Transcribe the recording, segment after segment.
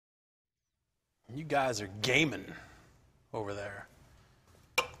You guys are gaming over there.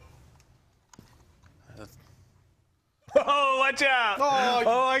 Oh, watch out!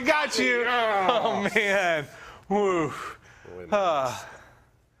 Oh, I got you! Oh, man. Woo. Oh,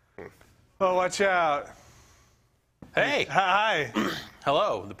 watch out. Hey! Hi.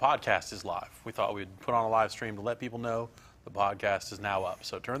 Hello, the podcast is live. We thought we'd put on a live stream to let people know the podcast is now up.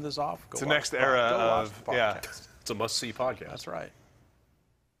 So turn this off. It's the next era of, yeah. It's a must-see podcast. That's right.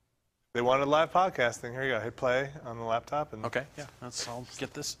 They wanted live podcasting. Here you go. Hit play on the laptop. And Okay, yeah. I'll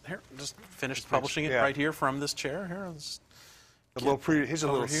get this here. Just finish publishing it yeah. right here from this chair. Here. Here's a little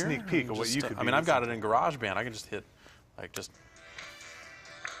Over here, sneak peek and of what just, you could I mean, I've got it in GarageBand. I can just hit, and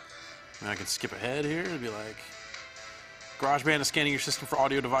I can skip ahead here and be like, GarageBand is scanning your system for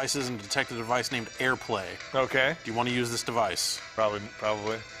audio devices and detect a device named AirPlay. Okay. Do you want to use this device? Probably.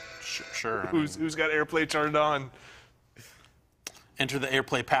 Sure. Who's got AirPlay turned on? Enter the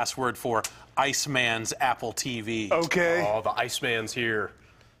AirPlay password for Iceman's Apple TV. Okay. Oh, the Iceman's here.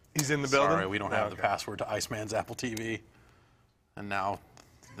 He's in the building? Sorry, we don't have the password to Iceman's Apple TV. And now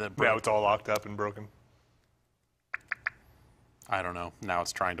Now it's all locked up and broken. I don't know. Now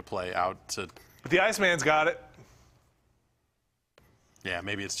it's trying to play out to... But the Iceman's got it. Yeah,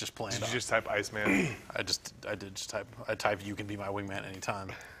 maybe it's just playing. Did you just type Iceman? I typed "You can be my wingman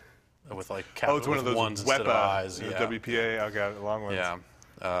anytime," with like It's one of those ones instead of eyes. the Yeah. WPA. I got it, long ones. Yeah,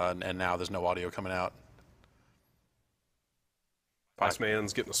 and now there's no audio coming out.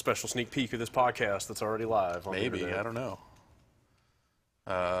 Iceman's getting a special sneak peek of this podcast that's already live. On Maybe, the internet. I don't know.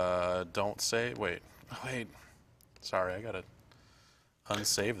 Don't say. Wait. Sorry, I gotta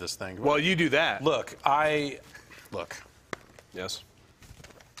unsave this thing. Well, you do that. Look. Yes.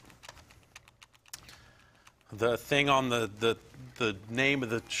 The thing on the name of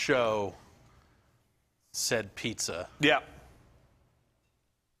the show said pizza. Yeah.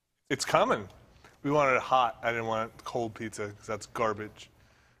 It's coming. We wanted it hot. I didn't want it cold pizza because that's garbage.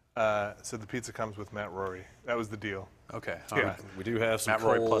 So the pizza comes with Matt Rory. That was the deal. Okay. Yeah. We do have some Matt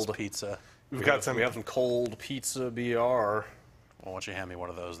Roy cold plus pizza. We have some cold pizza BR. Well, why don't you hand me one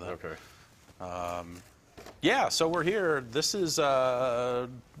of those then? Okay. Yeah, so we're here. This is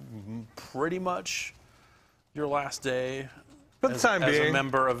pretty much your last day For the time as being. a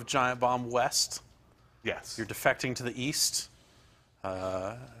member of Giant Bomb West. Yes. You're defecting to the east.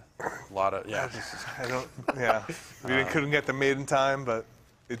 A lot of, yeah. I don't, yeah. We couldn't get them made in time, but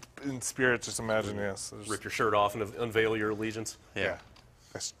in spirit, just imagine, yes. Rip your shirt off and unveil your allegiance. Yeah.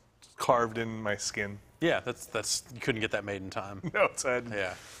 That's carved in my skin. Yeah, that's you couldn't get that made in time. No, it's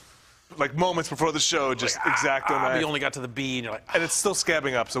Yeah. like moments before the show, just exacto knife. You only got to the B and you're like, And it's still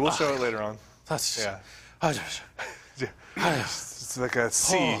scabbing up, so we'll show it later on. that's, Yeah. yeah. It's like a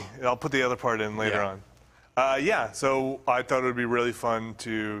C. I'll put the other part in later Yeah. on. So I thought it would be really fun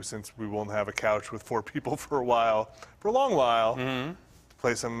to, since we won't have a couch with 4 people for a long while, to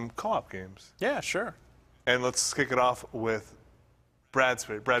play some co-op games. Yeah, sure. And let's kick it off with Brad's.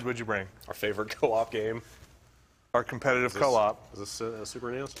 Brad, what'd you bring? Our favorite co-op game. Our competitive co-op. Is this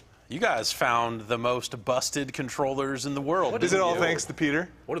Super NES? You guys found the most busted controllers in the world. Is it all you? thanks to Peter?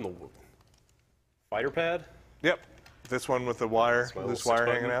 What in the world? Fighter pad? Yep. This one with the wire, my this little wire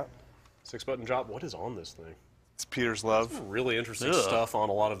 6-button. hanging out. 6-button job? What is on this thing? It's Peter's love. Really interesting Ugh. stuff on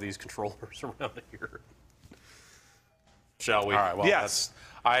a lot of these controllers around here. Shall we? All right, well, Yes.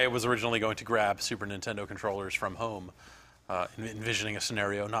 I was originally going to grab Super Nintendo controllers from home, envisioning a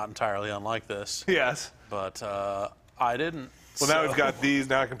scenario not entirely unlike this, Yes. but I didn't. Well, now we've got these.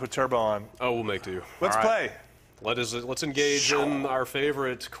 Now I can put turbo on. Oh, we'll make do. Let's All right. play. Let's engage in our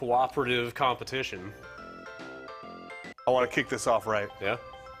favorite cooperative competition. I want to kick this off right. Yeah?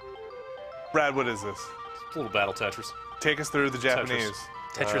 Brad, what is this? It's a little battle Tetris. Take us through the Japanese.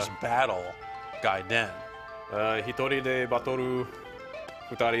 Tetris Battle Gaiden. Hitori de batoru,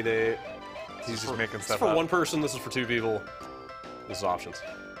 futari de... He's just making This is stuff for up. one person, this is for 2 people. This is options.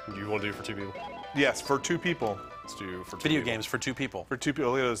 Do you want to do it for 2 people? Yes, for 2 people. Let's do for 2 Video people. games for 2 people. For 2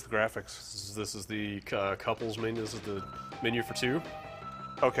 people. Look at those, the graphics. This is the couples menu. This is the menu for 2.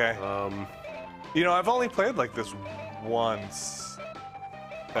 Okay. You know, I've only played like this once.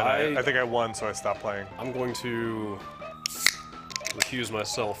 And I think I won, so I stopped playing. I'm going to recuse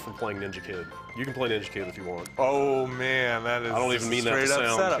myself from playing Ninja Kid. You can play Ninja Kid if you want. Oh man, that is. I don't even mean that to straight up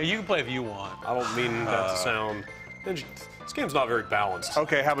sound- setup. You can play if you want. I don't mean that to sound... This game's not very balanced.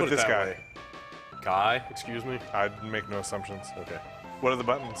 Okay, how Let's about put it this that guy? way. Guy? Excuse me? I'd make no assumptions. Okay. What are the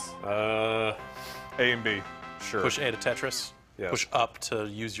buttons? A and B. Sure. Push A to Tetris. Yes. Push up to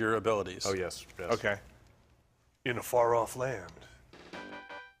use your abilities. Oh, yes. Yes. Okay. In a far-off land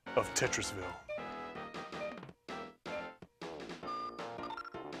of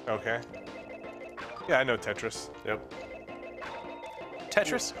Yeah, I know Tetris. Yep.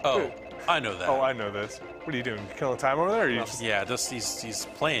 Tetris? Oh, I know that. Oh, I know this. What are you doing? You killing time over there? Or are you just... Yeah, he's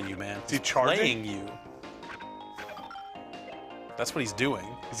playing you, man. Is he charging? Playing you. That's what he's doing.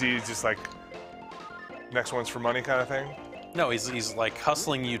 Is he just like next one's for money kind of thing? No, he's like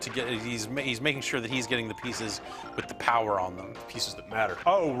hustling you to get. He's making sure that he's getting the pieces with the power on them. Pieces that matter.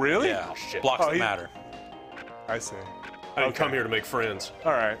 Oh, really? Yeah, shit. blocks Oh, that he- matter. I see. I didn't Okay. come here to make friends.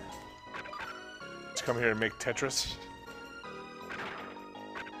 All right. Just come here to make Tetris.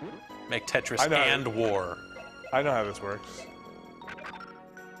 Make Tetris I know. and war. I know how this works.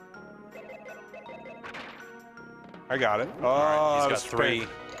 I got it. Oh, He's got that's 3. great.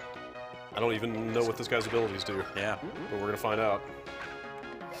 I don't even know what this guy's abilities do, Yeah. but we're gonna find out.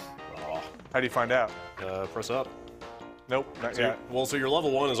 Oh, How do you find out? press up. Nope, not So yet. so your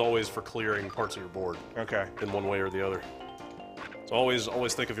level 1 is always for clearing parts of your board Okay. in one way or the other. So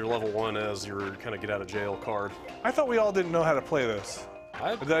always think of your level 1 as your kind of get out of jail card. I thought we all didn't know how to play this.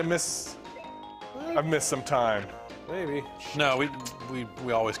 I Did I miss? I've missed some time. maybe. No,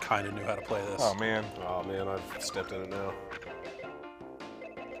 we always kind of knew how to play this. Oh man. Oh man, I've stepped in it now.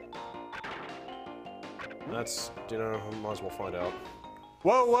 That's, you know, I might as well find out.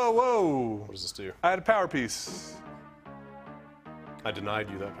 Whoa, whoa, whoa! What does this do? I had a power piece. I denied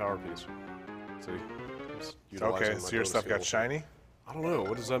you that power piece. See? It's utilizing Okay, my so your bonus stuff got skills. shiny. I don't know.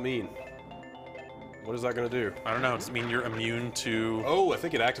 What does that mean? What is that going to do? I don't know. Does it mean you're immune to? Oh, I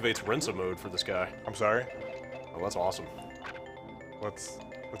think it activates Rensa mode for this guy. I'm sorry. Oh, that's awesome. What's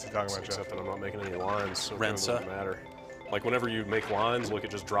he talking about, Jeff? Except that I'm not making any lines, so it Rensa? doesn't matter. Like whenever you make lines, look,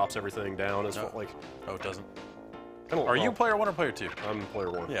 it just drops everything down as No. like. Oh, it doesn't. Kinda, Are you well, player 1 or player 2? I'm player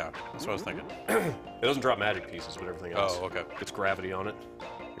 1. Yeah, that's what I was thinking. It doesn't drop magic pieces, but everything else. Oh, okay. It's gravity on it.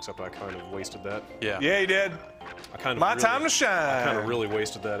 Except I kind of wasted that. Yeah. Yeah, he did. I kind of My really, time to shine. I kind of really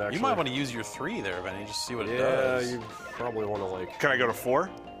wasted that actually. You might want to use your 3 there, Benny. Just see what it Yeah, does. you probably want to like. Can I go to 4?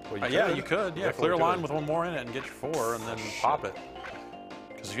 Well, Yeah, you could. Yeah, Definitely clear a line could. with 1 more in it and get your 4, and then pop it.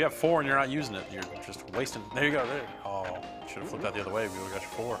 Because if you have 4 and you're not using it, you're just wasting. There you go. There. Oh, should have flipped that the other way. We would have got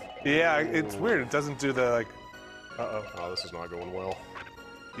your 4. Yeah, it's weird. It doesn't do the like. Oh, this is not going well.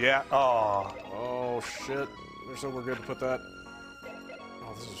 Yeah. Oh. Oh shit! There's nowhere good to put that.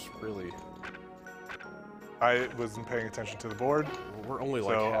 Oh, this is really. I wasn't paying attention to the board. We're only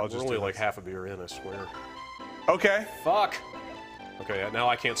like So I'll we're just only do like this. half a beer in. I swear. Okay, Fuck. Okay, now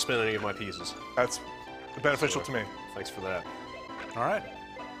I can't spin any of my pieces. that's beneficial to me. Thanks for that. All right.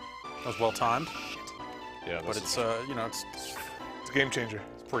 That was well timed, Yeah, but this it's is you know It's a game changer.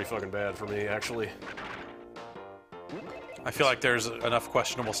 pretty fucking bad for me actually. I feel like there's enough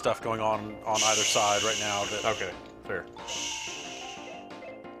questionable stuff going on either side right now that Okay, fair.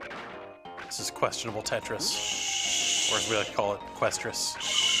 this is questionable Tetris, or as we like to call it,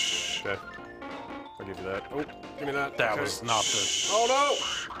 Questris. Okay, I'll give you that. Oh, give me that. That Okay. was not the. Oh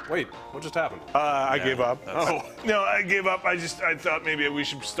no! Wait, what just happened? I gave up. that's- Oh, No, I gave up. I thought maybe we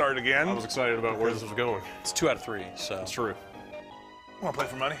should start again. I was excited about where this was going. It's 2 out of 3. So It's true. Want to play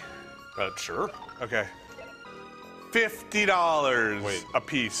for money? Sure. Okay. $50 Wait. a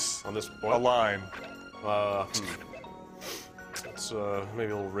piece. On this A what? line. It's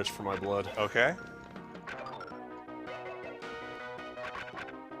maybe a little rich for my blood. Okay.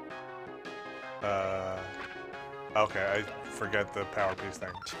 Okay, I forget the power piece thing.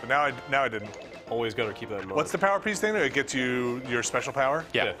 But now I didn't. Always got to keep that in mind. What's the power piece thing? It gets you your special power?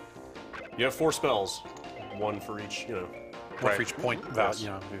 yeah, You have 4 spells, 1 for each. You know. one for each point value. Yes.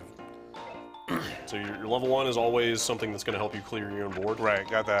 You know, So your level 1 is always something that's going to help you clear your own board. Right,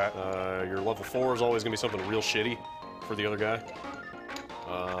 got that. Your level 4 is always going to be something real shitty for the other guy.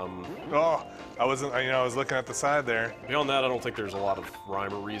 Oh, I wasn't, I was looking at the side there. Beyond that, I don't think there's a lot of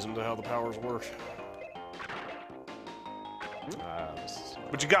rhyme or reason to how the powers work. This is-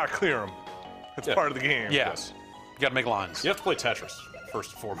 But you gotta clear them. It's Yeah. part of the game. yeah. Yes. You got to make lines. You have to play Tetris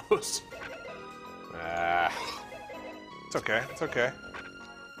first and foremost. It's okay, it's okay.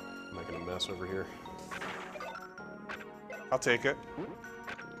 I'm making a mess over here. I'll take it.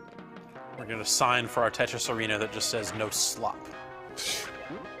 We're gonna sign for our Tetris arena that just says no slop.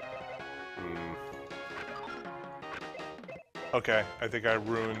 Okay, I think I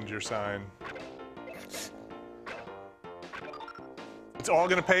ruined your sign. It's all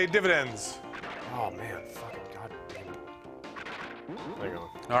gonna pay dividends. Oh man, fucking goddamn it. Hang on.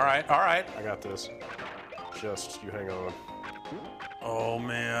 All right, all right. I got this. Just you hang on. Oh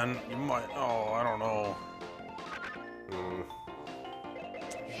man, you might. Oh, I don't know.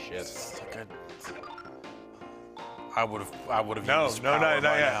 Shit. It's like I would have No, used no, power not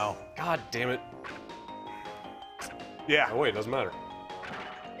by yet. now. God damn it. Yeah. Oh wait, it doesn't matter.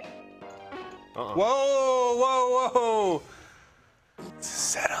 Whoa, whoa, whoa! It's a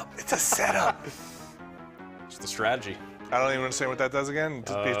setup. It's a setup. It's the strategy. I don't even understand what that does again. It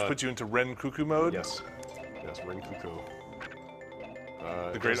just puts you into Ren Cuckoo mode. Yes. Yes, Ren Cuckoo.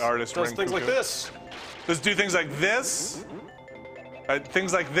 The great artist does Ren things Cuckoo. like this. Does it do things like this?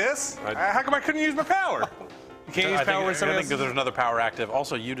 Things like this? How come I couldn't use my power? You can't use power when I somebody think else. there's another power active.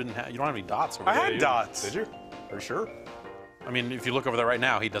 Also, you don't have any dots over I there. had dots. Did you? Are you sure? I mean, if you look over there right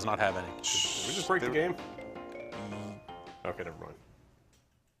now, he does not have any. Did we just break the game? Okay, never mind.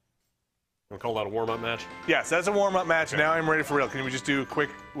 Want to call that a warm-up match? Yes, that's a warm-up match. Now I'm ready for real. Can we just do a quick?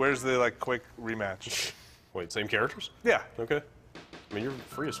 Where's the quick rematch? Wait, same characters? Yeah, Okay. I mean, you're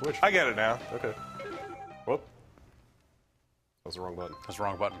free to switch. I get it now. Okay. Whoop. That was the wrong button. That's the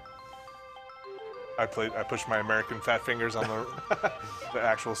wrong button. I pushed my American fat fingers on the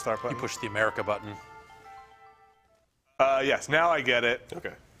actual start button. You push the America button. Yes, now I get it.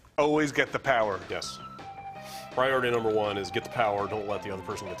 Okay. Always get the power. Yes. Priority number 1 is get the power. Don't let the other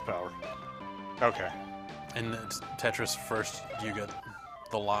person get the power. Okay. In Tetris, first you get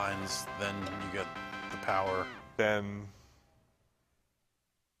the lines, then you get the power. Then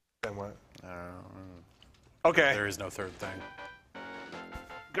what? Okay. There is no third thing.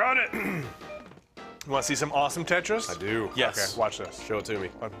 Got it. You want to see some awesome Tetris? I do. Yes. Okay, watch this. Show it to me.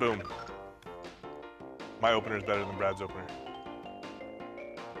 Boom. My opener is better than Brad's opener.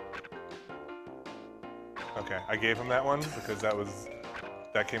 Okay, I gave him that one because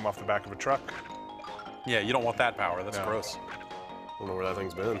that came off the back of a truck. Yeah, you don't want that power. That's No. gross. I don't know where that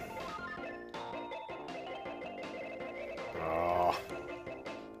thing's been. Oh.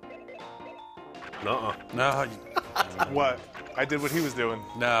 Nuh-uh. No, What? I did what he was doing.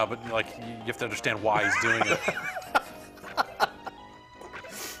 no, but like you have to understand why he's doing it.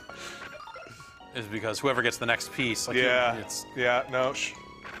 Is because whoever gets the next piece, like Yeah. it's Yeah, no. Shh.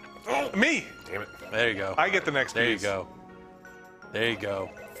 Oh, me! Damn it. there you go. I get the next There you piece. go. There you go.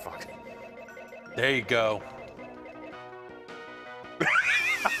 Fuck. There you go.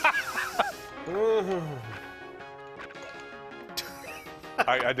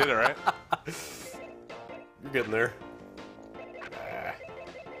 I did it, right? You're getting there.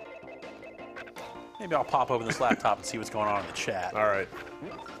 Maybe I'll pop open this laptop and see what's going on in the chat. All right.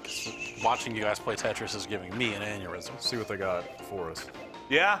 Watching you guys play Tetris is giving me an aneurysm. See what they got for us.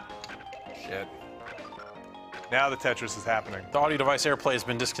 Yeah? Shit. Now the Tetris is happening. The audio device AirPlay has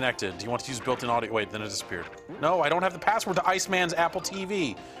been disconnected. Do you want to use built-in audio? Wait, then it disappeared. No, I don't have the password to Iceman's Apple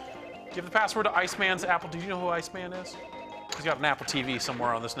TV. Do you have the password to Iceman's Apple? Do you know who Iceman is? He's got an Apple TV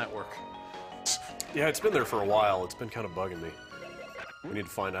somewhere on this network. Yeah, it's been there for a while. It's been kind of bugging me. We need to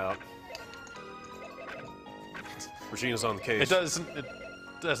find out. Regina's on the case. It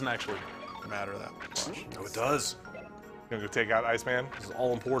doesn't actually matter that much. No, it does. You gonna go take out Iceman? This is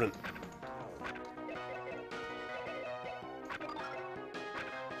all important.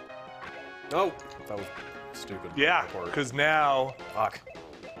 Oh, that was stupid. Yeah, Part. because now Fuck.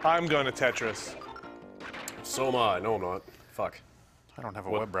 I'm going to Tetris. So am I. No, I'm not. Fuck. I don't have a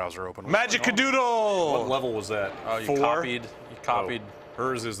web browser open. Magic What Cadoodle! level was that? Oh, you 4? copied. You copied.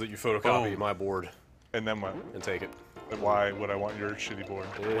 Hers is that you photocopy Boom. my board And then what? and take it. Why would I want your shitty board?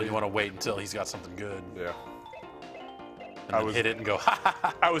 Well, you want to wait until he's got something good, Yeah. and then hit it and go, ha ha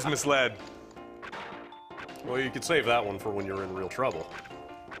ha. I was misled. Well, you could save that one for when you're in real trouble.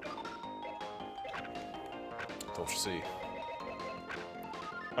 Don't you see?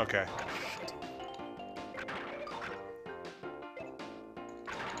 Okay.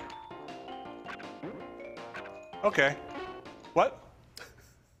 Okay. What?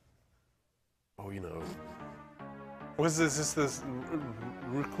 Oh, you know. What is this? Is this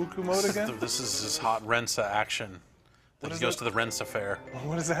Rukuku mode again? This is his hot Rensa action. Then he goes to the Rensa fair.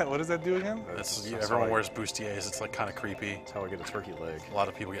 What is that? What does that do again? Everyone wears bustiers. It's like kind of creepy. That's how I get a turkey leg A lot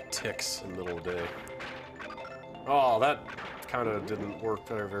of people get ticks. in the middle of the day. Oh, that kind of didn't work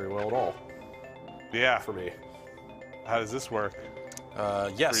very well at all Yeah. for me. How does this work?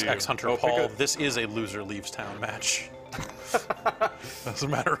 Yes, For you. ex-Hunter Oh, pick Paul, a- this is a loser leaves town match. As a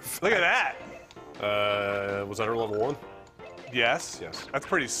matter of fact. Look at that. Was that her level 1? Yes. Yes. That's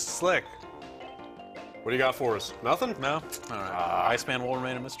pretty slick. What do you got for us? Nothing? No? All right. Iceman will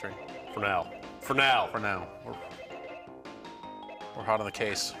remain a mystery. For now. For now. For now. We're hot on the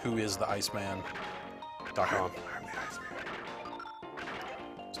case. Who is the Iceman? .com. I'm the Iceman.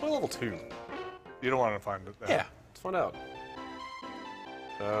 It's my level 2. You don't want to find it. Yeah. Let's find out.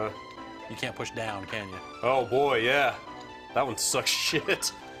 You can't push down, can you? Oh boy, yeah. That one sucks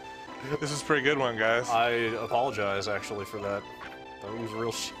shit. This is a pretty good one, guys. I apologize actually for that. That one's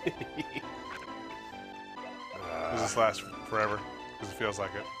real shitty. Does this last forever? Because it feels like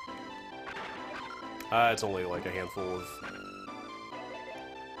it. It's only like a handful of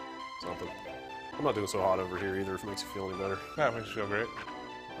something. I'm not doing so hot over here either, if it makes you feel any better. That makes you feel great.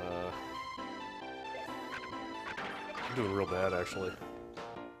 I'm doing real bad, actually.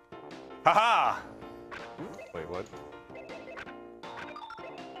 Haha! Wait, what?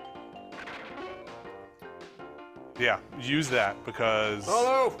 Yeah, use that because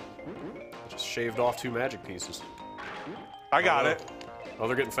Oh no! I just shaved off 2 magic pieces. I got it. Oh,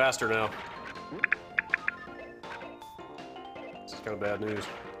 they're getting faster now. This is kind of bad news.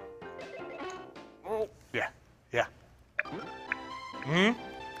 Oh, Yeah, yeah.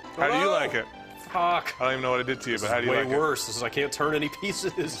 How do you like it? fuck. I don't even know what I did to you, but how do you Way like worse. This is I can't turn any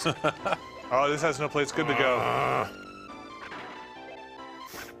pieces. it? Oh, this has no place good to go.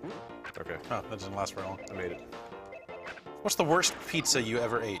 Okay, Oh, that doesn't last very long. I made it. What's the worst pizza you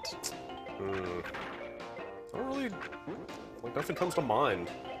ever ate? I don't really, like, nothing comes to mind.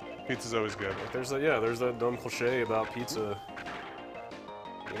 Pizza's always good. There's that dumb cliche about pizza.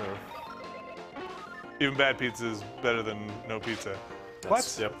 You know. Even bad pizza is better than no pizza.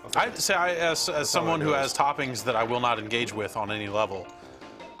 What? Yep. I'd say, as someone how it who goes. has toppings that I will not engage with on any level,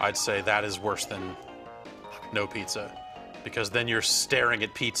 I'd say that is worse than no pizza. Because then you're staring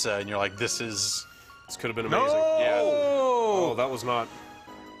at pizza and you're like, this is... This could have been amazing. No! Yeah. Oh, that was not.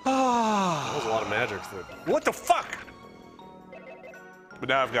 That was a lot of magic. What the fuck? But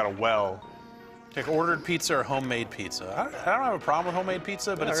now I've got a well. Like ordered pizza or homemade pizza. I don't have a problem with homemade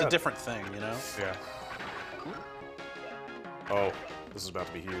pizza, but Yeah, it's I a got- different thing, you know? Yeah. Oh, this is about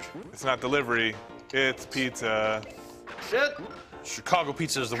to be huge. It's not delivery, it's pizza. Shit. Chicago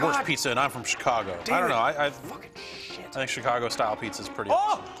pizza is the worst pizza, and I'm from Chicago. I don't know. I think Chicago-style pizza is pretty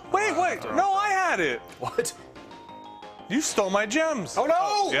Oh, wait. No, I had it. What? You stole my gems. Oh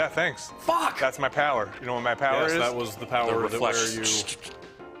no! Yeah, thanks. Fuck! That's my power. You know what my power Yes, is? that was the power The that where reflection.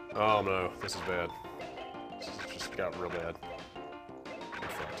 you. Oh no, this is bad. This just got real bad. I'm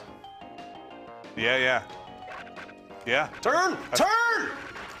fucked. Yeah. Turn! Turn!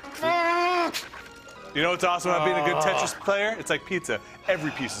 Fuck! You know what's awesome about being a good Tetris player? It's like pizza.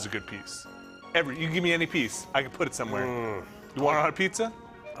 Every piece is a good piece. You give me any piece, I can put it somewhere. You want it on a pizza?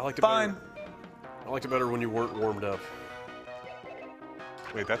 I liked it Fine. better. I liked it better when you weren't warmed up.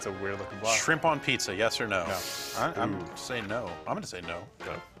 Wait, that's a weird looking block. Shrimp on pizza, yes or no? No. I'm saying no. I'm gonna say no.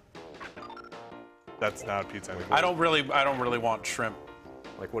 No. That's not a pizza anymore. I don't really want shrimp.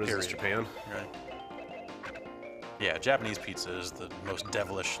 Like, what is this, Period. Japan? Right. Yeah, Japanese pizza is the most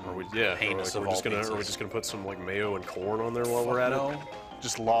devilish and Yeah. heinous Or of like, all pizzas. are we just gonna put some like mayo and corn on there while we're at it? No,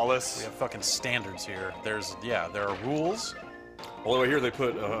 Just lawless. we have fucking standards here. There are rules. Although here they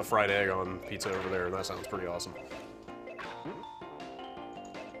put a fried egg on pizza over there, and that sounds pretty awesome.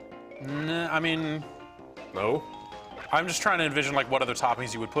 Nah, I mean, No? I'm just trying to envision like what other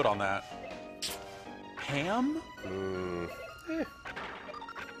toppings you would put on that. Ham?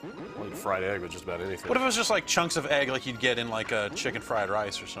 I'll eat fried egg with just about anything. What if it was just like chunks of egg like you'd get in like a chicken fried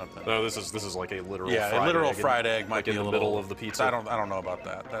rice or something? No, this is like a literal Yeah, fried a literal egg fried egg might like be in a the little, middle of the pizza. I don't know about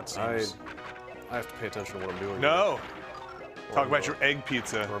that. That seems. I have to pay attention to what I'm doing. No. Talk about no. your egg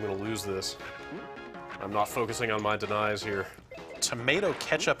pizza. Or I'm gonna lose this. I'm not focusing on my denies here. Tomato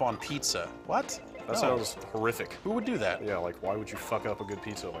ketchup on pizza. What? That sounds horrific. Who would do that? Yeah, like why would you fuck up a good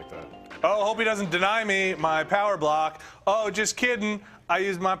pizza like that? Oh, hope he doesn't deny me my power block. Oh, just kidding. I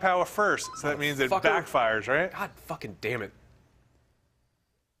used my power first. So that means it Fucker. backfires, right? God fucking damn it.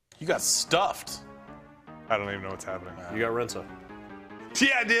 You got stuffed. I don't even know what's happening. You got Rensa.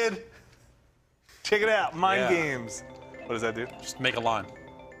 Yeah, I did. Check it out. Mind Yeah. games. What does that do? Just make a line.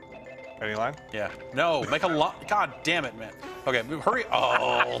 Any line? Yeah. No, make a line. God damn it, man. Okay, hurry.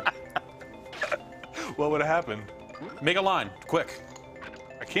 Oh. What would have happened? Make a line, quick.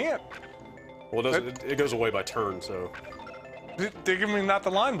 I can't. Well, it goes away by turn, so They're giving me not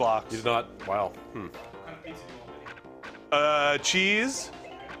the line blocks. you did not. Wow. Cheese.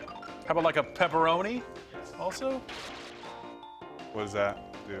 How about like a pepperoni? Also? What does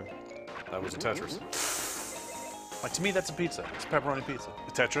that do? That was a Tetris. Like to me, that's a pizza. It's a pepperoni pizza.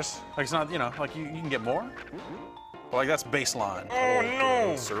 Tetris. Like it's not, you know, like you can get more. But like that's baseline. Oh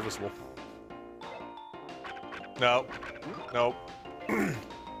no. Serviceable. Nope. Nope.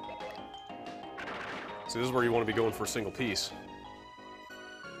 See, this is where you want to be going for a single piece.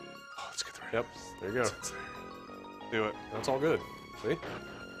 Oh, let's get the right. Yep. There you go. Do it. That's all good. See?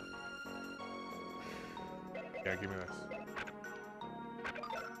 Yeah, give me this.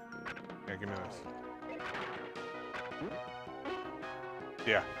 Yeah, give me this.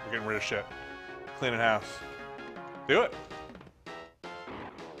 Yeah, we're getting rid of shit. Cleaning house. Do it.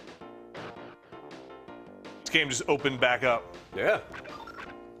 This game just opened back up. Yeah.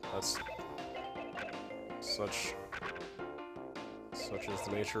 That's Such is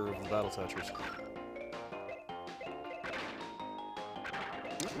the nature of the battle touchers.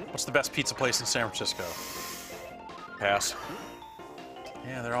 What's the best pizza place in San Francisco? Pass.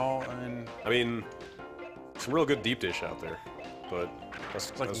 Yeah, they're all in. I mean, some real good deep dish out there, but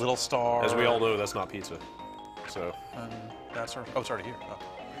that's Like Little Star. As we all know, that's not pizza. So. That's our. Oh, it's already here.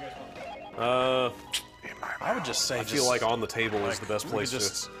 I would just say. I feel like on the table is the best place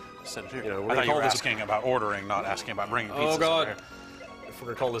just set it here. You know, I thought you were asking about ordering, not asking about bringing pizza. Oh God! If we're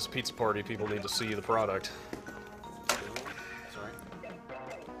gonna call this a pizza party, people need to see the product. Sorry.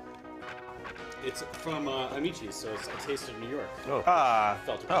 It's from Amici's, so it's a taste of New York. Oh. Ah,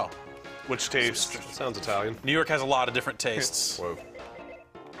 Felt it. Oh, which taste? Sounds Italian. New York has a lot of different tastes. Whoa.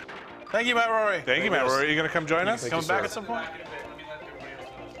 Thank you, Matt Rory. Thank you, Matt. Are you gonna come join us? Coming you, back sir. at some point.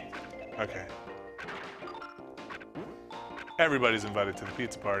 Okay. Everybody's invited to the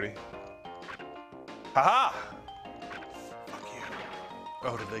pizza party. Haha! Fuck you.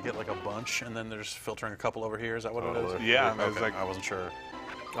 Oh, did they get like a bunch and then they're just filtering a couple over here? Is that what it is? Yeah, Okay, I was like, I wasn't sure.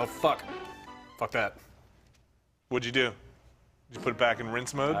 Oh fuck! Fuck that. what'd you do? Did you put it back in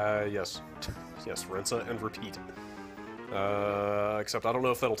rinse mode? Yes. Yes, rinse it and repeat. Except I don't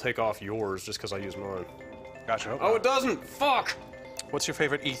know if that'll take off yours just because I use mine. Gotcha. Oh, it doesn't! Fuck! What's your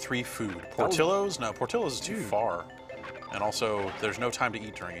favorite E3 food? Portillo's? No, Portillo's is too far. And also, there's no time to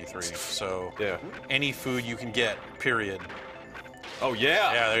eat during E3. So, Yeah. any food you can get, period. Oh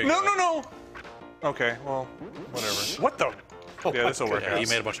yeah! Yeah, there you No, go. no, no! Okay, well, whatever. What the? Yeah, this'll work Yeah, out. he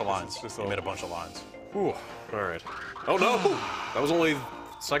made a bunch of lines. This'll- He made a bunch of lines. Whew. Alright. Oh no! That was only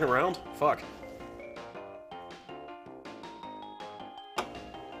second round? Fuck.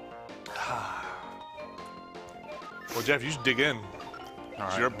 Well, Jeff, you should dig in. All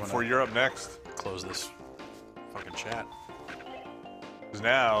right, Before you're up next. close this fucking chat. Because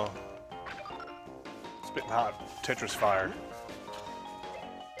now, spitting hot Tetris fire.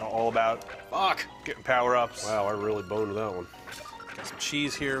 All about Fuck! getting power-ups. Wow, I really boned that one. Got some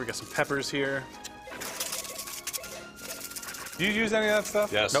cheese here. We got some peppers here. Do you use any of that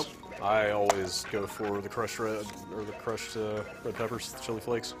stuff? Yes. Nope. I always go for the crushed red, or the crushed red peppers, chili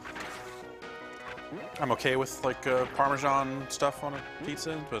flakes. I'm okay with like Parmesan stuff on a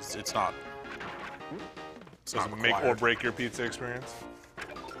pizza, but it's not. It's not Doesn't make or required. break your pizza experience.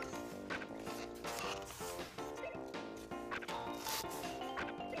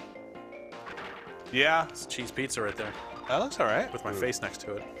 Yeah, It's cheese pizza right there that looks all right. with my face next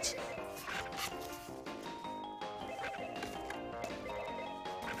to it.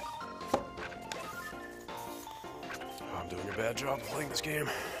 I'm doing a bad job of playing this game.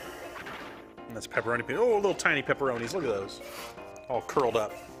 And that's pepperoni pizza. Oh, little tiny pepperonis. Look at those. All curled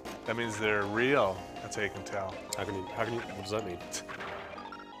up. That means they're real. That's how you can tell. How can you, what does that mean?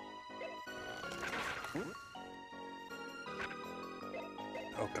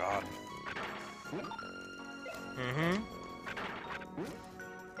 Oh, God.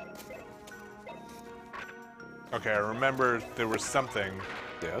 Okay, I remember there was something,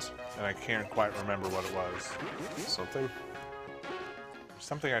 Yes. and I can't quite remember what it was. Something?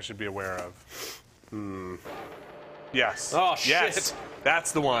 Something I should be aware of. Yes. Oh, Yes. shit.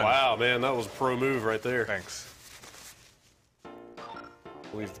 That's the one. Wow, man, that was a pro move right there. Thanks. I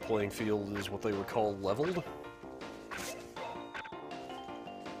believe the playing field is what they would call leveled.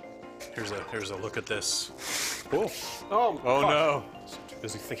 Here's a look at this. Cool. Oh, Oh, fuck. no. Too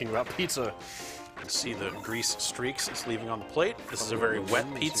busy thinking about pizza. You can see the grease streaks it's leaving on the plate. This is a very wet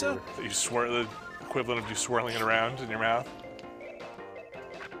pizza. You swirl the equivalent of you swirling it around in your mouth.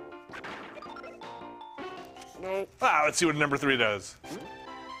 No. Ah, let's see what number 3 does.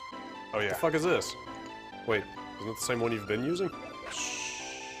 Oh, yeah. The fuck is this? Wait, isn't it the same one you've been using?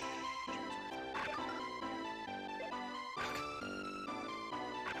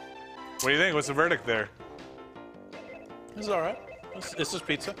 What do you think? What's the verdict there? This is all right. This is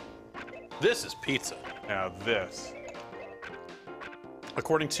pizza. This is pizza. Now this.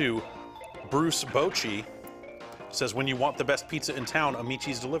 According to Bruce Bochy, says when you want the best pizza in town,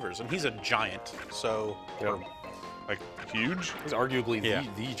 Amici's delivers, and he's a giant. So Yeah. Like, huge? He's arguably Yeah.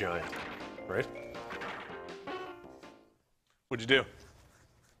 the giant, right? What'd you do?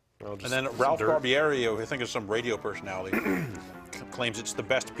 Well, and just then some Ralph dirt. Barbieri, who I think is some radio personality, claims it's the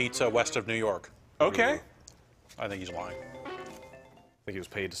best pizza west of New York. Okay. I think he's lying. I think he was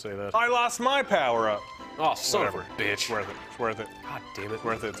paid to say that. I lost my power up. Oh, son Whatever. of a bitch. It's worth it. It's worth it. God damn it. It's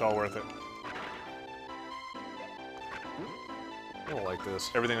worth it. It's all worth it. I don't like this.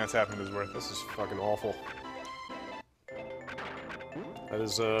 Everything that's happened is worth it. This is fucking awful. That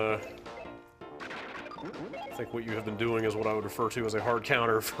is, I think what you have been doing is what I would refer to as a hard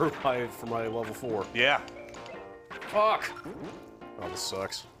counter for my level 4. Yeah. Fuck! Oh, this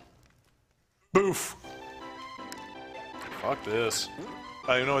sucks. Boof. Fuck this.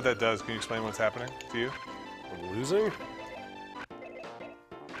 You know what that does? Can you explain what's happening to you? I'm losing?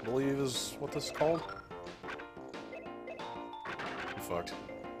 I believe is what this is called. I'm fucked.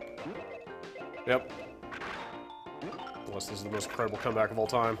 Yep. Unless this is the most incredible comeback of all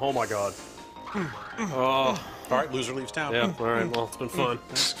time. Oh my god. Oh. All right, loser leaves town. Yeah, alright, well, it's been fun.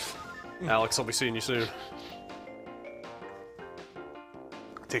 Alex, I'll be seeing you soon.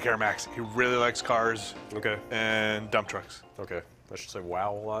 Take care of Max. He really likes cars Okay. and dump trucks. Okay. I should say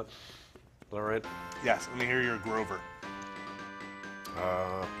wow a lot. Is that right? Yes, let me hear your Grover.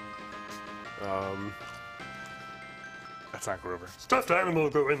 That's not Grover. Stuffed animal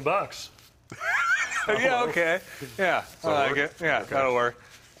go in box. Yeah, okay. Yeah, I like it. Yeah, that'll work.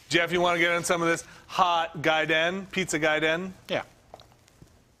 Jeff, you want to get in some of this hot Gaiden, pizza Gaiden? Yeah.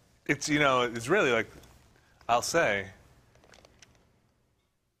 It's, you know, it's really like, I'll say,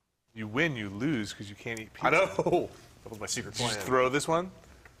 you win, you lose, because you can't eat pizza. I know! That was my secret Did you plan. just throw this one?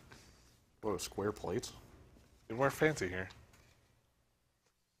 What, square plates? We're fancy here.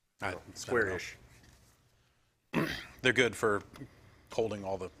 Square-ish. They're good for holding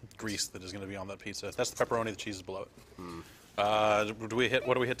all the grease that is going to be on that pizza. That's the pepperoni. The cheese is below it. What do we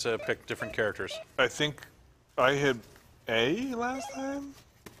hit to pick different characters? I think I hit A last time.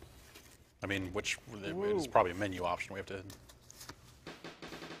 I mean, which it's probably a menu option. We have to.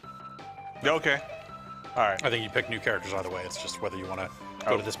 Yeah, okay. All right. I think you pick new characters either way. It's just whether you want to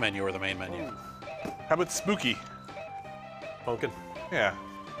go to this menu or the main menu. How about Spooky? Pumpkin. Yeah.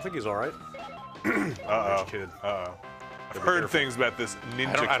 I think he's alright. Uh-oh. Kid. Uh-oh. I've heard things about this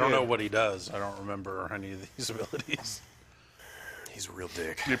ninja I don't kid. know what he does. I don't remember any of these abilities. He's a real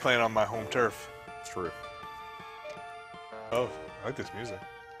dick. You're playing on my home turf. It's true. Oh, I like this music.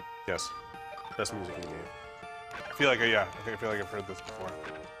 Yes. Best music in the game. I feel like, yeah, I feel like I've heard this before.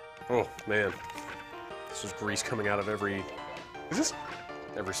 Oh, man. This is grease coming out of every Is this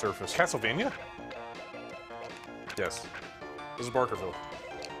surface. Castlevania? Yes. This is Barkerville.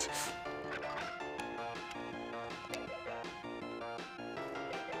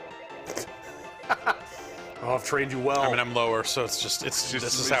 Oh, I've trained you well. I mean, I'm lower, so it's just this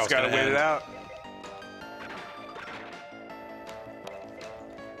is how it's gotta gonna wait end. it out.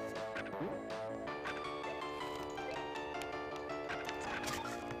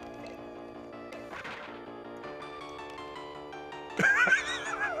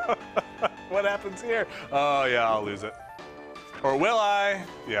 What happens here? Oh yeah, I'll lose it. Or will I?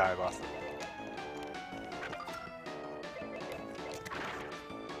 Yeah, I lost it.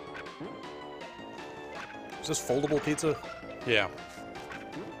 Is this foldable pizza? Yeah.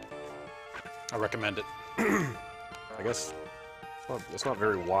 I recommend it. I guess it's not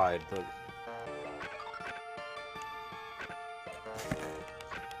very wide, but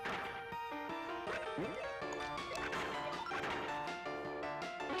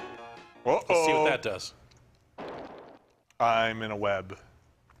Uh-oh. Let's see what that does. I'm in a web.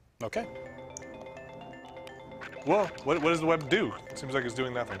 Okay. Well, what does the web do? It seems like it's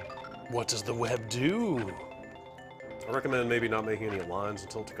doing nothing. What does the web do? I recommend maybe not making any lines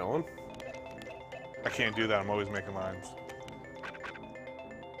until it's gone. I can't do that. I'm always making lines.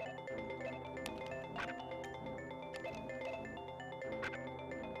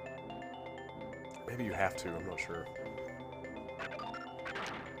 Maybe you have to, I'm not sure.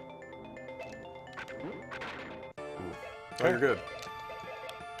 Oh, you're good.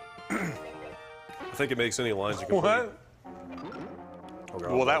 I think it makes any lines you complete. What? Oh,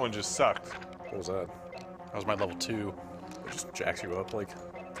 God. Well, that one just sucked. What was that? That was my level 2. It just jacks you up like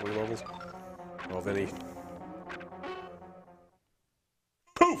 3 levels. Oh, Vinny.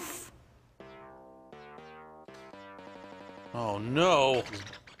 Poof! Oh no!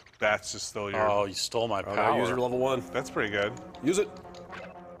 That's just stole your... Oh, you stole my Oh, power. now use your level 1. That's pretty good. Use it.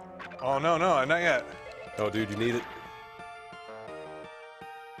 Oh, no, not yet. Oh, dude, you need it.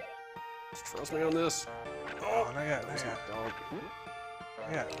 Just trust me on this. Oh, not yet, not yet. Dog.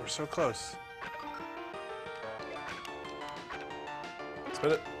 Yeah, we're so close.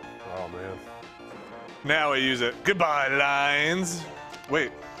 Spin it. Oh, man. Now I use it. Goodbye, lines.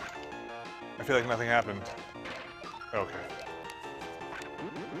 Wait. I feel like nothing happened. Okay.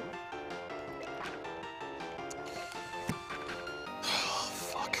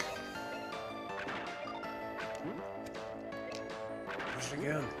 Fuck. Push it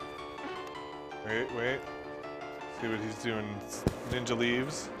again. Wait. See what he's doing. Ninja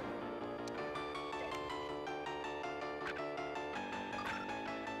leaves.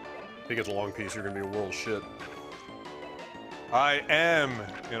 he gets a long piece, you're gonna be a world of shit. I am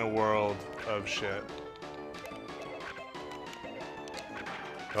in a world of shit.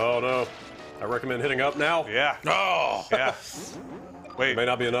 Oh no. I recommend hitting up now. Yeah. Oh! Yeah. Wait. It may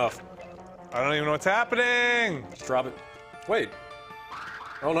not be enough. I don't even know what's happening. Just drop it. Wait.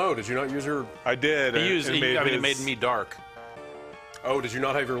 Oh no, did you not use your... I did. He used. It It made his- me dark. Oh, did you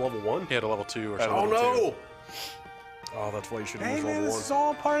not have your level 1? He had a level 2 or Had a something. Oh level no! Oh, that's why you should Hey use man, level this 1. is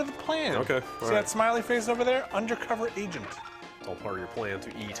all part of the plan. Okay, See all that right. smiley face over there? Undercover agent. It's all part of your plan to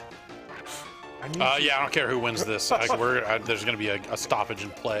eat. I need Yeah, I don't care who wins this. There's going to be a stoppage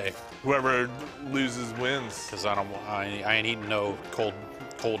in play whoever loses wins. because I ain't eating no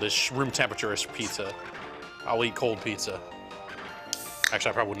coldish, room temperature-ish pizza. I'll eat cold pizza.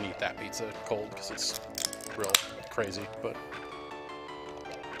 Actually, I probably wouldn't eat that pizza cold because it's real crazy. But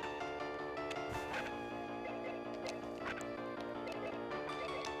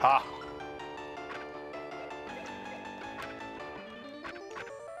Ha.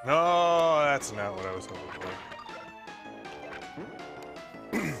 No, that's not what I was hoping for.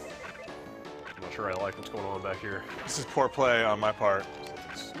 I'm not sure I like what's going on back here. This is poor play on my part.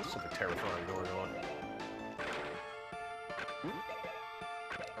 Something terrifying going on.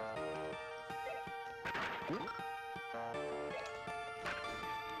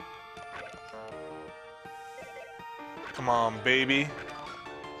 Come on, baby.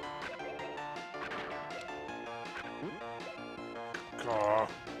 Aw. You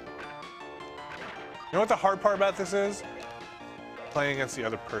know what the hard part about this is? Playing against the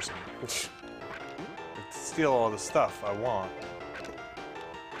other person. Steal all the stuff I want.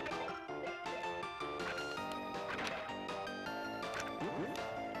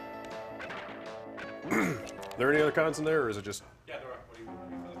 Are there any other cons in there, or is it just... Yeah, there are. What do you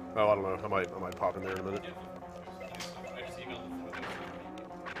want? Oh, I don't know. I might pop in there in a minute. I just emailed them.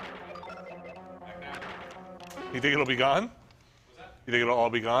 Back now. You think it'll be gone? Was that? You think it'll all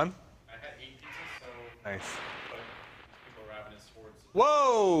be gone? I had 8 pizzas, so Nice. but people are ravenous towards.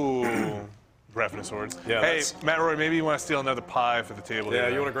 Whoa! Ravenous swords. Yeah, Hey, that's- Matt Roy, maybe you want to steal another pie for the table. Yeah,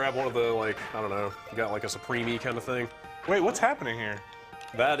 here. you want to grab one of the, like, I don't know, you got like a Supreme-y kind of thing? Wait, what's happening here?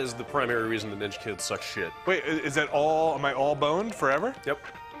 That is the primary reason the Ninja Kids suck shit. Wait, is that all? Am I all boned forever? Yep.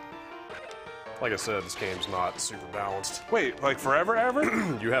 Like I said, this game's not super balanced. Wait, like forever, ever?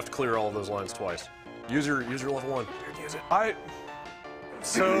 You have to clear all of those lines twice. Use your level 1. Use it. I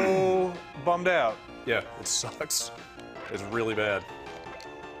so bummed out. Yeah, it sucks. It's really bad.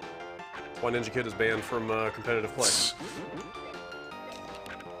 That's why Ninja Kid is banned from competitive play.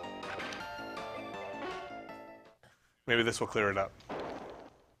 Maybe this will clear it up.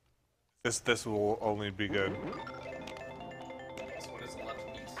 This will only be good. This one is 11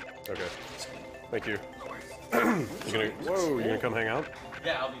 piece. Okay. Thank you. No worries. You gonna come hang out?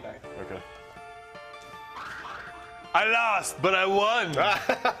 Yeah, I'll be back. Okay. I lost, but I won.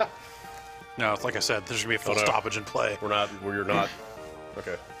 no, it's like I said, there's going to be a full no. stoppage in play. You're not.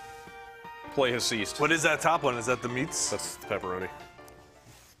 Okay. Play has ceased. What is that top one? Is that the meats? That's the pepperoni.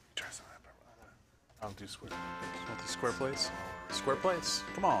 I don't do square. You want these square plates? Square plates?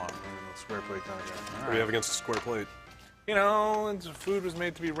 Come on. Square plate kind of guy. What do you have against a square plate? You know, food was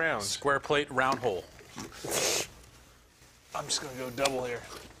made to be round. Square plate, round hole. I'm just gonna go double here.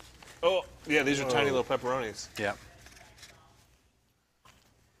 Oh, yeah, these are tiny little pepperonis. Yeah.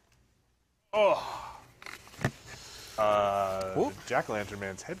 Oh. The jack-o'-lantern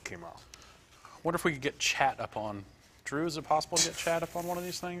man's head came off. Wonder if we could get chat up on. Drew, is it possible to get chat up on one of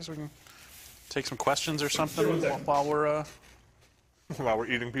these things? We can take some questions or something while we're While we're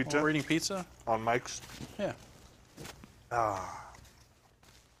eating pizza eating pizza. on mics. Yeah. I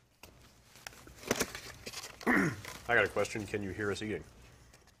got a question. Can you hear us eating?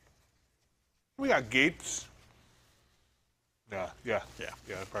 We got gapes. Yeah. Yeah.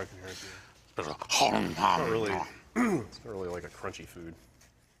 I probably can hear it. It's not really. It's not really like a crunchy food.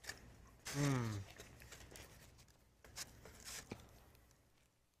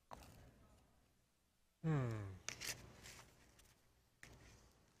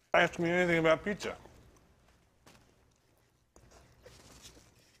 Ask me anything about pizza.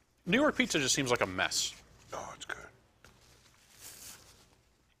 New York pizza just seems like a mess. Oh, it's good.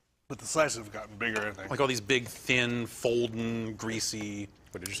 But the slices have gotten bigger, I think. Like all these big, thin, folding, greasy.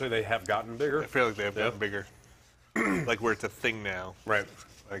 But did you say they have gotten bigger? I feel like they have gotten bigger. Like where it's a thing now. Right.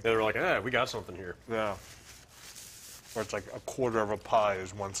 Like, They were like, ah, we got something here. yeah. Where it's like a quarter of a pie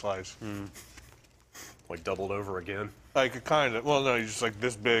is one slice. Like doubled over again. Like it kind of. Well, no, you're just like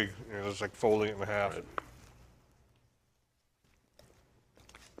this big. You're just like folding it in half. Right.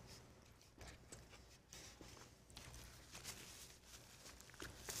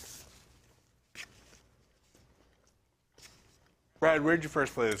 Brad, where'd you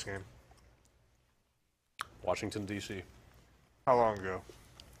first play this game? Washington, D.C. How long ago?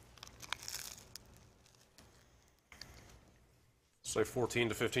 Say 14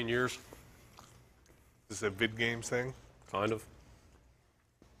 to 15 years. Is this a vid games thing? Kind of.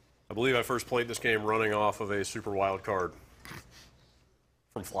 I believe I first played this game running off of a Super Wild Card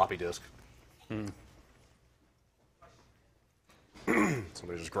from floppy disk.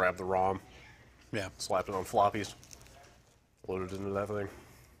 Somebody just grabbed the ROM, Yeah. slapped it on floppies, loaded it into that thing.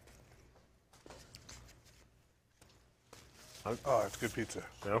 Oh, it's good pizza.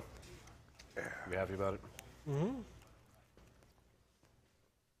 You know? Yeah. You happy about it?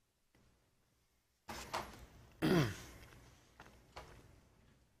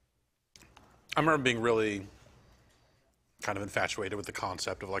 I remember being really kind of infatuated with the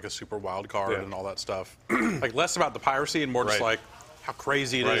concept of like a super wild card Yeah. and all that stuff. Like less about the piracy and more just Right. like how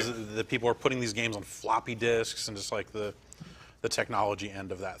crazy it Right. is that people are putting these games on floppy disks and just like the technology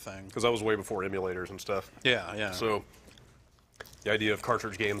end of that thing. Because that was way before emulators and stuff. Yeah, yeah. So the idea of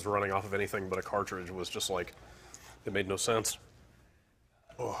cartridge games running off of anything but a cartridge was just like, it made no sense.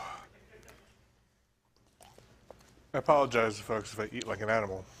 I apologize, folks, if I eat like an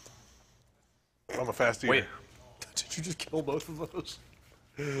animal. I'm a fast eater. Wait, did you just kill both of those?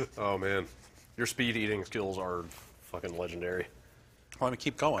 Oh man, your speed eating skills are fucking legendary. Well, let me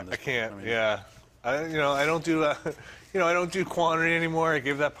keep going. I can't. Yeah, I don't do I don't do quantity anymore. I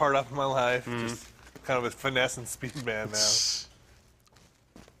gave that part up in my life. Just kind of a finesse and speed man now.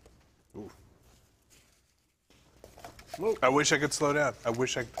 Whoa. I wish I could slow down. I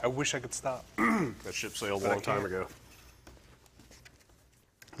wish I could stop. That ship sailed a long time ago.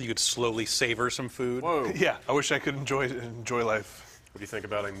 You could slowly savor some food. Whoa. Yeah, I wish I could enjoy life. What do you think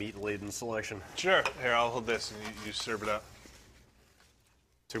about a meat-laden selection? Sure. Here, I'll hold this and you serve it up.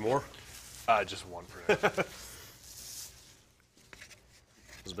 2 more? Just one for now.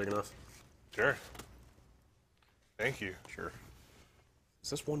 Is it big enough? Sure. Thank you. Sure. Is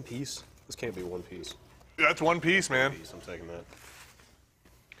this one piece? This can't be one piece. That's one piece, man. I'm taking that.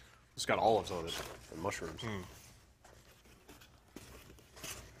 It's got olives on it and mushrooms.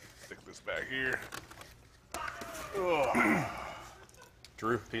 Stick this back here.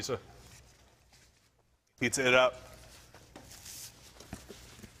 Drew, pizza. Pizza it up.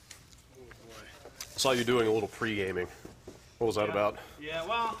 Saw you doing a little pre-gaming. What was that about? Yeah,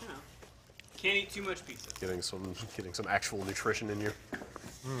 well, can't eat too much pizza. Getting some actual nutrition in you.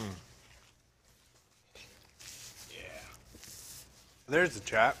 There's the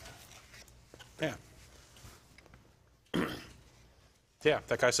chat. Yeah. Yeah,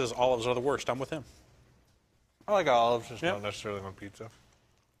 that guy says olives are the worst. I'm with him. I like olives, just Yep. not necessarily on pizza.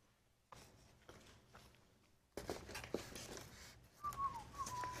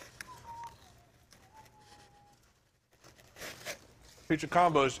 Pizza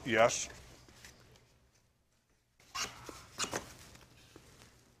combos, yes.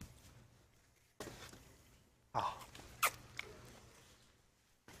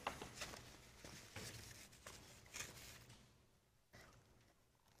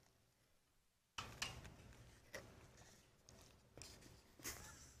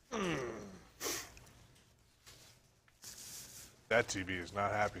 That TV is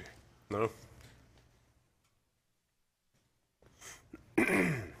not happy. No?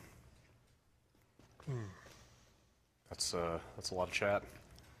 That's a lot of chat.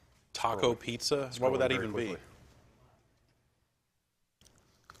 Taco pizza? What would that even be?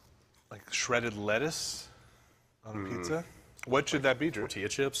 Like shredded lettuce on a pizza? What should that be, Drew? Tortilla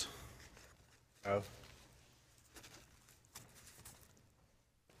chips? Oh.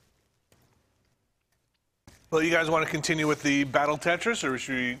 Well, you guys want to continue with the Battle Tetris, or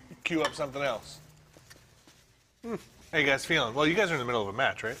should we queue up something else? How you guys feeling? Well, you guys are in the middle of a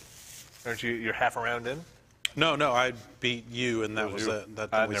match, right? Aren't you? You're half a round in? No, I beat you, and that was you? it.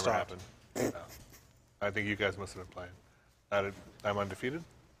 That That we never stopped. happened. No. I think you guys must have been playing. I'm undefeated?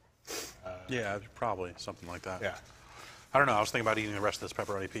 Yeah, probably something like that. Yeah. I don't know. I was thinking about eating the rest of this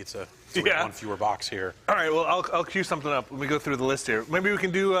pepperoni pizza. So we Yeah. have one fewer box here. All right, well, I'll queue something up. Let me go through the list here. Maybe we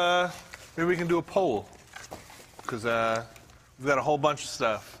can do a poll. Because we've got a whole bunch of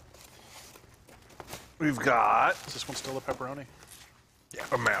stuff. We've got Is this one still a pepperoni?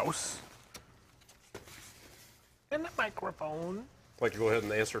 a mouse. And a microphone. I'd like to go ahead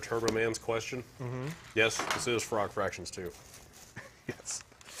and answer Turbo Man's question. Yes, this is Frog Fractions 2. Yes.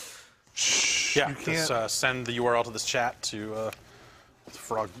 Yeah, You just can't- send the URL to this chat to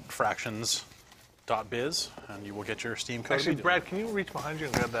frogfractions.biz, and you will get your Steam code. Actually, immediately. Brad, can you reach behind you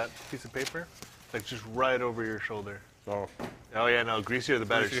and grab that piece of paper? Like just right over your shoulder. Oh, Oh yeah, no, greasier the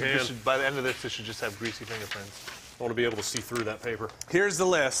better. Greasy This hand. should- by the end of this, it should just have greasy fingerprints. I want to be able to see through that paper. Here's the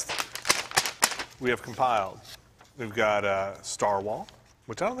list we have compiled. We've got Star Wall,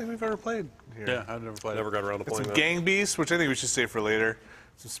 which I don't think we've ever played here. Yeah, I've never played. Never got around to Got playing some that. Gang Beasts, which I think we should save for later.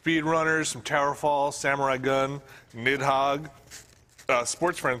 Some Speed Runners, some Towerfall, Samurai Gun, Nidhogg,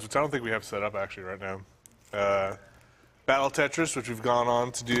 Sports Friends, which I don't think we have set up actually right now. Battle Tetris, which we've gone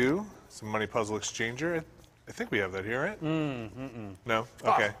on to do. Some Money Puzzle Exchanger. I think we have that here, right? No?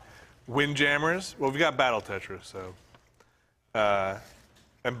 Okay. Windjammers. Well, we've got Battle Tetris, so.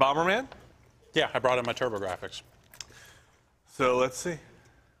 And Bomberman? Yeah, I brought in my TurboGrafx. So let's see.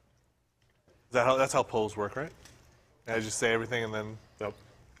 That's how polls work, right? I just say everything and then. Yep.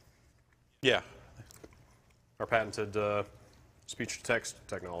 Yeah. Our patented speech-to-text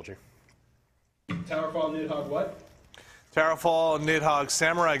technology. Towerfall, Nidhogg, what? Towerfall, Nidhogg,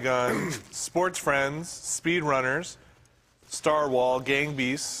 Samurai Gun, Sports Friends, Speed Runners, Star Wall, Gang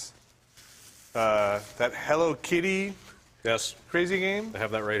Beasts, that Hello Kitty Yes, crazy game, I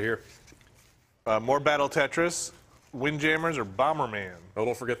have that right here. more Battle Tetris, Windjammers, or Bomberman. Oh,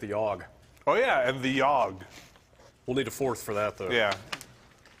 don't forget the Yogg. Oh yeah, and the Yogg. We'll need a fourth for that, though. Yeah.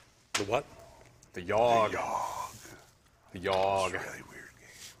 The what? The Yogg. Yogg. The Yogg. Really weird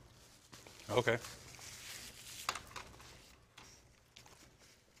game. Okay.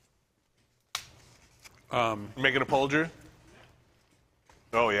 Making a Polger?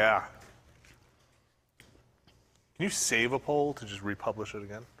 Oh yeah. Can you save a poll to just republish it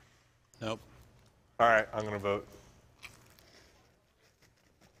again? Nope. All right, I'm gonna vote.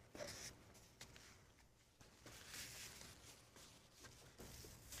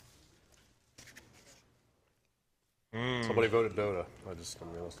 Somebody voted Dota. I'm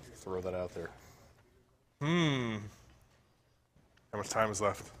going to throw that out there. How much time is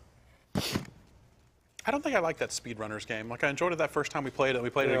left? I don't think I like that Speedrunners game. Like, I enjoyed it that first time we played it. We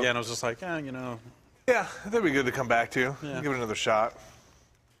played it Yeah. again. I was just like, Yeah, that'd be good to come back to. Yeah. Give it another shot.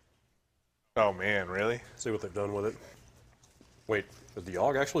 Oh man, really? See what they've done with it. Wait, is the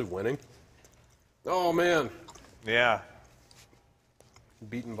Yogg actually winning? Oh, man. Yeah.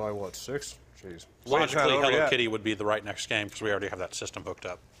 Beaten by what, 6? Jeez. logically, over Hello yet. Kitty would be the right next game because we already have that system hooked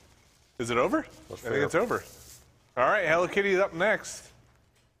up. Is it over? That's I think fair. it's over. All right, Hello Kitty's up next.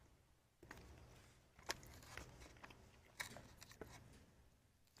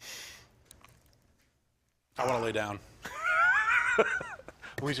 I want to lay down.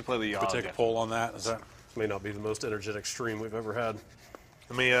 We should play the We Yogg. take a poll on that. Is that? May not be the most energetic stream we've ever had.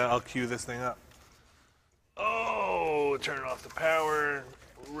 Let me, I'll cue this thing up. Oh, turn off the power,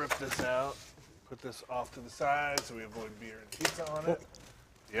 rip this out, put this off to the side so we avoid beer and pizza on it.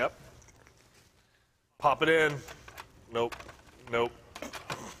 Yep. Pop it in. Nope. Nope.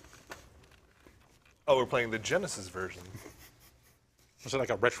 Oh, we're playing the Genesis version. Was it like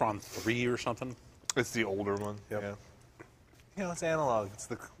a Retron 3 or something? It's the older one. Yep. Yeah. You know, it's analog. It's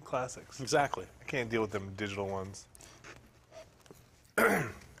the classics. Exactly. I can't deal with them digital ones.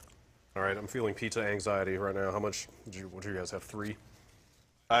 All right, I'm feeling pizza anxiety right now. How much what do you guys have? 3?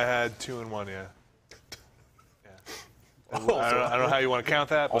 I had 2 and 1, yeah. I don't know how you want to count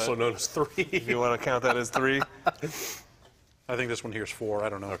that, but Also known as 3. if you want to count that as 3. I think this one here is 4. I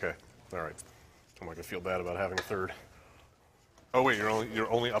don't know. Okay, all right. I'm not gonna feel bad about having a 3rd. Oh wait, you're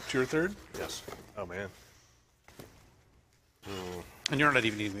only up to your 3rd? Yes. Oh man. And you're not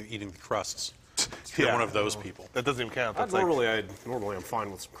even eating the crusts. You're Yeah. one of those people. That doesn't even count. That's like, Normally I'm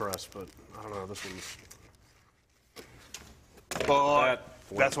fine with some crust, but I don't know. This one's well,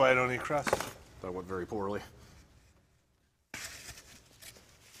 that's why I don't eat crust. that went very poorly.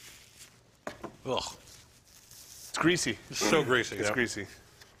 Ugh. It's greasy. It's so greasy. It's greasy.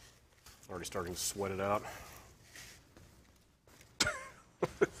 Already starting to sweat it out.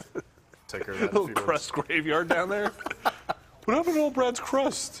 Take care of that. In a Little few crust graveyard down there. What happened to old Brad's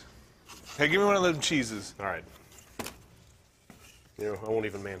crust? Hey, give me one of them cheeses. minutes. All right. You know, I won't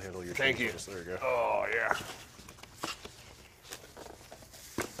even manhandle your Thank cheese. There you go. Oh yeah.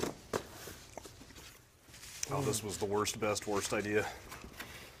 Oh, this was the worst idea.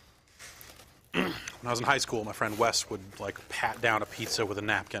 When I was in high school, my friend Wes would like pat down a pizza with a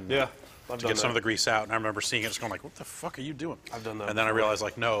napkin. Yeah, I've To done get some of the that. grease out, and I remember seeing it, just going like, "What the fuck are you doing?" I've done that And then I before. realized,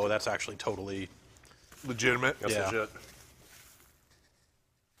 like, no, that's actually totally. Legitimate. That's Yeah. legit.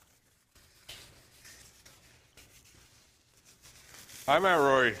 I'm at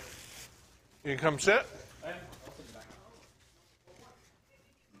Rory. You can come sit. I'll put it back.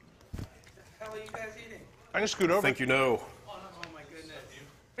 What the hell are you guys eating? I can scoot over. Think you know. Oh my goodness.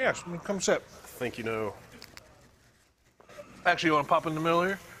 Yes, come sit. Think you know. Actually, you want to pop in the middle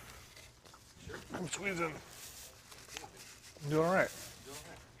here? Sure. Come squeeze in. Doing all right.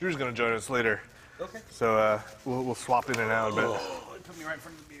 Drew's going to join us later. Okay. So we'll swap in and out a bit. Oh, it put me right in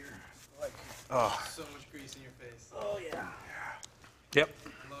front of the beer. Like, so much grease in your face. Oh, yeah. Yep.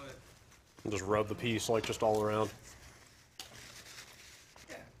 Love it. And just rub the piece like just all around.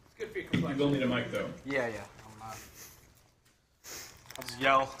 Yeah, it's good for your complexion. You will need a mic though. Yeah. I'll just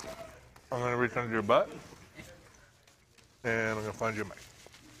yell. I'm going to reach under your butt. And I'm going to find your mic.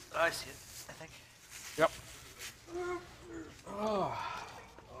 I see it, I think. Yep.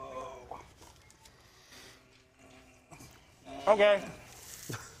 Okay.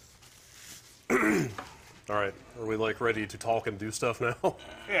 All right. Are we like ready to talk and do stuff now?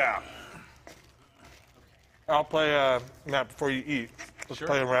 Yeah. I'll play, Matt, before you eat. Let's Sure.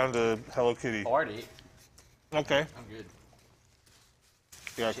 play around the Hello Kitty. Oh, I already ate. Okay. I'm good.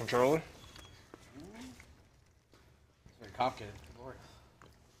 You got a controller? It's very complicated. Lord.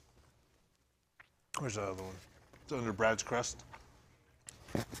 Where's the other one? It's under Brad's crust.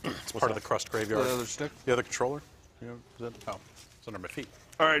 It's part of the crust graveyard. The other stick? The other controller? Is that? Oh, it's under my feet.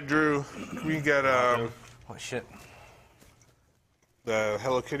 All right, Drew. We can get Oh, shit. the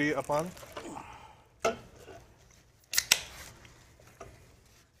Hello Kitty up on.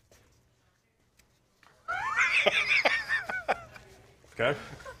 Okay.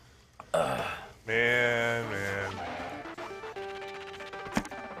 Man.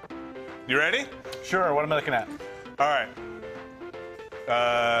 You ready? Sure, what am I looking at? All right.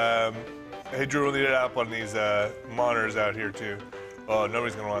 Hey, Drew, we'll need it up on these monitors out here, too. Oh,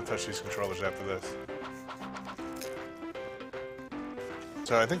 nobody's going to want to touch these controllers after this.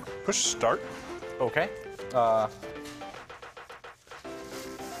 So I think push start. Okay.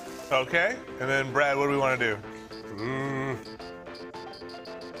 Okay. And then, Brad, what do we want to do?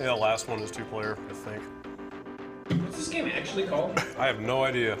 Yeah, the last one is 2-player, I think. What's this game actually called? I have no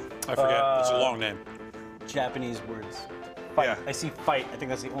idea. I forget. It's a long name. Japanese words. Fight. Yeah. I see fight. I think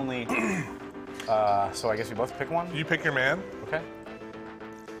that's the only. So I guess we both pick one? You pick your man, Okay.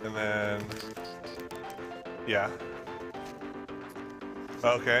 and then... Yeah.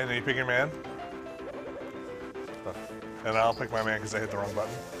 Okay, and then you pick your man. And I'll pick my man because I hit the wrong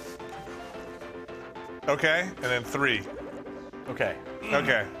button. Okay, and then 3. Okay.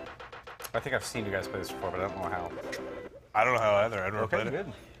 Okay. I think I've seen you guys play this before, but I don't know how. I don't know how either. I've never Okay, played it.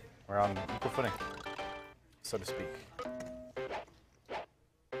 good. We're on equal footing, so to speak.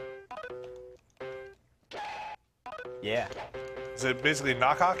 Yeah. Is it basically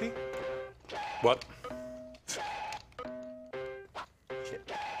knock hockey? What? Shit.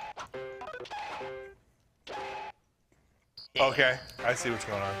 Okay, I see what's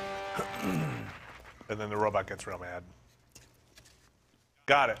going on. And then the robot gets real mad.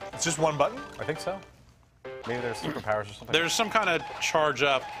 Got it. It's just one button? I think so. Maybe there's superpowers or something. There's some kind of charge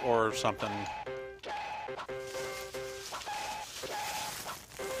up or something.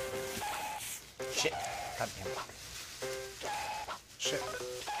 Shit. God damn it. Shit.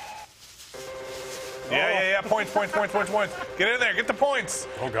 Yeah. Points. Get in there. Get the points.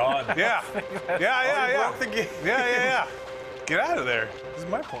 Oh, God. Yeah. Yeah. broke the game. Yeah. Get out of there. This is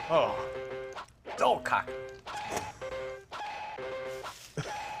my point. Oh. Oh, cock.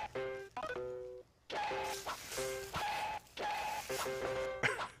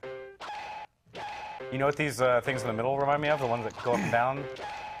 You know what these things in the middle remind me of? The ones that go up and down?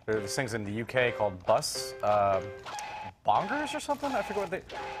 There are these things in the UK called bus bongers or something? I forget what they...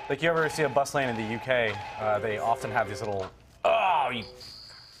 Like, you ever see a bus lane in the UK, they often have these little...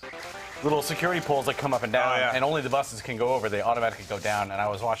 little security poles that come up and down, Oh, yeah. and only the buses can go over. They automatically go down, and I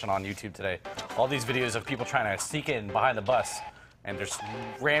was watching on YouTube today all these videos of people trying to sneak in behind the bus, and they're just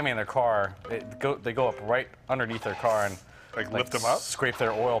ramming their car. They go up right underneath their car and... Like lift them up? Scrape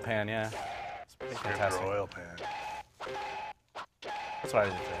their oil pan, yeah. It's pretty Get fantastic. your oil pan. That's what I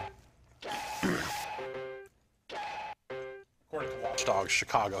did today. According to Watch Dogs,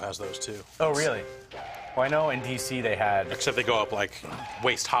 Chicago has those too. Oh, really? Well, I know in D.C. they had... Except they go up like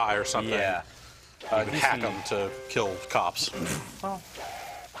waist high or something. Yeah. You can hack DC them to kill cops. Well,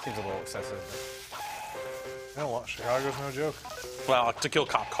 seems a little excessive. You know what? Chicago's no joke. Well, to kill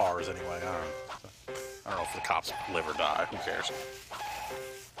cop cars anyway. I don't know if the cops live or die. Who cares?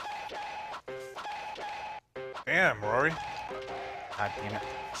 Damn, Rory. God damn it.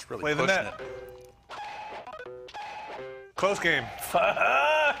 It's really Play the pushing net. it. Close game.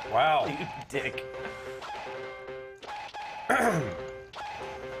 Wow. You dick.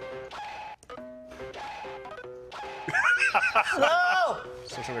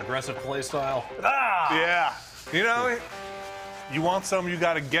 Such an aggressive play style. Yeah. You know, you want some, you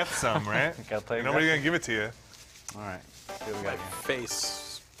gotta get some, right? Gotta play Nobody's aggressive. gonna give it to you. All right. See what we got here.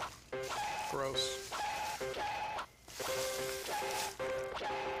 Face. Gross.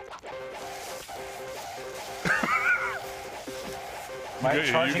 Am I You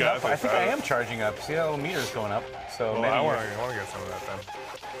charging got up? this, I think I Tyler. am charging up. See how the meter's going up. So Well, maybe I want you're- to get some of that then.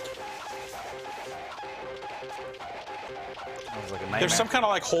 that was like a nightmare. There's some kind of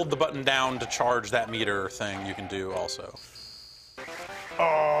like hold the button down to charge that meter thing you can do also.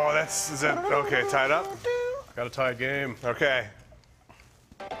 Oh, is that okay? Tied up. Got a tied game. Okay.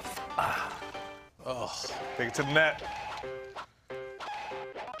 Oh, Take it to the net.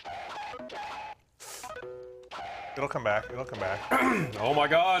 It'll come back. It'll come back. Oh my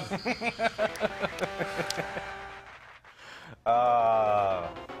god.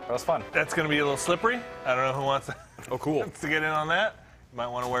 That was fun. That's gonna be a little slippery. I don't know who wants Oh, cool. to get in on that. You might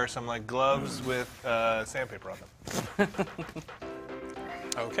want to wear some like gloves with sandpaper on them.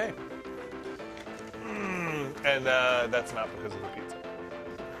 okay. And that's not because of the pizza.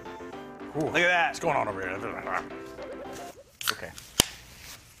 Look at that. What's going on over here? Okay.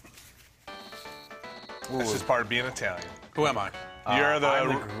 That's just part of being Italian. Who am I? You're I'm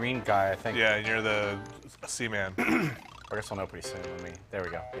the green guy, I think. yeah, you're the seaman. I guess we'll know pretty soon when we. There we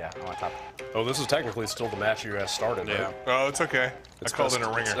go. Yeah, I'm on top. Oh, this is technically still the match you guys started, Yeah. right? Oh, it's okay. It's I called best- it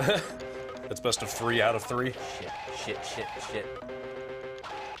a ringer. It's best of 3 out of 3. Shit.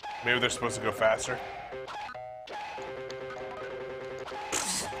 Maybe they're supposed to go faster.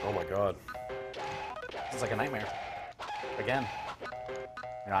 Oh my god. This is like a nightmare. Again.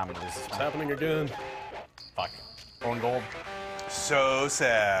 Yeah, I'm gonna lose this It's one. happening again. Fuck. Own gold. So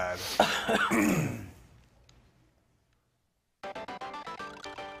sad.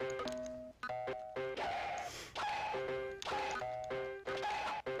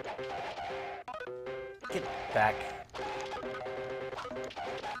 Get back.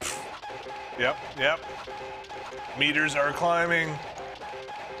 Yep. Meters are climbing.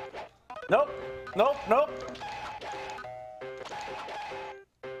 Nope.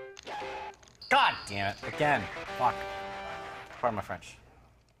 God damn it. Again. Fuck. Pardon my French.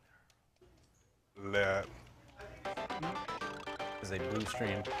 That. Is a blue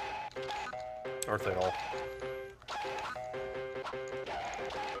stream. Aren't they all?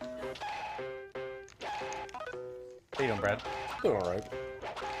 How you doing, Brad? Doing alright.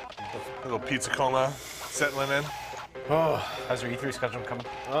 Little pizza coma settling in. Oh, How's your E3 schedule coming?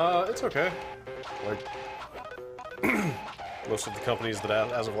 it's okay. Like, most of the companies that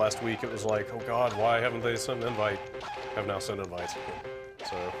as of last week, it was like, oh god, why haven't they sent an invite? Have now sent invites.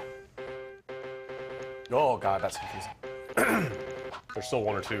 So, Oh god, that's confusing. there's still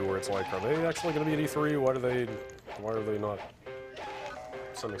 1 or 2 where it's like, are they actually going to be at E3? Why are they not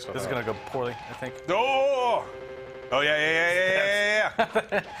sending stuff This is out? gonna go poorly, I think. Oh! Oh, yeah.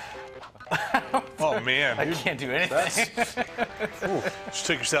 Oh, man. I can't do anything. Just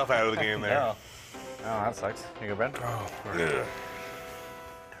took yourself out of the game there. Oh, that sucks. You go, Brad?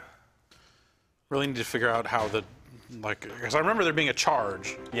 Really need to figure out how the, like, because I remember there being a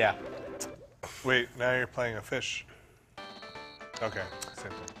charge. Yeah. Wait, now you're playing a fish. Okay,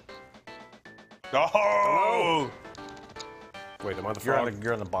 same thing. Oh! Wait, am I the You're frog?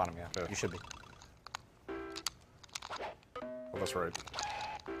 on the bottom, yeah. You should be. Oh, that's right.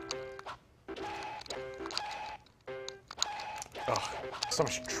 So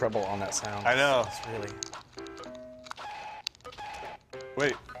much treble on that sound. I know. It's really.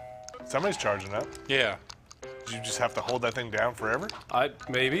 Wait, somebody's charging up. Yeah. Did you just have to hold that thing down forever?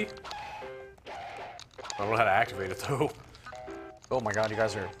 Maybe. I don't know how to activate it though. Oh my god, you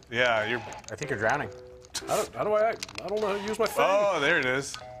guys are. Yeah, you're. I think you're drowning. I don't know how to use my thing. Oh, there it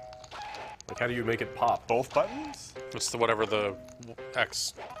is. Like, how do you make it pop? Both buttons? It's the whatever the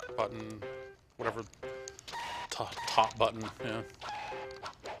X button, whatever top button. Yeah.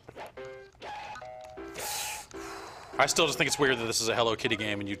 I still just think it's weird that this is a Hello Kitty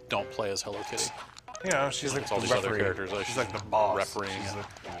game and you don't play as Hello Kitty. You know, she's like It's all these other characters. She's like the boss. refereeing. She's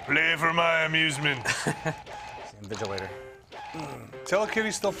like, play for my amusement. Invigilator. Is Hello Kitty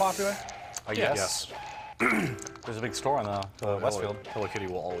still popular? I guess. Yes. There's a big store on the Westfield. Hello Kitty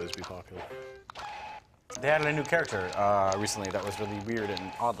will always be popular. They added a new character recently that was really weird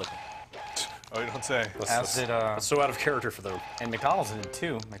and odd looking. Oh, you don't say. As did That's so out of character for them. and McDonald's did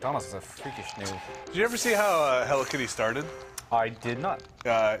too. McDonald's is a freakish new. Did you ever see how Hello Kitty started? I did not.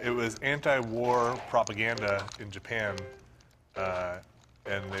 It was anti-war propaganda in Japan,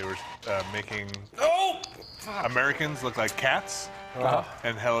 and they were making Americans look like cats,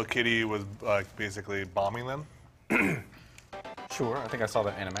 and Hello Kitty was like basically bombing them. Sure, I think I saw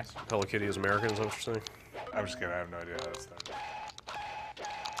that anime. Hello Kitty is American, is that what you're saying? I'm just kidding. I have no idea how that started.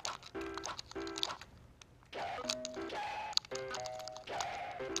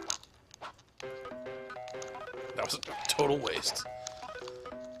 That was a total waste.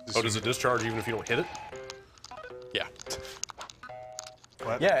 Oh, does it discharge even if you don't hit it? Yeah.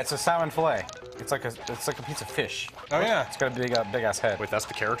 What? Yeah, it's a salmon fillet. It's like a piece of fish. Oh yeah. It's got a big ass head. Wait, that's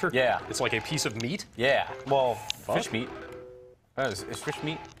the character? Yeah. It's like a piece of meat? Yeah. Well, Fuck. fish meat. Is fish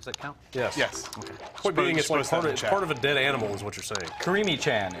meat? Does that count? Yes. Yes. Okay. Point being, it's like supposed to have it's a part of a dead animal, is what you're saying.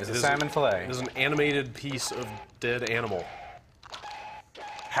 Karimi-chan is a salmon fillet. It is an animated piece of dead animal.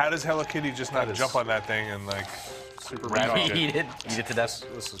 How does Hello Kitty just not That is- jump on that thing and like Super Wrap meat. it. Eat it to death.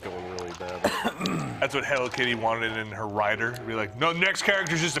 This is going really bad. That's what Hello Kitty wanted in her rider. Be like, no, next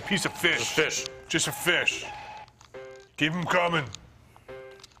character's just a piece of fish. Just fish. Just a fish. Keep him coming.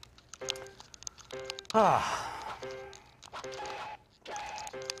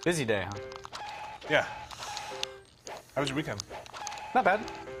 Busy day, huh? Yeah. How was your weekend? Not bad.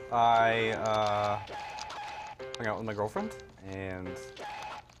 I hung out with my girlfriend and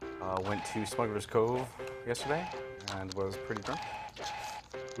went to Smuggler's Cove yesterday and was pretty drunk.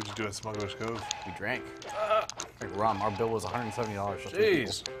 What'd you do at Smuggler's Cove? We drank. Like rum. Our bill was $170 for 3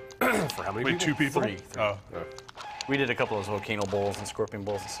 people. Jeez. For how many Wait, people? 2 people? Three. Oh. We did a couple of those volcano bowls and scorpion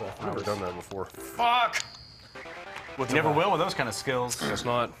bowls and stuff. I've never done that before. Fuck! What's You never a- will with those kind of skills. It's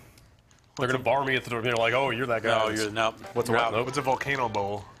not. They're gonna bar me at the door. They're like, "Oh, you're that guy." No, you're no. What's a you're what? out. Nope. What's a volcano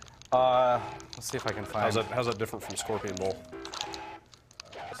bowl? Let's see if I can find How's that different from Scorpion Bowl?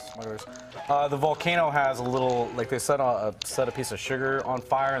 Smugglers. The volcano has a little, like they set a piece of sugar on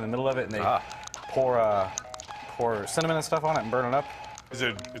fire in the middle of it, and they pour cinnamon and stuff on it and burn it up.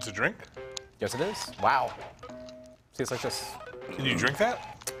 It's a drink? Yes, it is. Wow. See, it's like this. Can you drink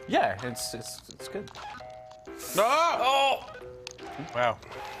that? Yeah, it's good. No! Wow.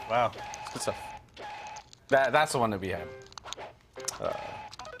 Wow. It's good stuff. That's the one that we had.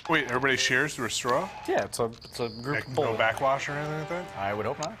 Wait, everybody shares through a straw? Yeah, it's a group Like, bowl. no backwash or anything like that? I would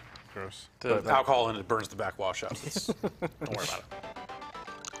hope not. Gross. The alcohol in it burns the backwash out. Don't worry about it.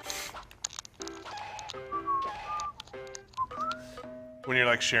 When you're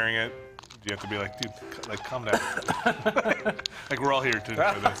like sharing it, do you have to be like, dude, like calm down? Like we're all here to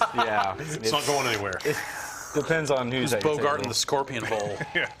enjoy this. Yeah. It's not going anywhere. Depends on who's at your Bogart in table. the Scorpion Bowl.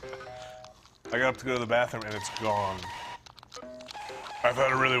 Yeah. I got up to go to the bathroom and it's gone. I've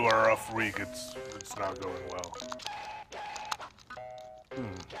had a really rough week. It's not going well.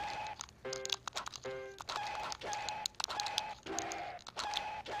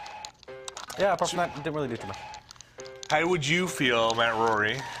 Yeah, apart from that, didn't really do too much. How would you feel, Matt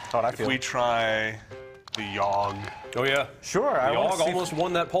Rory, How'd I if feel? we try the Yog? Oh yeah. Sure, I The want Yog to see. almost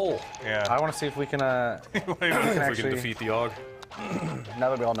won that poll. Yeah. I want to see if we can. What do you mean? If we Actually- can defeat the Yog. Now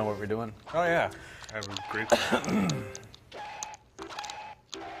that we all know what we're doing. Oh yeah. I have a great plan.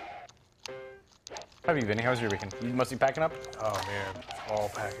 How have you, Vinny? How was your weekend? You must be packing up. Oh man, all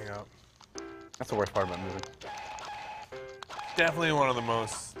packing up. That's the worst part about moving. Definitely one of the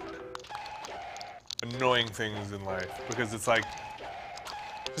most annoying things in life because it's like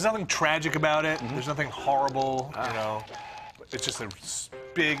there's nothing tragic about it. There's nothing horrible, you know. It's just a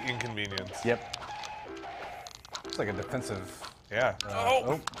big inconvenience. Yep. It's like a defensive. Yeah.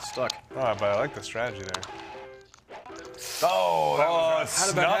 Stuck. Oh, but I like the strategy there. Oh, Oh, it how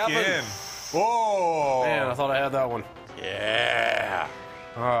did that snuck happen? in. Whoa. Man, I thought I had that one. Yeah.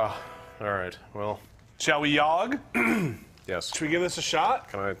 Ah, all right. Well, Shall we Yog? yes. Should we give this a shot?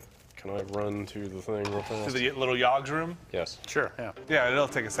 Can I run to the thing real fast? To the little Yogs room? Yes. Sure, yeah. Yeah, it'll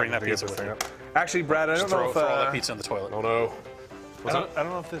take a second that to get pizza this with thing you. up. Actually, Brad, I don't know if Throw all that pizza in the toilet. Oh no. I don't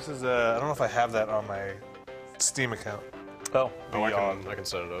know if this is I don't know if I have that on my Steam account. Oh. Oh, I Yog. can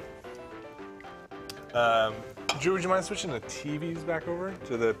set it up. Drew, would you mind switching the TVs back over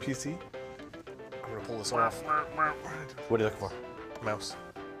to the PC? I'm gonna pull this off. What are you looking for? Mouse.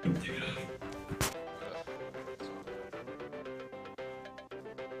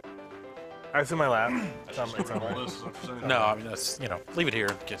 It's in my lap. It's on my No, I mean, that's, leave it here.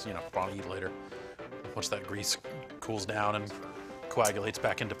 Just, probably eat later. Once that grease cools down and coagulates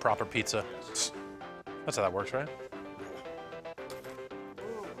back into proper pizza. That's how that works, right?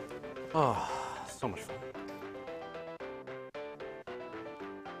 So much fun.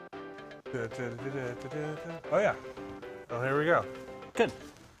 Oh yeah. Oh, here we go. Good.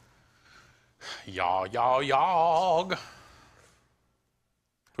 Yog. Do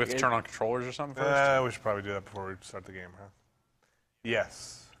we have to turn on controllers or something first? We should probably do that before we start the game, huh?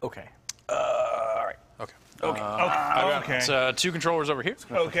 Yes. Okay. All right. Okay. Okay. It's 2 controllers over here.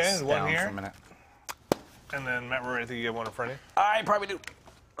 Okay, Down one for a here, minute. and then Matt, I think you have one in front of you. I probably do.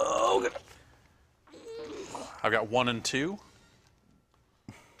 Oh, good. I've got 1 and 2.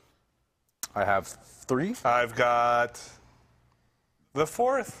 I have 3. I've got the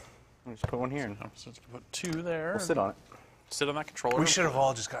 4th. I'll just put one here and So let's put 2 there. we'll sit on it. Sit on that controller. We should have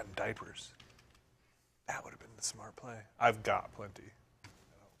all just gotten diapers. That would have been the smart play. I've got plenty.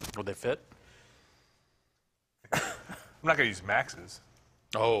 Would they fit? I'm not gonna use maxes.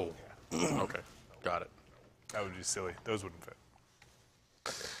 Oh. Okay. Got it. That would be silly. Those wouldn't fit.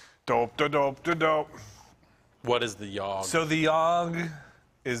 Dope. What is the Yogg? So the Yogg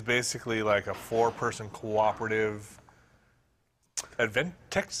is basically like a 4-person cooperative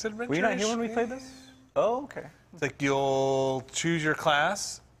text adventure. Were you not here when we played this? Oh, okay. It's like you'll choose your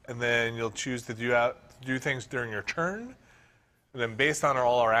class, and then you'll choose to do things during your turn, and then based on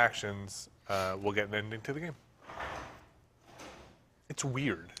all our actions, we'll get an ending to the game. It's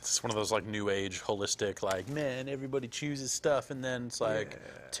weird. It's one of those like new age holistic, like, man, everybody chooses stuff, and then it's like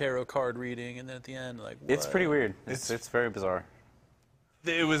tarot card reading, and then at the end, like, what? It's pretty weird. It's very bizarre.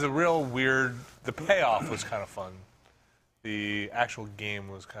 It was a real weird. The payoff was kind of fun. The actual game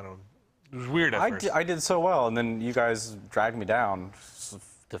was it was weird at first. I did so well, and then you guys dragged me down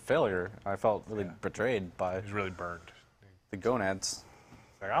to failure. I felt really betrayed by It was really burned. the gonads.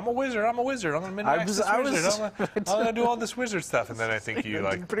 Like, I'm a wizard. I'm gonna min-max this wizard. I'm gonna do all this wizard stuff, and then I think you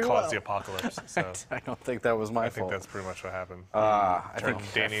like pretty caused well. the apocalypse. So I don't think that was my I think fault. that's pretty much what happened. I Turned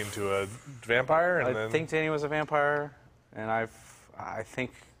think Danny into a vampire, and I then think Danny was a vampire, and I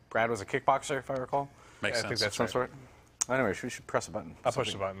think Brad was a kickboxer, if I recall. Makes I think sense. that's Some right. sort. Anyway, we should press a button. I'll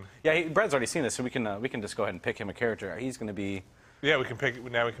push the button. Yeah, Brad's already seen this, so we can just go ahead and pick him a character. He's going to be. Yeah, we can pick.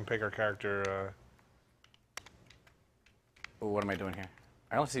 Now we can pick our character. Oh, what am I doing here?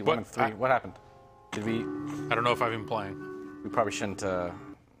 I only see What? one of three. What happened? Did we? I don't know if I've been playing. We probably shouldn't.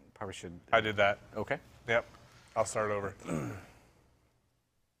 Probably should. I did that. Okay. Yep. I'll start over.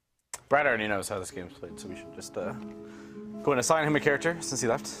 Brad already knows how this game's played, so we should just go and assign him a character since he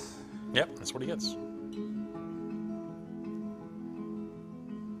left. Yep, that's what he gets.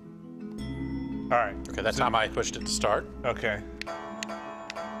 All right. Okay, that time I pushed it to start. Okay.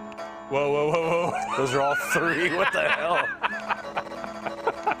 Whoa. Those are all three. What the hell?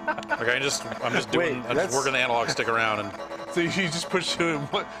 Okay, I'm just doing. I'm just working the analog stick around, and So you just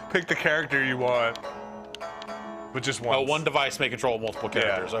pick the character you want, but just once. one device may control multiple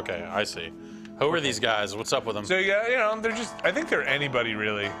characters. Yeah. Okay, I see. Who are these guys? What's up with them? So yeah, they're just. I think they're anybody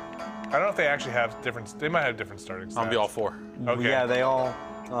really. I don't know if they actually have different. They might have different starting stats. I'll be all four. Okay. Yeah, they all.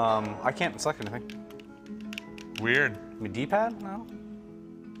 I can't select anything. Weird. I mean, D-pad? No.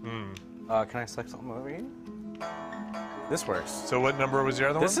 Can I select something over here? This works. So what number was your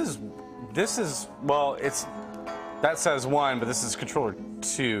other one? This is well, it's that says 1, but this is controller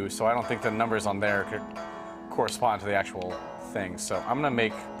 2, so I don't think the numbers on there could correspond to the actual thing. So I'm gonna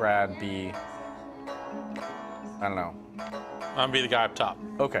make Brad be. I don't know. I'm gonna be the guy up top.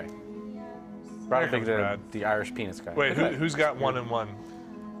 Okay. Brad will Here be comes Brad. the Irish penis guy. Wait, who's got 1 and 1?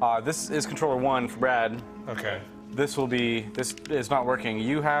 This is controller 1 for Brad. Okay. This is not working.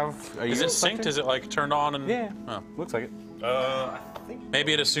 You have. Are you Is it synced? selected? Is it like turned on and? Yeah. Oh. Looks like it. I think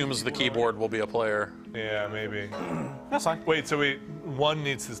Maybe it assumes the keyboard will be a player. Yeah, maybe. That's fine. Wait, so 1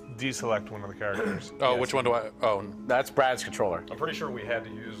 needs to deselect one of the characters. Oh, which one do I? Oh, That's Brad's controller. I'm pretty sure we had to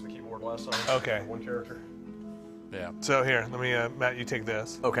use the keyboard last time. Okay. One character. yeah. So here, let me, Matt, you take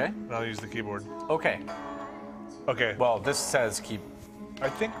this, Okay. and I'll use the keyboard. Okay. Okay. Well, this says keep. I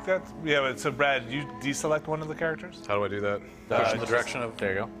think that's but so Brad, you deselect one of the characters. How do I do that? Push in the direction of.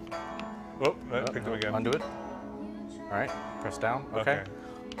 There you go. Oh, I picked them again. Undo it. All right. Press down. Okay.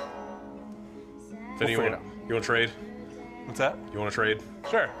 Vinny, figure you it want to trade? What's that? You want to trade?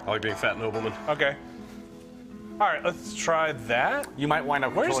 Sure. I like being fat nobleman. Okay. All right, let's try that. You might wind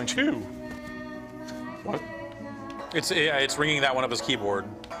up Where's controlling 2? It's ringing that one up as keyboard.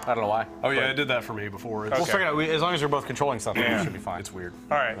 I don't know why. Oh yeah, it did that for me before. It's, We'll figure it out. As long as we're both controlling something, Yeah. it should be fine. it's weird.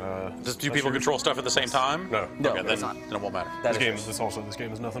 All right. Do people control stuff at the same time? No. No, Okay, it's then not. it won't matter. That This is game yours. this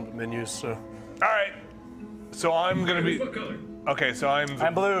game is nothing but menus. So All right. So I'm gonna be. What color? Okay, so I'm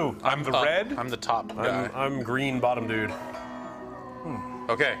I'm blue. I'm the Up. red. I'm the top guy. I'm green bottom dude.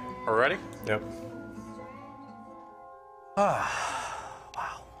 Okay, are we ready? Yep.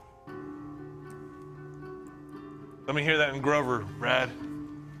 Let me hear that in Grover, Brad.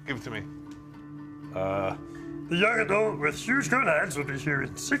 Give it to me. The young adult with huge gonads will be here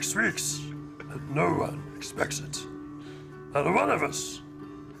in 6 weeks, and no one expects it. Not one of us.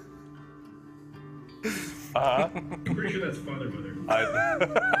 I'm pretty sure that's father mother.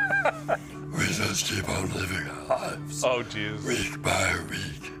 We just keep on living our lives, Oh, jeez. week by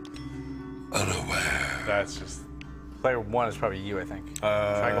week, unaware. That's just. Player 1 is probably you, I think.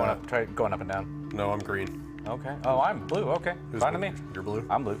 Try going up and down. No, I'm green. Okay. Oh, I'm blue. Okay. Fine to me. You're blue.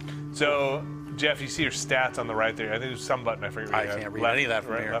 I'm blue. So, Jeff, you see your stats on the right there. I think there's some button. I forget. I can't read any of that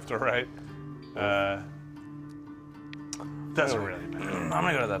from right, here. Left or right. Doesn't really matter. I'm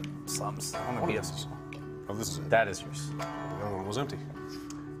gonna go to the slums. I'm gonna be a. Oh, this is it. That is yours. The other one was empty.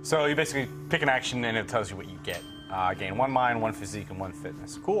 So you basically pick an action and it tells you what you get. Gain 1 mind, 1 physique, and 1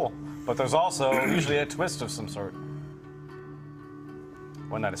 fitness. Cool. But there's also usually a twist of some sort.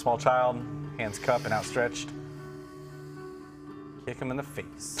 One night, a small child, hands cupped and outstretched. Kick him in the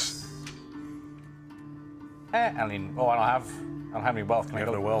face. I don't have any wealth. Can I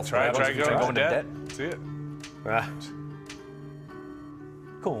go? No wealth. Try Can I go go into into debt. debt? See it. Ah,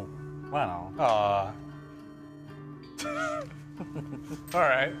 Cool. Wow. Aw. All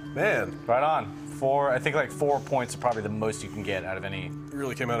right. man, Right on. I think like 4 points are probably the most you can get out of any. you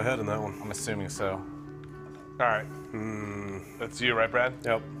really came out ahead in that one. I'm assuming so. All right. That's you, right, Brad?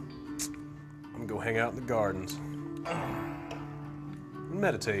 Yep. I'm gonna go hang out in the gardens.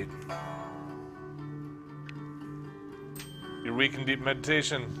 Meditate. Your weak and deep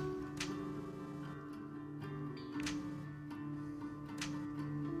meditation.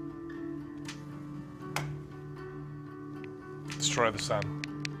 Destroy the sun.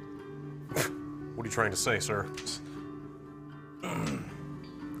 What are you trying to say, sir?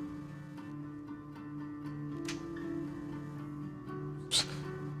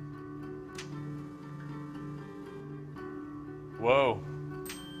 Whoa.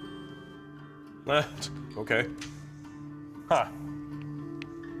 Okay. Huh.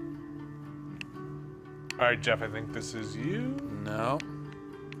 All right, Jeff, I think this is you. No.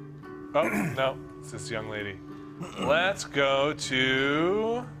 Oh, no, it's this young lady. Let's go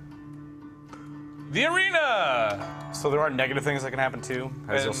to the arena. So there are negative things that can happen too,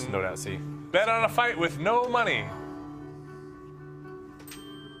 as you'll And- no doubt see. Bet on a fight with no money.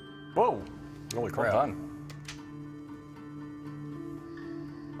 Whoa. Holy Well crap. done.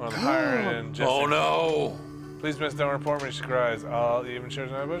 One of the higher end. Jessica. Oh no. Please, miss, don't report me. She cries. I'll even share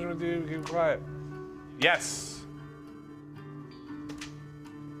my budget with you. Keep quiet. Yes.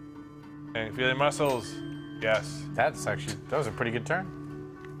 And you feel your muscles. Yes. That was a pretty good turn.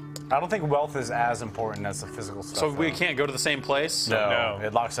 I don't think wealth is as important as the physical stuff. So we though. can't go to the same place? No.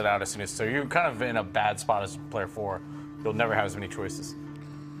 It locks it out as soon as. So you're kind of in a bad spot as player 4. You'll never have as many choices.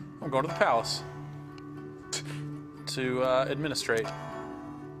 I'm going to the palace to administrate.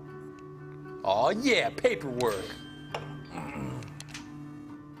 Oh yeah, paperwork.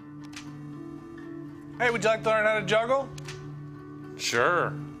 Hey, would you like to learn how to juggle?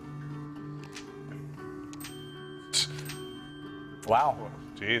 Sure. Wow.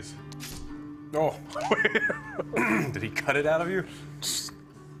 Jeez. Oh. Did he cut it out of you?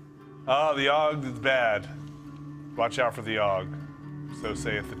 Oh, the Og is bad. Watch out for the Og. So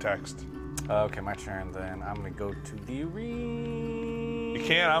saith the text. Okay, my turn then. I'm gonna go to the arena. You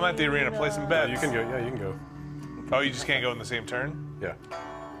can. I'm at the arena. Play some bets. You can go. Yeah, you can go. Oh, you just can't go in the same turn? Yeah.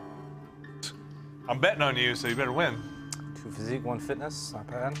 I'm betting on you, so you better win. 2 physique, 1 fitness. Not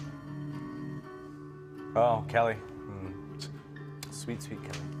bad. Oh, Kelly. Sweet, sweet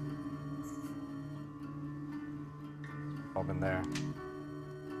Kelly. All been there.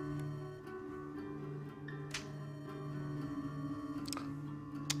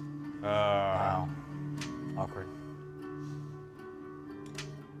 Wow. Awkward.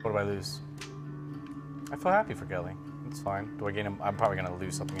 What do I lose? I feel happy for Kelly. It's fine. Do I gain him? I'm probably gonna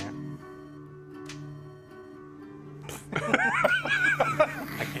lose something here.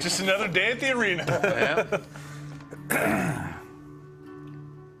 Just another day at the arena. Yeah.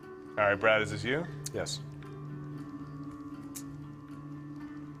 All right, Brad, is this you? Yes.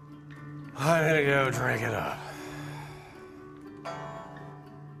 I'm gonna go drink it up.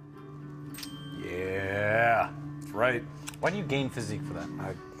 Yeah. That's right. Why do you gain physique for that?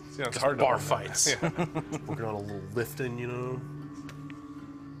 See, it's hard to Bar win. fights. Yeah. Working on a little lifting, you know.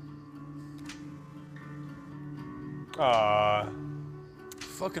 Aw.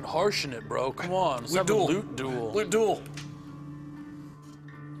 Fucking harshing it, bro. Come on. Let's Loot have duel. a loot duel. Loot duel.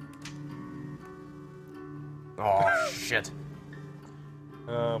 Oh shit.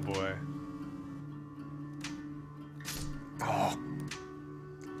 Oh boy.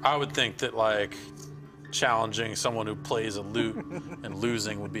 I would think that like challenging someone who plays a loot and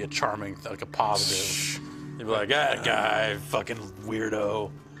losing would be a charming, like a positive. They'd be like, that guy, fucking weirdo.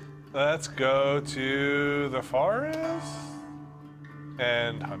 Let's go to the forest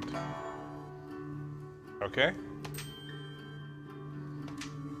and hunt. Okay.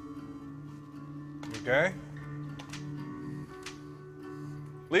 Okay.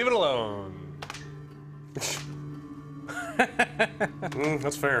 Leave it alone.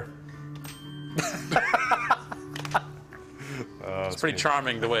 That's fair. It's pretty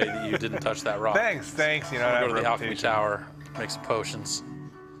charming the way that you didn't touch that rock. Thanks. You know, I Go have to the alchemy reputation. tower, make some potions.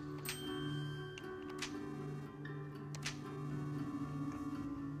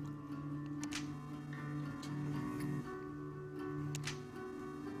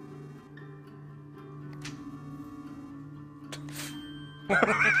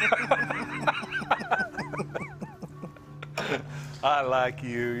 I like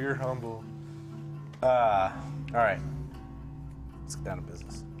you. You're humble. All right. Let's get down to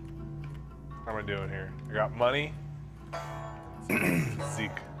business. How am I doing here? I got money.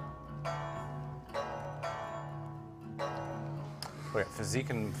 Zeke. Wait, physique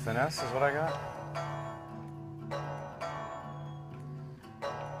and finesse is what I got?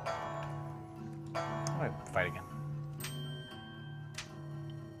 I'm gonna fight again.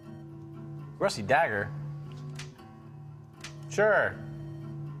 Rusty dagger? Sure.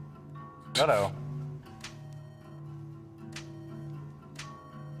 No.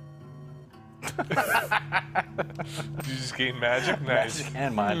 Did you just gain magic? Nice. Magic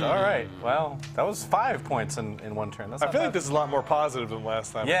and mind. All right. Well, that was 5 points in one turn. That's I not feel like bad. this is a lot more positive than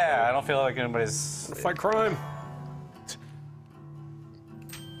last time. Yeah, I don't feel like anybody's. Fight crime.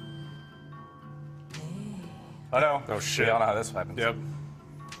 Oh no. Oh, shit. We all know how this happens. Yep.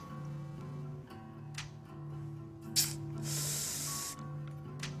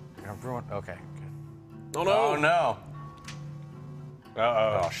 Everyone. Okay. Good. Oh no. Oh no.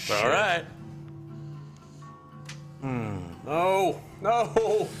 Uh-oh. Oh shit. All right. No. No.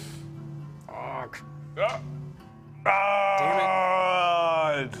 Fuck.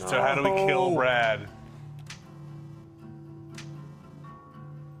 So how do we kill Brad?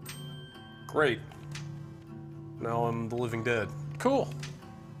 Great. Now I'm the living dead. Cool.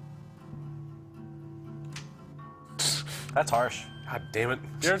 That's harsh. God damn it.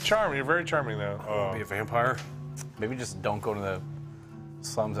 You're charming. You're very charming, though. Be a vampire. Maybe just don't go to the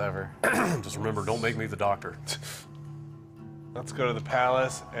slums ever. Just remember, don't make me the doctor. Let's go to the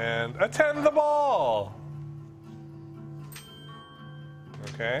palace and attend the ball.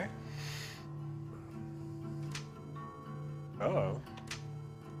 Okay. Uh-oh.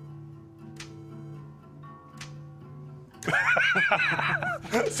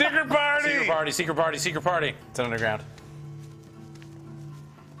 Secret party! Secret party, secret party, secret party. It's underground.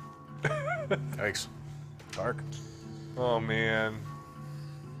 Thanks. Dark. Oh, man.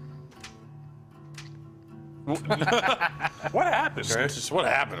 What happened? It's just what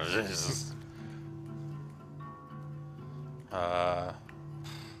happened. Jesus.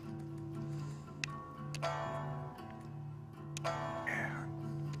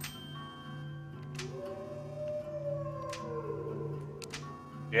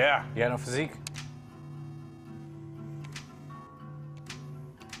 Yeah. You got no physique?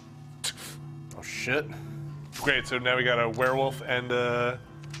 Oh shit. Great, so now we got a werewolf and a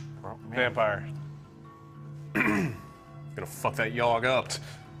Oh, man. vampire. Gonna fuck that yog up.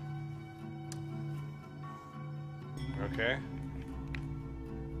 Okay.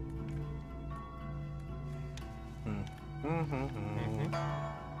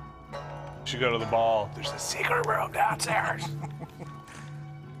 Should go to the ball. There's a secret room downstairs.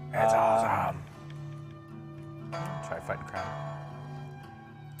 That's awesome. Try fighting crime.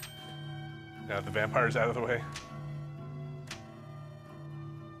 Now the vampire's out of the way.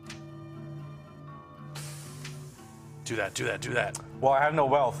 Do that, do that, do that. Well, I have no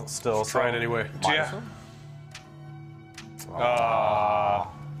wealth still. Try it anyway. Yeah. Ah.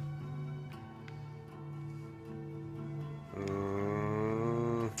 I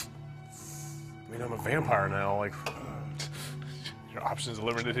mean, I'm a vampire now. Like, Your options are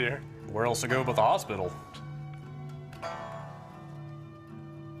limited here. where else to go but the hospital?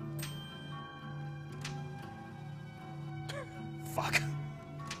 Fuck.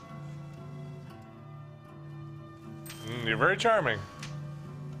 You're very charming.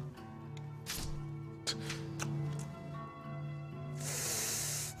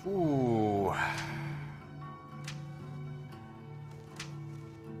 Ooh.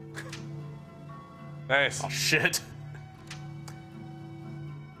 Nice. Oh shit.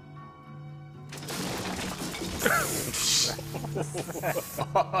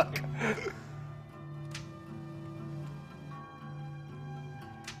 Fuck.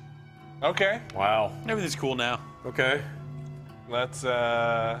 Okay. Wow. Everything's cool now. Okay. Let's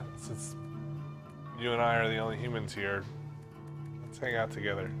since you and I are the only humans here, let's hang out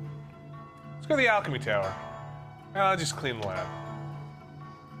together. Let's go to the alchemy tower. And I'll just clean the lab.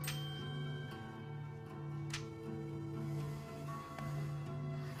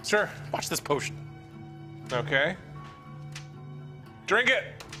 Sure. Watch this potion. Okay. Drink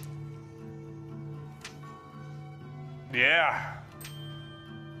it. Yeah.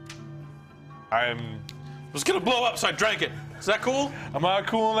 It was gonna blow up, so I drank it. Is that cool? I'm not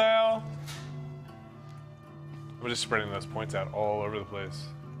cool now. I'm just spreading those points out all over the place.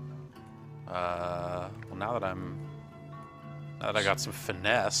 Well, now that I got some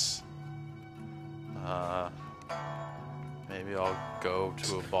finesse, Maybe I'll go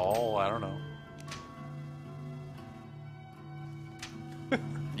to a ball. I don't know.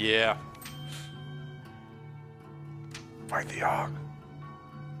 Yeah. Fight the Yogg.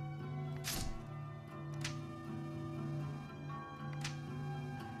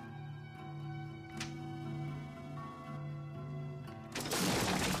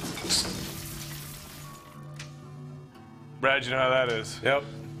 Brad, you know how that is. Yep.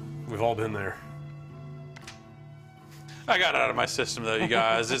 We've all been there. I got it out of my system, though, you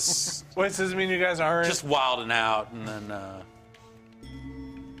guys. It's Wait, does this mean you guys aren't? just wilding out, and then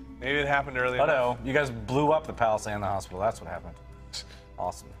Maybe it happened early Oh enough. no, you guys blew up the palace and the hospital. That's what happened.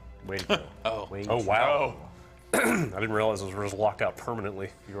 Awesome. Way to go. Oh. Way Oh, to wow. Oh, I didn't realize those were just locked out permanently.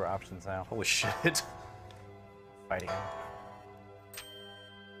 Fewer options now. Holy shit. Fighting.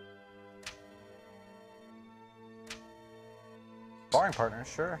 Sparring partner,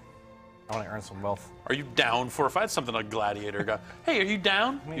 sure. I want to earn some wealth. are you down for a fight? Something like Gladiator guy. Hey, are you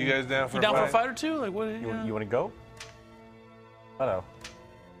down? you guys down for You down a for a fight? fight or two? Like what? You want to go? Uh-oh.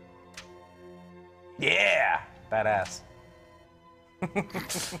 Yeah! Badass.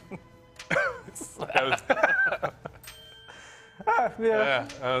 That was, yeah,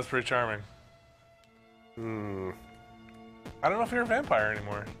 that was pretty charming. I don't know if you're a vampire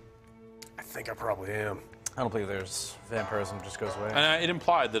anymore. I think I probably am. I don't believe there's vampirism just goes away. And it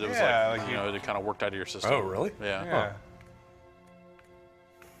implied that it was Yeah, like like you you- know, it kind of worked out of your system. Oh, really? Yeah. Yeah.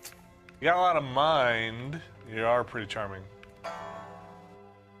 You got a lot of mind. You are pretty charming.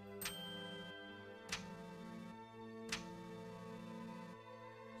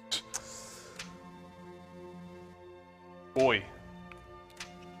 Boy.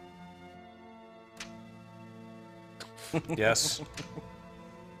 Yes.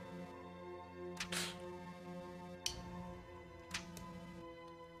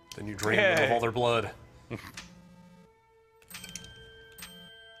 Then you drain them of Yay. all their blood.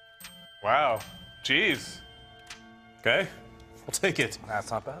 Wow. Jeez. Okay? We'll take it.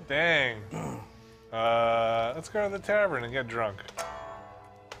 That's not bad. Dang. Let's go to the tavern and get drunk.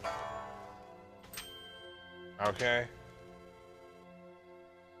 Okay.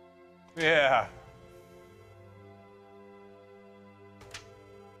 Yeah.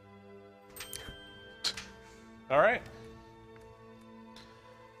 All right.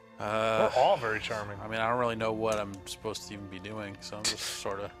 We're all very charming. I mean, I don't really know what I'm supposed to even be doing, so I'm just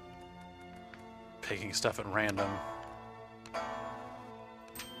sort of picking stuff at random.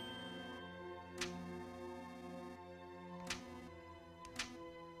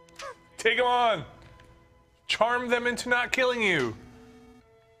 Take them on. Charm them into not killing you.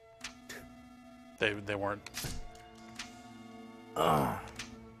 They weren't.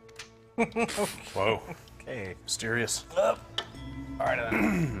 Whoa. Okay. Mysterious. All right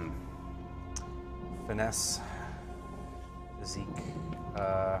then. Finesse. Physique.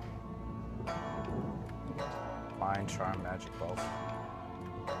 Mind, charm, magic, wealth.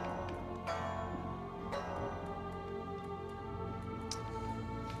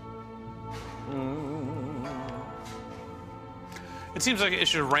 It seems like it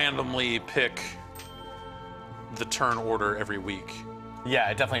should randomly pick the turn order every week, Yeah,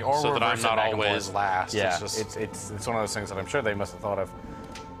 it definitely. Or so that I'm reverse it not back and always forth. last. Yeah, It's just, it's one of those things that I'm sure they must have thought of.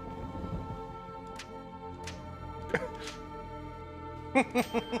 Man,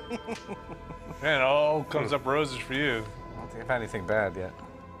 it all comes up roses for you. I don't think I've had anything bad yet.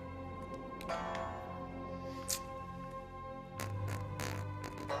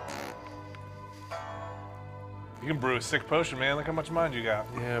 You can brew a sick potion, man. Look how much mind you got.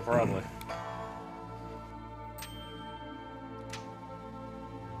 Yeah, probably.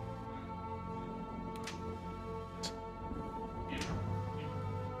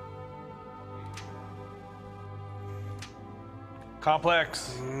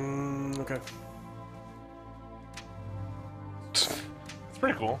 Complex. Okay. It's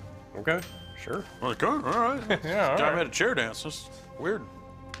pretty cool. Okay. Sure. like, oh, all right. Yeah, all Guy right. made a chair dance. That's weird.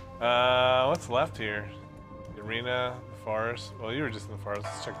 What's left here? The arena, the forest. Well, you were just in the forest.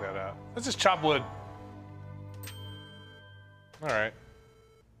 Let's check that out. Let's just chop wood. All right.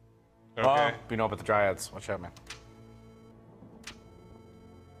 Okay. You know about the dryads. Watch out, man.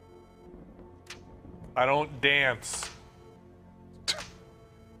 I don't dance.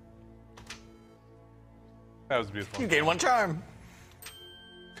 That was beautiful. You gain one charm.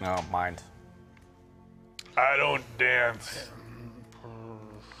 No, mind. I don't dance.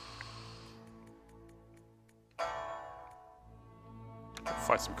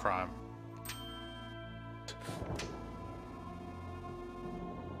 Fight some crime.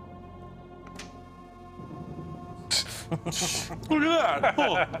 Look at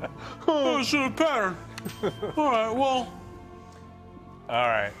that! Oh, it's a pattern. All right, well, All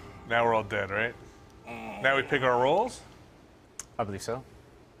right. Now we're all dead, right? Now we pick our roles? I believe so.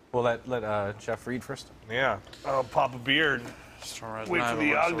 We'll let Jeff read first. Yeah. I'll pop a beer and Stormrise wait for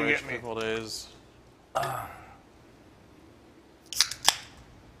the og to get me. Couple days.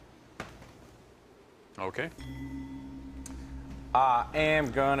 Okay. I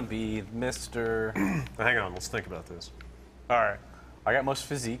am gonna be Mr. Hang on, let's think about this. All right. I got most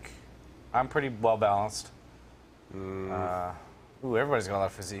physique. I'm pretty well balanced. Ooh, everybody's got a lot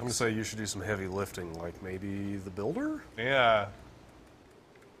of physique. I'm gonna say you should do some heavy lifting, like maybe the builder? Yeah.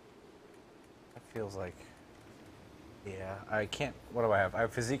 That feels like. Yeah, I can't. What do I have? I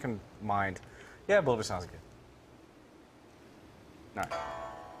have physique and mind. Yeah, builder sounds good. All right.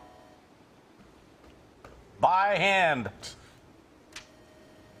 By hand.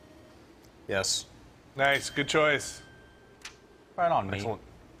 Yes. Nice. Good choice. Right on me. Excellent.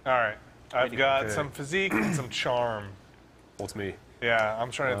 All right. I've got Okay. some physique and some charm. What's me? Yeah,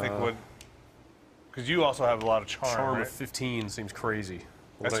 I'm trying to think what. Because you also have a lot of charm. Charm right? of 15 seems crazy.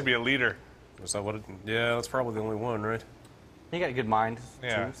 That should be a leader. Is that what it... Yeah, that's probably the only one, right? You got a good mind.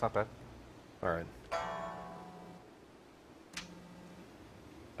 Yeah. Too. It's not bad. All right.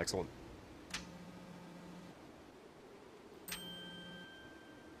 Excellent.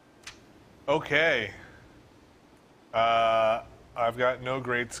 Okay. I've got no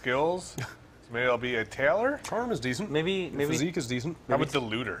great skills. So maybe I'll be a tailor? Charm is decent. Maybe Physique is decent. How about the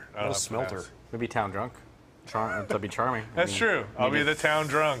looter? I don't Not know a if smelter. that's- maybe town drunk. That'd be charming. That's true. I'll be the town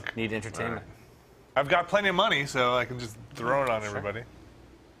drunk. Need entertainment. I've got plenty of money, so I can just throw it on everybody.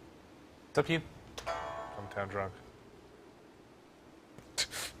 It's up to you. I'm town drunk.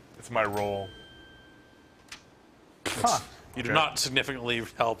 It's my role. Huh. You do not significantly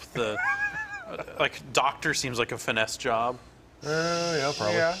help the. Like, doctor seems like a finesse job. Yeah,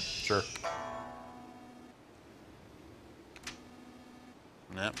 probably. Yeah. Sure.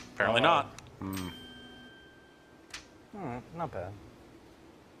 Nah, apparently not. Not bad.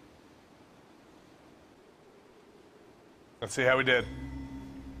 Let's see how we did.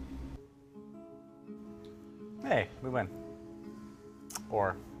 Hey, we win.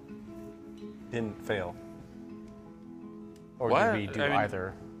 Or didn't fail. Or What? did we do I mean-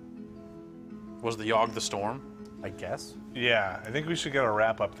 either? Was the Yogg the Storm? I guess. Yeah, I think we should get a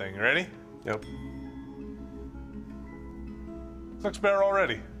wrap-up thing. You ready? Yep. Looks better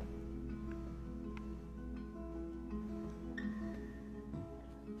already.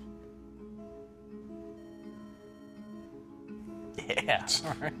 Yeah.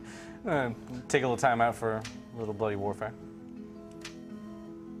 All right. Take a little time out for a little bloody warfare.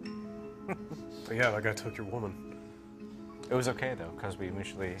 Yeah, that guy took your woman. It was okay though, because we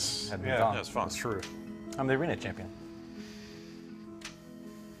mutually had moved Yeah, on. That's fun. That's true. I'm the arena champion.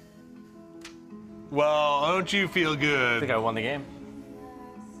 Well, don't you feel I good? think I won the game.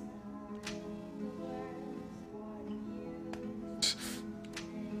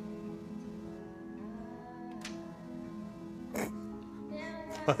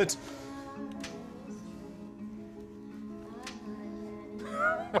 What?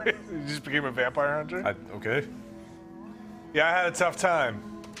 Wait, you just became a vampire hunter? Okay. Yeah, I had a tough time.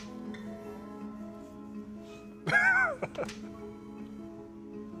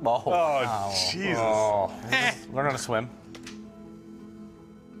 Oh, Jesus. Oh. Learn how to swim.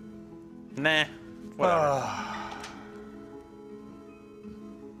 Nah. Whatever.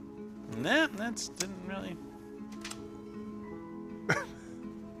 Nah, that's didn't really.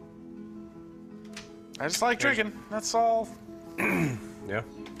 I just like drinking. That's all. Yeah.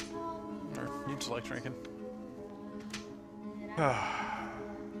 Or you just like drinking. I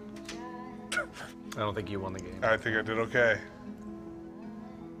don't think you won the game. I think I did okay.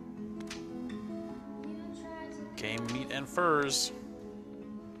 Game, meat, and furs.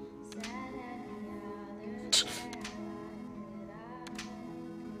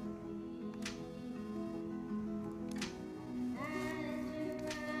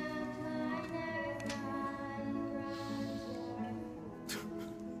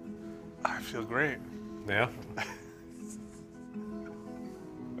 I feel great. Yeah.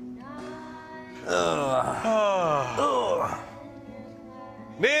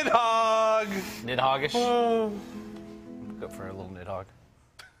 Nidhogg! Nidhoggish. Go for a little Nidhogg.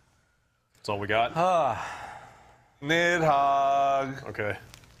 That's all we got? Nidhogg. Okay.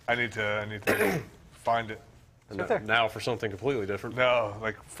 I need to find it. And right there. now for something completely different. No,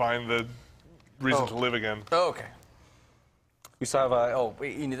 like find the reason to live again. Oh, okay. You still have oh,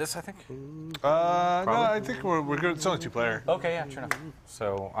 wait, you need this, I think? No, I think we're good. It's only 2-player. Okay, yeah, sure enough.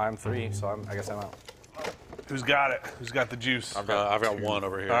 So I'm 3, so I guess I'm out. Who's got it? Who's got the juice? I've got one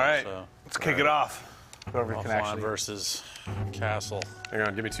over here. All right, So. let's kick it off. Whoever can Offline actually. versus Castle. Hang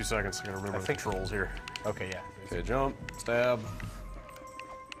on, give me 2 seconds. I gotta remember the think- controls here. Okay, yeah. Okay, jump, stab.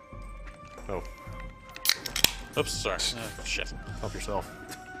 Oh, Oops, sorry. Shit. help yourself.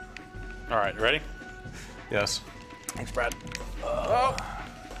 All right, you ready? Yes. Thanks, Brad. Oh,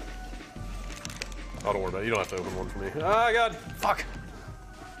 don't worry about it. You don't have to open one for me. Ah, God. Fuck.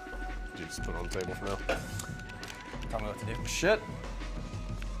 You just put it on the table for now. Tell me what to do. Shit.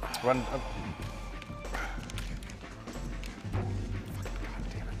 Run. Up.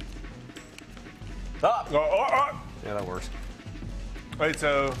 Up. Oh. Yeah, that works. Wait,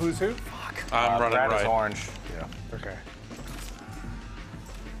 so who's who? I'm running Brad right. is orange. Yeah. Okay.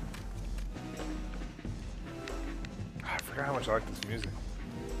 I forgot how much I like this music.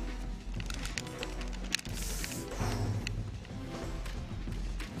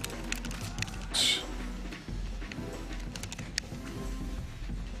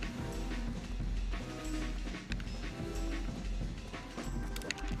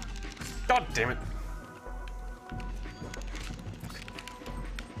 God damn it.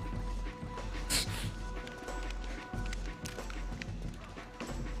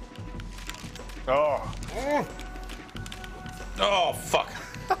 Oh. Oh, fuck.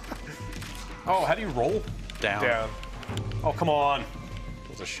 Oh, how do you roll? Down. Down. Oh, come on. That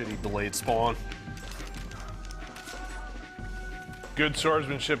was a shitty delayed spawn. Good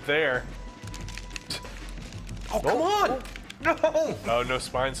swordsmanship there. Oh, come on! No! Oh, no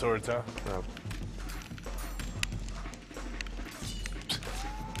spine swords, huh? No.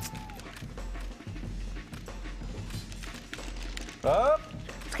 Up.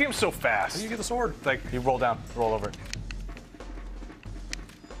 This game's so fast. How do you get the sword? Like, You roll down. Roll over it.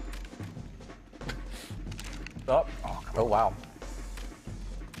 Up. Oh, wow.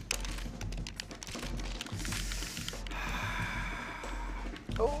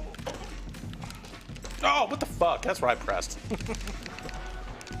 Oh, what the fuck? That's where I pressed.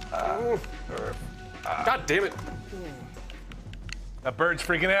 God damn it! that bird's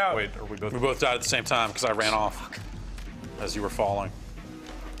freaking out. Wait, are we both? We both died at the same time because I ran off as you were falling.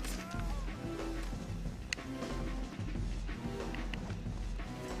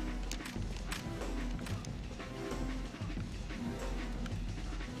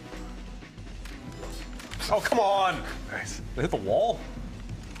 Oh, come on! Nice. Did I hit the wall?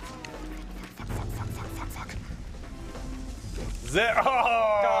 There. Oh!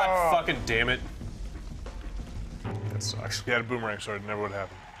 God fucking damn it. That sucks. He had a boomerang sword. Never would have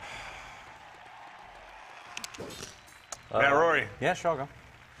happened. Matt Rory. Yeah, sure, I'll go.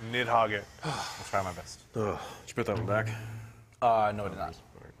 Nidhogg it. I'll try my best. Ugh. Did you put that one back? No, I did not.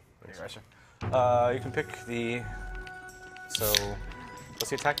 Here, right, sir. You can pick the. So, what's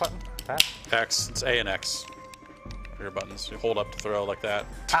the attack button? Pat? X. It's A and X. For your buttons. You hold up to throw like that.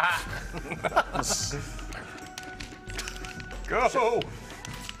 Go!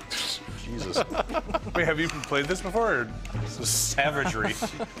 Jesus. Wait, have you played this before? Or? This is savagery.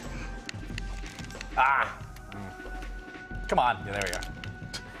 Come on. Yeah, there we go.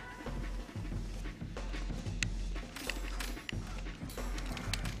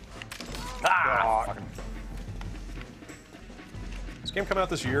 Fucking- This game come out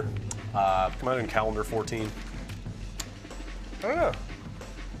this year? Come out in calendar 14. I don't know.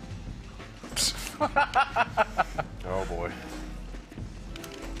 Oh boy.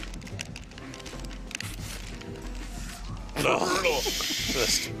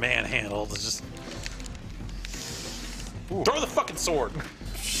 Just manhandled. Just throw the fucking sword.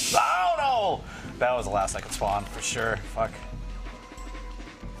 Oh no! That was the last I could spawn for sure. Fuck.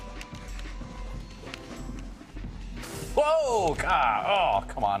 Whoa! God! Oh,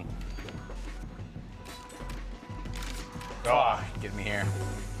 come on. Oh, get me here.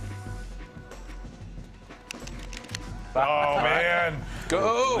 Oh, man.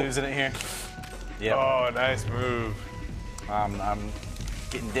 Go. Losing it here. Yep. Oh, nice move. I'm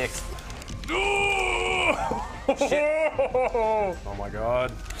getting dicked. Oh, Oh my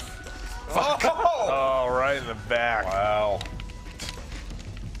god. oh, right in the back. Wow.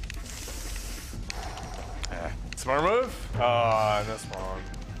 Smart move? Oh, that's wrong.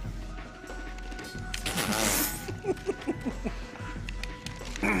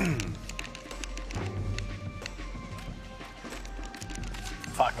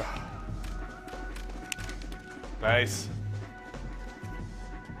 Fuck. Nice.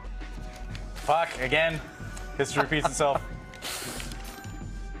 Fuck again. History repeats itself.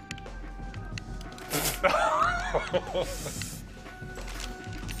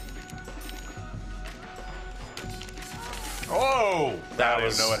 Oh! That I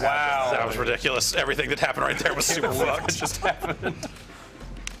was don't know what happened. That was ridiculous. Everything that happened right there was super fucked. Just happened.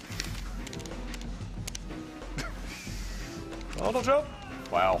 Oh, don't jump.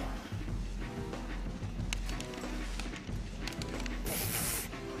 Wow.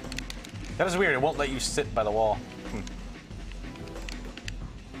 That is weird. It won't let you sit by the wall.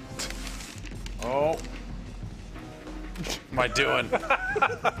 Oh. What am I doing?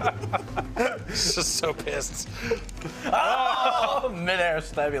 It's just so pissed. Oh, mid-air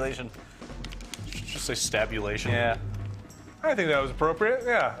stabulation. Just say stabulation. Yeah. I think that was appropriate.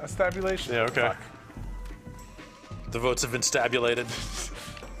 Yeah, a stabulation. Yeah, okay. The votes have been stabulated.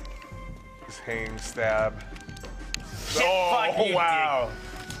 Just hang, stab. Fuck you, Wow.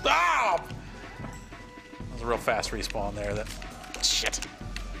 Ah! That was a real fast respawn there. That shit.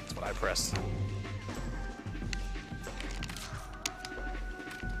 That's what I pressed.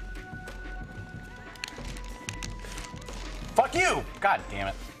 Fuck you! God damn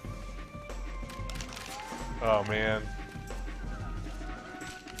it. Oh, man.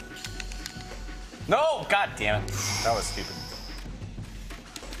 No! God damn it. That was stupid.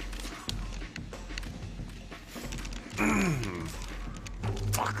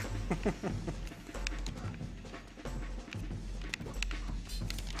 Fuck.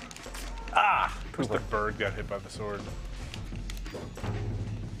 Ah! Push the bird got hit by the sword.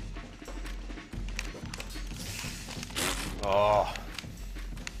 Oh.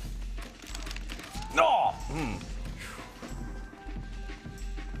 No!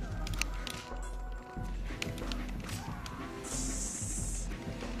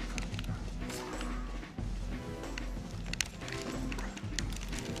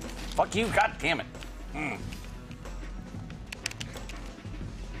 Fuck you, god damn it.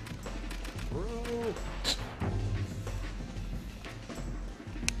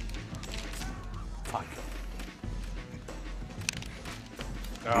 Fuck.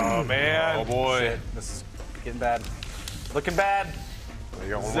 Oh, man. Oh, boy. Shit, this is getting bad. Looking bad. You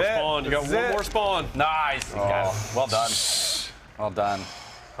got one That's more it. spawn. You got That's one it. more spawn. Nice. You got it. Well done. Well done.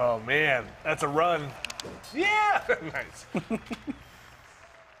 Oh, man. That's a run. Yeah! Nice.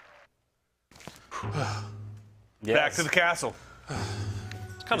 Yes. Back to the castle.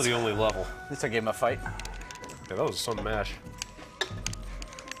 It's kind of the only level. At least I gave him a fight. Yeah, that was some mash.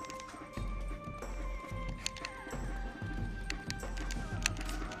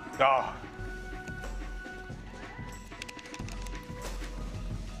 Oh.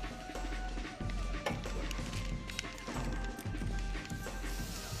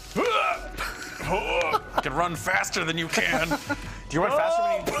 I can run faster than you can. Do you run faster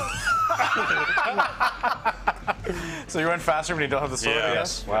when you... So you run faster when you don't have the sword? Yeah. I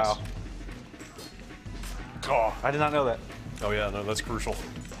Yes. guess? Wow. Oh. I did not know that. Oh, yeah, no, that's crucial.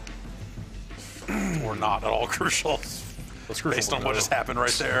 Or not at all crucial. That's crucial. Based on what just happened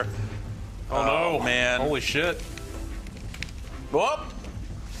right there. Oh, no. Man. Holy shit. Whoop!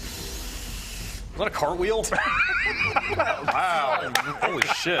 Is that a cartwheel? Wow. Holy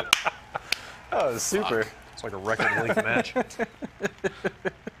shit. Oh, super. It's like a record-length match.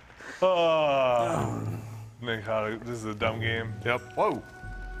 Oh. Man, God, this is a dumb game. Yep. Whoa.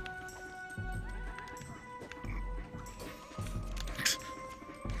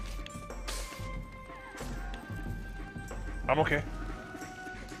 I'm okay.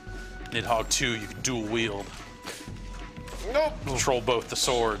 Nidhogg 2, you can dual wield. Nope. Control both the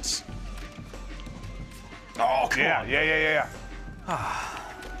swords. Oh, come on. Yeah.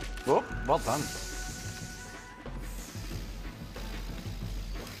 Whoop. Well done.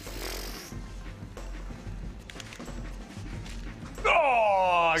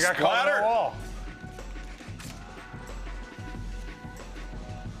 Oh, I got caught on the wall.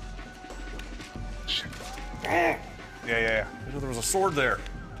 Yeah. I didn't know there was a sword there.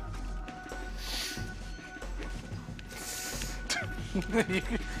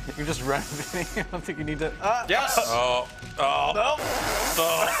 You just run. I don't think you need to. Yes! Oh. No.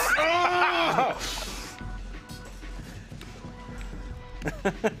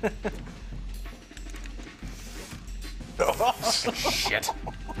 Shit.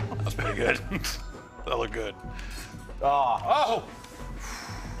 That was pretty good. That looked good. Oh.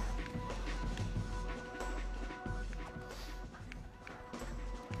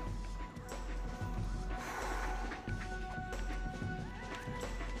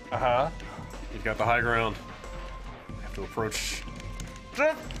 Uh-huh. You've got the high ground. You have to approach.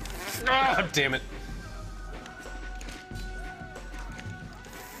 Ah, damn it.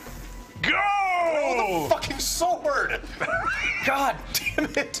 Go! Fucking sword! God damn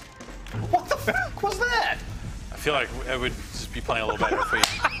it! What the fuck was that? I feel like it would just be playing a little better if we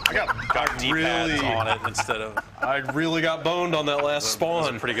got D-pads really- on it instead of... I really got boned on that last That was a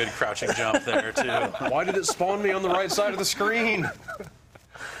spawn. pretty good crouching jump there, too. Why did it spawn me on the right side of the screen?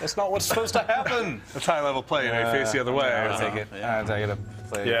 That's not what's supposed to happen. That's high-level play, and I face the other way. I'll take it. I gotta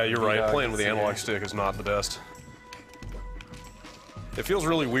play. Yeah, you're right. D-Dog. Playing with the analog stick is not the best. It feels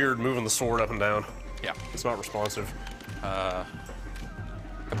really weird moving the sword up and down. Yeah. It's not responsive. I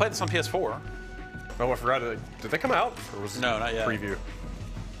played this on PS4. Oh, I forgot. Did they come out? Or was it No, not yet. Preview.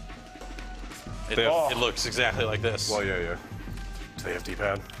 It looks exactly like this. Well, yeah. Do they have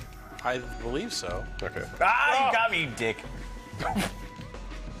D-pad? I believe so. Okay. Ah, you got me, you dick.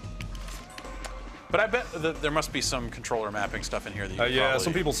 But I bet that there must be some controller mapping stuff in here that you could Yeah, probably...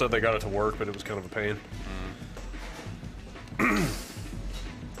 some people said they got it to work, but it was kind of a pain.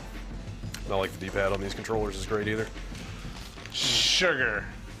 Not like the D-pad on these controllers is great either. Sugar.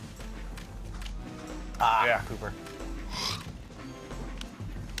 Ah, Yeah. Cooper.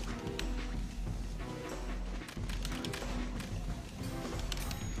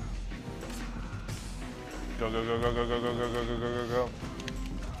 Go, go, go, go, go, go, go, go, go, go, go, go, go.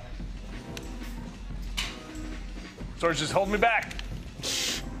 Sword's just holding me back.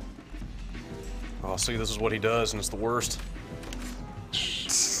 Oh, see, this is what he does, and it's the worst.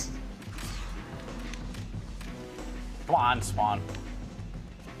 Come on, Spawn.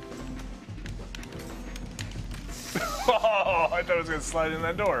 Oh, I thought I was going to slide in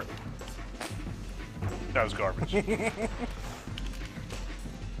that door. That was garbage.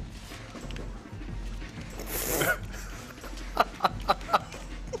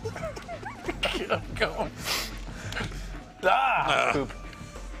 I'm going. Ah! Poop.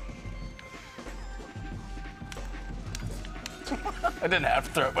 I didn't have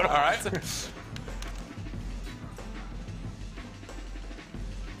to throw it, but All right.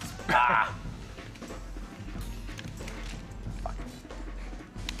 Ah!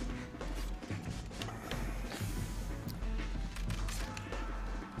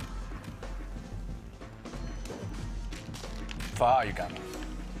 Ah, you got me.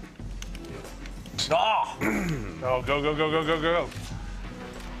 Oh! Oh, go, go, go, go, go, go.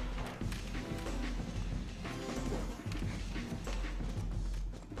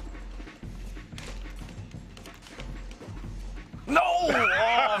 No! Oh,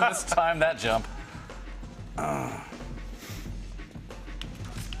 I mistimed that jump.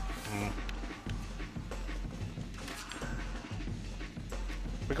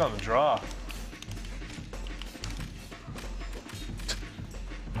 Quick on the draw.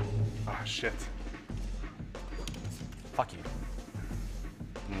 Ah, shit. Fuck you.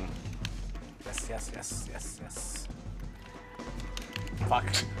 Yes, yes, yes, yes, yes. Fuck.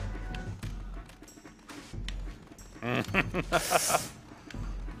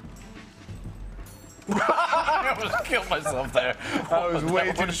 I almost killed myself there. I was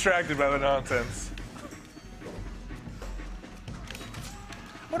way too distracted by the nonsense.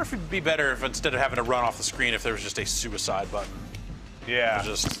 I wonder if it'd be better if instead of having to run off the screen, if there was just a suicide button. Yeah.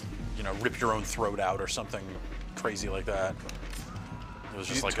 Just, you know, rip your own throat out or something crazy like that. It was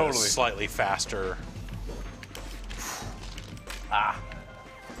just like a Totally. slightly faster. Ah.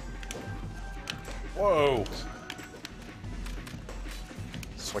 Whoa.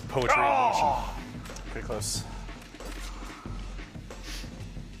 It's like poetry in motion. Pretty close.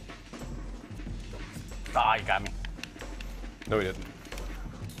 Ah, you got me. No, he didn't.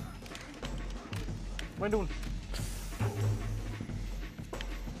 What are you doing?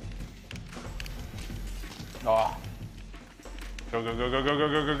 Oh. Go, go, go, go, go, go,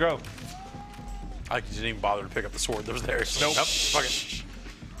 go, go, go. I didn't even bother to pick up the sword that was there. Nope. Nope. Fuck it.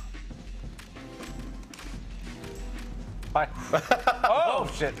 Bye. Oh,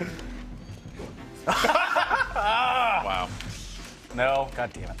 shit. Wow. No,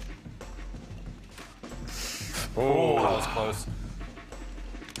 god damn it. Oh, that was close.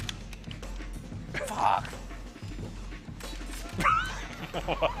 Fuck.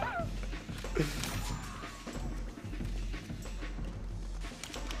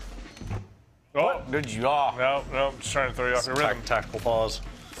 Oh, Good job. no, no, just trying to throw you off your rhythm. Tactical pause.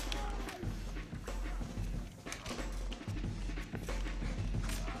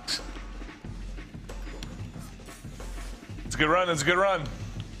 It's a good run, it's a good run.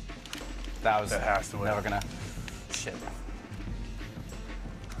 That was That has to win. never gonna. Shit.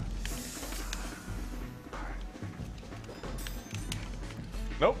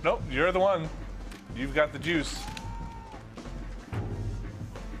 Nope, nope, you're the one. You've got the juice.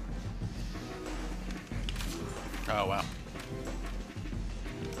 Oh, wow.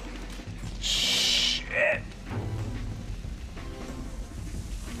 Shit.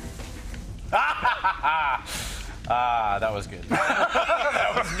 Ah, that was good.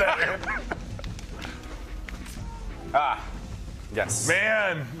 That was better. Ah, yes.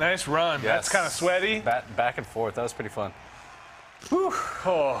 Man, nice run. Yes. That's kind of sweaty. Back and forth. That was pretty fun. Whew.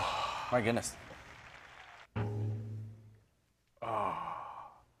 Oh, My goodness.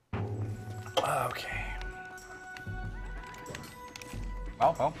 Okay.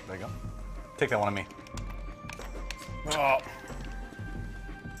 Oh, well, there you go. Take that one on me. Oh.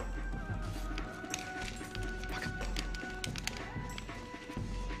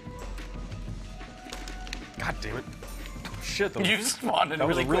 God damn it. Shit, that You spawned in was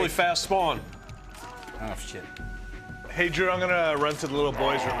really a really quick. fast spawn. Oh, shit. hey Drew, I'm gonna run to the little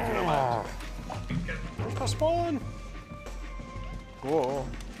boys' room if you don't mind. Where's my spawn? Whoa.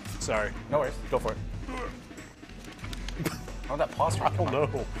 Sorry. No worries. Go for it. Oh, that pause I don't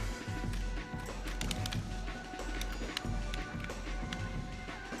know.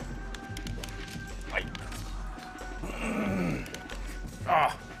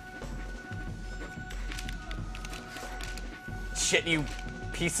 Shit, you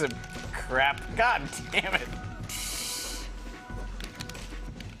piece of crap. God damn it.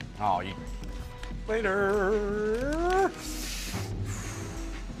 Oh, you. Later.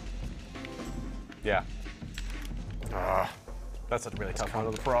 Yeah. That's a really tough Kind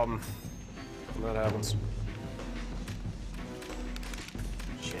one. of the problem when that happens.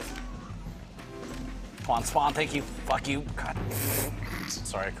 Shit. Come on, spawn. Thank you. Fuck you. God.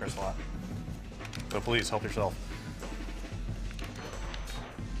 Sorry, I cursed a lot. So please help yourself.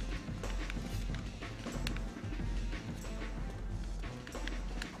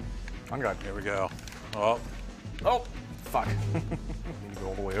 I'm good. Here we go. Oh, Oh, fuck. I need to go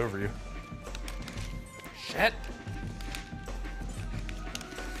all the way over you. Shit.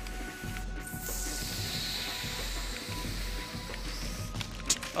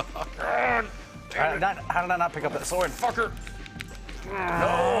 How did I not pick up that sword? Fucker!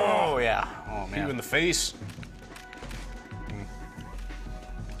 Oh, yeah. Oh, You in man. the face.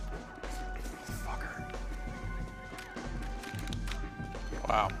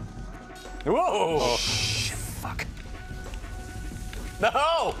 wow. Whoa! Shit, fuck. No!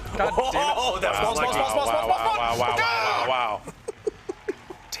 God damn it. Oh, that's Wow, spawn, spawn, spawn, spawn, spawn, spawn, wow, wow, wow, wow.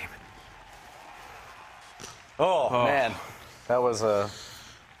 Damn it. Oh, man. That was Okay.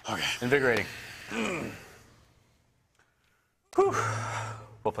 invigorating. Whew.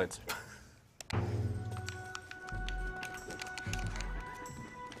 Well played, sir.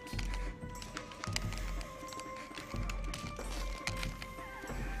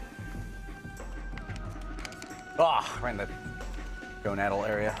 Ah, right in the gonadal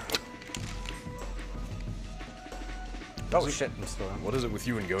area. Oh shit, I'm still in. What is it with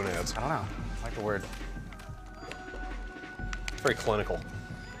you and gonads? I don't know. I like the word. It's very clinical.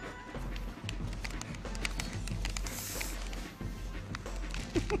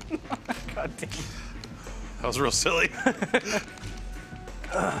 God damn. That was real silly.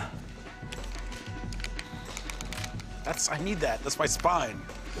 I need that. That's my spine.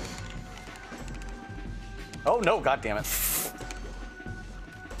 Oh no, god damn it.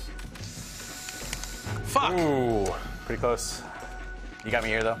 Fuck. Ooh. Pretty close. You got me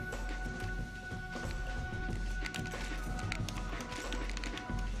here though.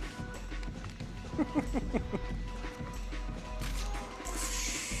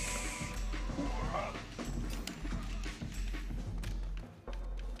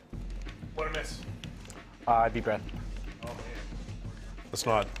 What a miss. I beat Brad. Oh man. That's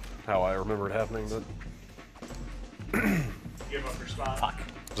not how I remember it happening, but Give up your spot. Fuck.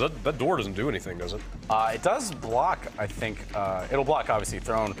 that door doesn't do anything, does it? It does block, I think. It'll block, obviously,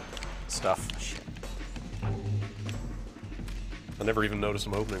 thrown stuff. Shit. I never even noticed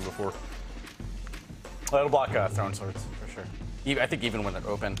them opening before. Well, it'll block thrown swords, for sure. I think even when they're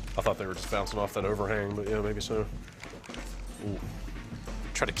open. I thought they were just bouncing off that overhang, but yeah, maybe so. Ooh.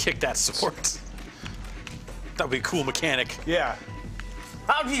 Try to kick that sword. That would be a cool mechanic. Yeah.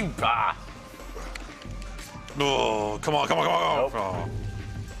 How do you... Oh, come on, come on, come on. Nope. Oh.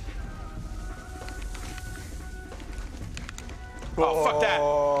 Oh, fuck that.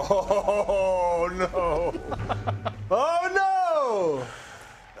 Oh no. Oh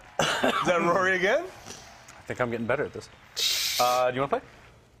no. Is that Rory again? I think I'm getting better at this. Do you want to play?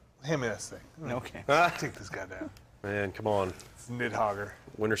 Hand me this thing. Okay. Take this guy down. Man, come on. It's Nidhogger.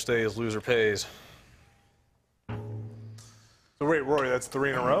 Winner stays, loser pays. So wait, Rory, that's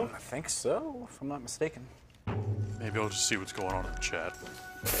 3 in a row? I think so, if I'm not mistaken. Maybe I'll just see what's going on in the chat.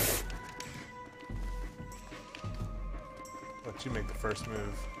 Let you make the first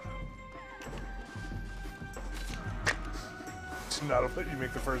move. Not let you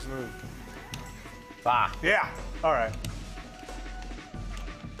make the first move. Ah, Yeah. All right.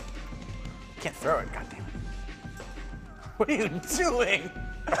 can't throw it, god damn it. What are you doing?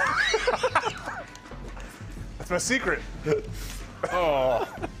 That's my secret. Oh.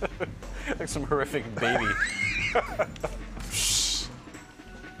 Like some horrific baby.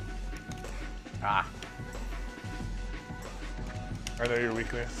 Ah. I know your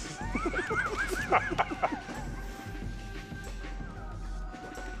weakness.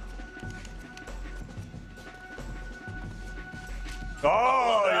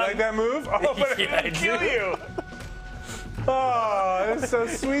 Oh, you like that move? Oh, but it Yeah, didn't I kill do. you. Oh, that's so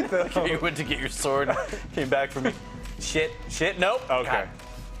sweet, though. You went to get your sword, came back for me. Shit, nope. Okay. God.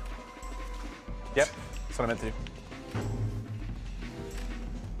 Yep, that's what I meant to do.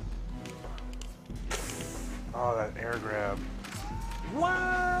 Oh, that air grab.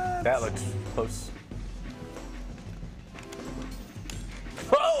 What? That looked close.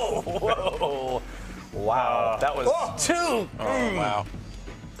 Whoa! Whoa! Wow, that was two. Oh, wow.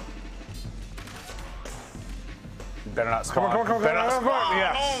 You better not Come spawn. on, come on, come on, Better not come on,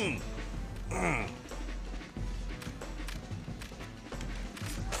 spawn. yes.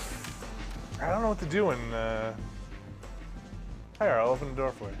 I don't know what to do when, Here, I'll open the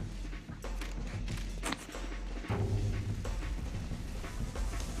door for you.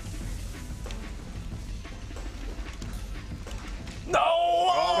 No!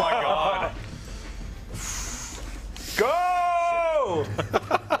 Oh my god. Go!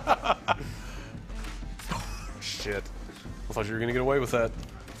 Shit. I thought you were gonna get away with that.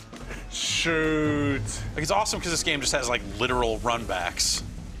 Shoot. Like, it's awesome because this game just has like literal runbacks.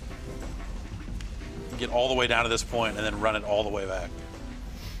 You get all the way down to this point and then run it all the way back.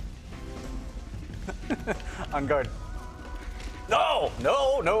 On guard. No!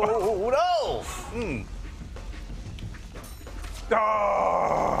 No! No! No!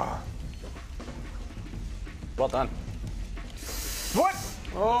 Oh. Well done. What?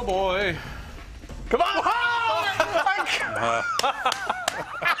 Oh boy. Come on!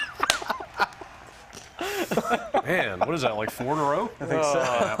 Man, what is that, like 4 in a row? I think so.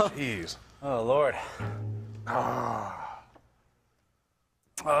 Jeez. Oh Lord.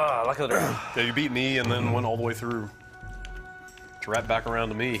 Luck of the draw. Yeah, you beat me and then went all the way through. It's right back around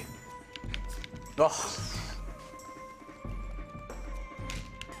to me. Oh.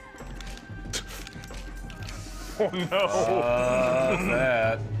 Oh no.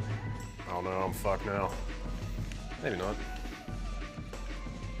 That. Oh no, I'm fucked now. Maybe not.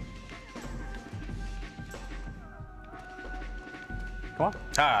 Come on.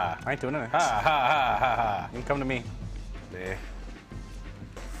 Ha! I ain't doing anything. Ha ha ha ha ha. You can come to me. Nah.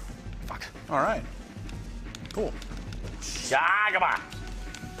 Fuck. All right. Cool. Shagaba.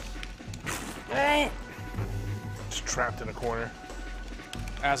 Just trapped in a corner.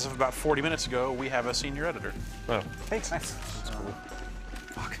 As of about 40 minutes ago, we have a senior editor. Oh. Thanks. Nice.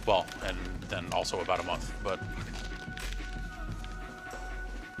 Fuck. Well, and then also about a month, but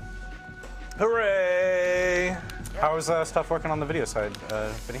Hooray! How's stuff working on the video side,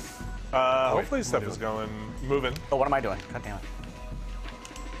 Vinny? Hopefully stuff is moving. Oh, what am I doing? God damn it.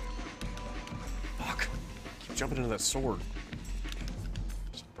 Fuck. Keep jumping into that sword.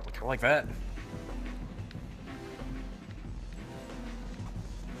 Kind of like that.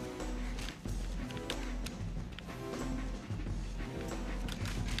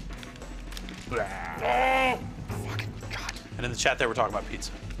 Fucking God. and in the chat there we're talking about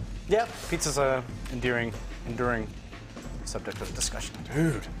pizza. Yeah, pizza's a enduring subject of discussion.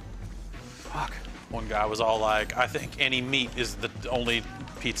 Dude. Fuck. One guy was all like, "I think any meat is the only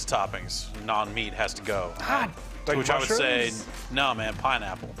pizza toppings. Non-meat has to go." God. To which I would say, mushrooms? "No, man,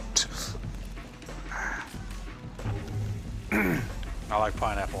 pineapple." I like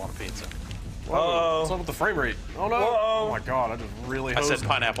pineapple on a pizza. What's up with the frame rate? Oh no! Whoa. Oh my God! I just really. I said hosed.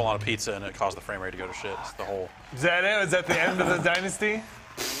 pineapple on a pizza, and it caused the frame rate to go to shit. It's the whole. Is that it? Is that the end of the dynasty?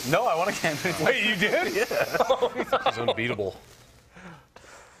 No, I want to campaign. Wait, you did? Yeah. It's unbeatable.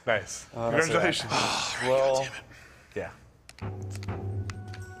 Nice. that's Congratulations. Well, yeah.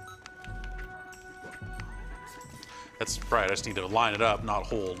 That's right. I just need to line it up, not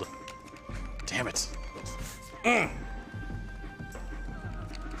hold. Damn it.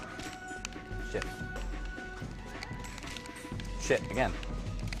 Shit. Shit, again.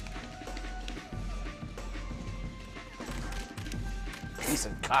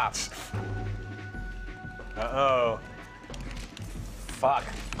 Decent cops. Uh-oh. Fuck.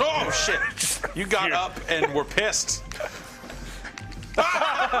 Oh shit! You got up and were pissed. What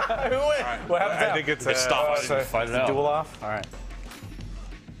happened I think it's Stop us. Fight it out. duel off? All right.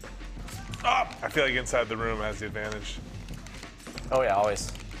 I feel like inside the room has the advantage. Oh yeah, always.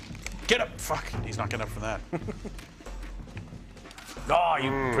 Get up! Fuck. He's not getting up from that. Oh,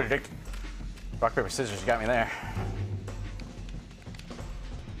 you predict. Rock, paper, scissors, you got me there.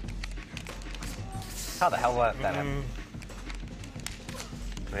 How the hell did that happen?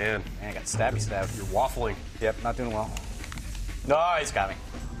 Man, Man, I got stabby. you're waffling. Yep, not doing well. No, he's got me.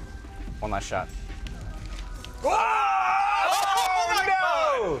 One last shot. Oh,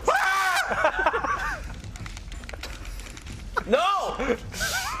 no! No!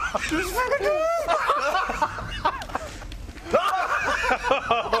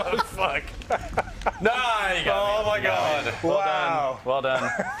 Fuck. Nah, you got me. Oh my god. Wow. Well done.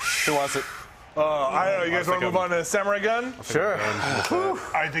 Who wants it? Oh, I don't know. You guys want to move on to Samurai Gun? Sure.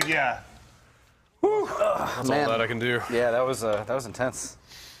 I think, yeah. That's all that I can do. Yeah, that was intense.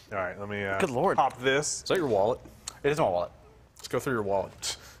 All right, let me Good lord. pop this. Is that your wallet? It is my wallet. Let's go through your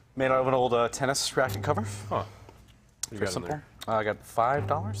wallet. Made out of an old tennis racket cover. Huh. You Very got in simple. there. I got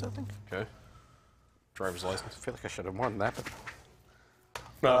 $5, I think. Okay. Driver's license. I feel like I should have more than that, but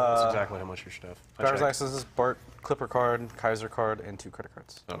No, that's exactly how much you should have. I driver's checked. license, Bart Clipper card, Kaiser card, and 2 credit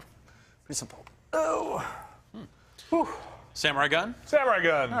cards. Oh. Pretty simple. Samurai gun? Samurai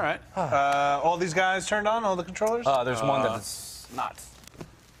Gun. All right. All these guys turned on, all the controllers? There's one that's not.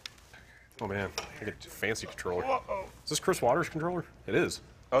 Oh man, I get a fancy controller. Is this Chris Waters' controller? It is.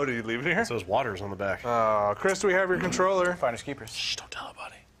 Oh, did you leave it here? It says Waters on the back. Chris, do we have your controller? Finders keepers. Shh, don't tell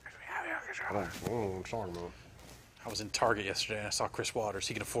nobody. I don't know what I'm talking about. I was in Target yesterday and I saw Chris Waters.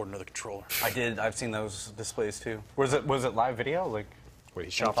 He can afford another controller. I did. I've seen those displays too. Was it live video? Like, Wait,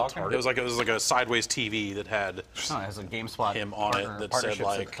 he shopped at talking? Target? It was like a sideways TV that had no, it has a GameSpot him on it that said partnerships with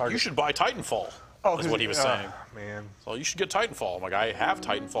like, Target. "You should buy Titanfall." Oh, is what he was saying. Man. So you should get Titanfall. I'm like, I have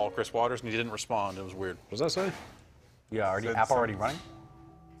Titanfall, Chris Waters, and he didn't respond. It was weird. What does that say? Yeah, already. Said App some- already running.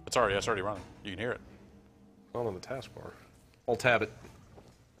 It's already running. You can hear it. Not on the taskbar. I'll tab it.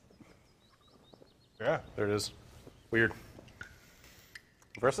 Yeah. There it is. Weird.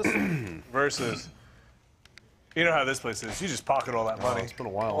 Versus. Versus. You know how this place is. You just pocket all that money. It's been a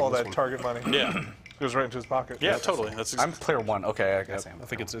while All on this that one. Target money. Yeah. Goes right into his pocket. Yeah, totally. That's I'm player 1. Okay, I guess I am. I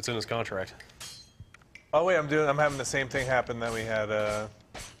think it's in his contract. Oh wait, I'm having the same thing happen that we had. I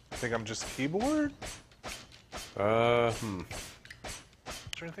think I'm just keyboard. Is there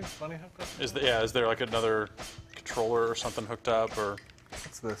anything funny hooked up? Is there like another controller or something hooked up or?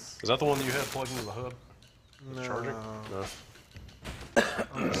 What's this? Is that the one that you had plugged into the hub? No. Charging? No.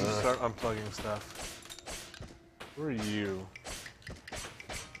 Let's just start unplugging stuff. Who are you?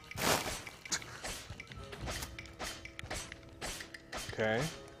 Okay.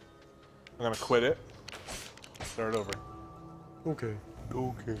 I'm gonna quit it. Start over. Okay.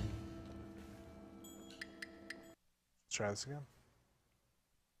 Okay. Let's try this again.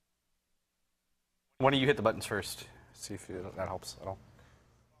 Why don't you hit the buttons first? See if that helps at all.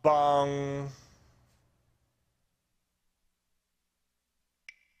 Bong.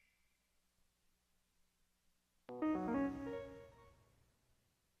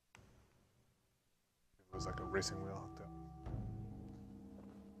 It was like a racing wheel hooked up.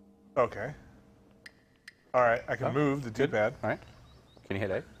 Okay. All right, I can move the D-pad. All right. Can you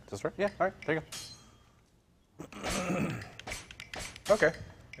hit A? Is this right? Yeah. All right. There you go. Okay.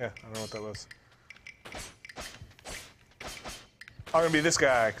 Yeah, I don't know what that was. I'm gonna be this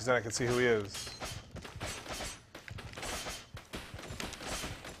guy, because then I can see who he is.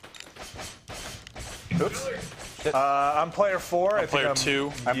 Oops. I'm player 4. I think player I'm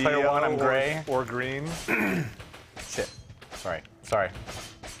 2. I'm player 1. I'm yellow gray. or green. Shit. Sorry.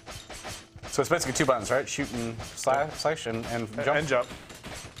 So it's basically 2 buttons, right? Shoot and slash and jump. And jump.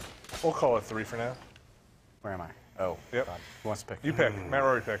 We'll call it 3 for now. Where am I? Oh. Yep. God. Who wants to pick? You pick. Matt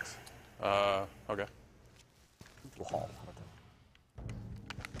Rory picks. Okay. Hall.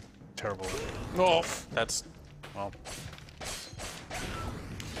 Terrible. Oh, that's well.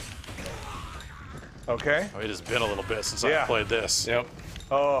 Okay. It has been a little bit since Yeah. I played this. Yep.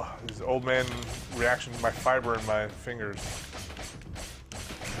 Oh, this old man reaction to my fiber in my fingers.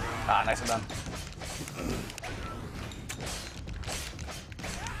 Ah, nice and done.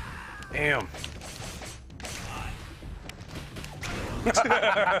 Damn.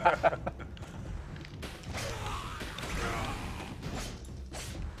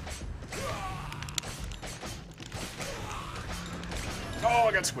 Oh,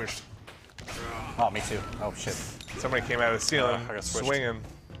 I got squished. Oh, me too. Oh, shit. Somebody came out of the ceiling I got switched. swinging.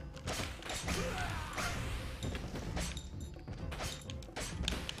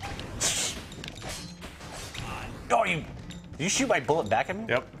 Oh, did you shoot my bullet back at me?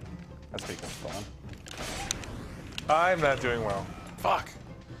 Yep. That's pretty fun. I'm not doing well. Fuck.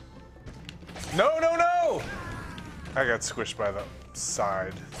 No, no, no! I got squished by the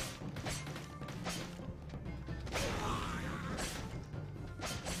side.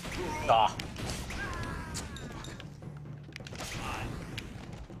 Ah.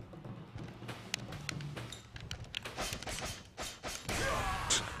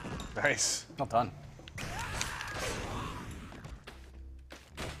 Nice. Well done.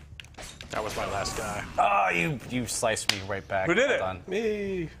 That was my last guy. Oh, you sliced me right back. Who did Well it? done.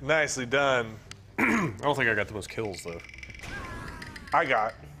 Me. Nicely done. I don't think I got the most kills though. I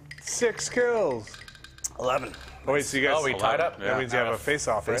got 6 kills. 11. Oh, wait, so you guys. Oh, we tied up? That means you have a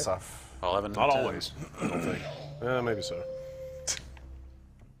face-off, right? Face off. 11. Not 10. always. I don't think. Maybe so.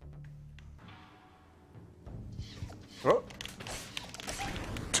 Oh.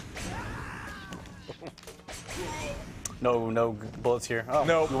 No bullets here. Oh,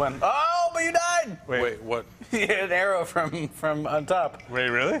 Nope. you win. Oh, but you died. Wait, what? You hit an arrow from on top. Wait,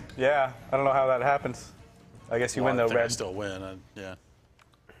 really? Yeah, I don't know how that happens. I guess you win I though, think I Red. still win. Yeah.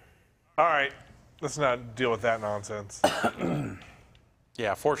 All right. Let's not deal with that nonsense.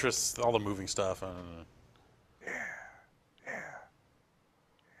 Yeah, Fortress, all the moving stuff. I don't know.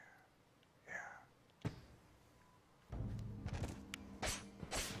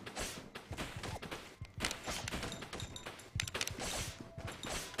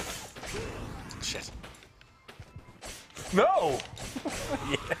 Shit. No!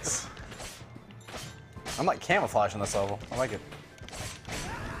 Yes. I'm like camouflage on this level. I like it.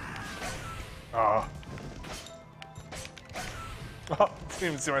 Oh, didn't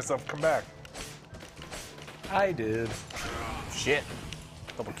even see myself come back. I did. Shit.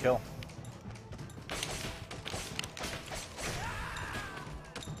 Double kill.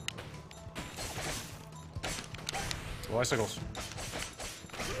 Bicycles.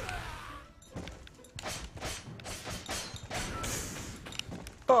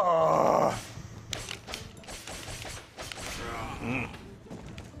 Oh.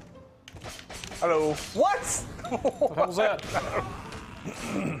 Hello. What? What the hell was that?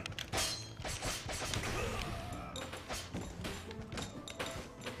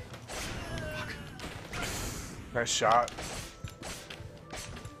 Nice shot.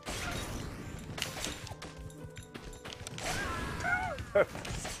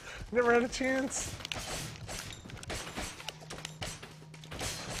 Never had a chance.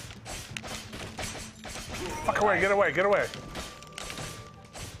 Fuck away, get away, get away.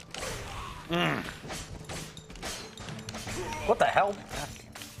 What the hell?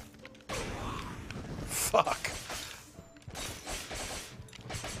 Fuck.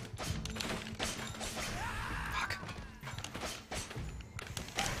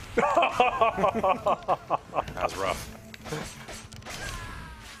 That was rough.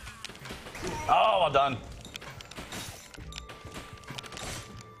 Oh, well done.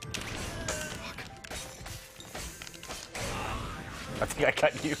 I think I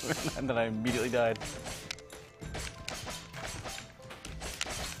cut you, and then I immediately died.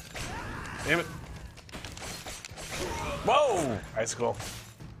 Damn it. Whoa! Icicle.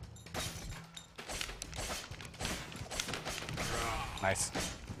 Nice.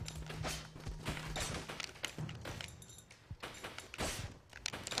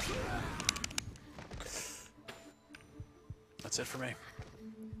 That's it for me.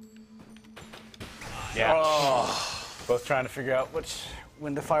 Yeah. Both trying to figure out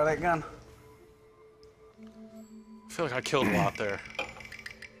when to fire that gun. I feel like I killed a lot there.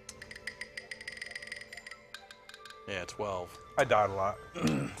 Yeah, 12. I died a lot.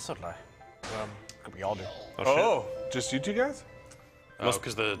 So did I. Could we all do? Oh, just you two guys? Oh,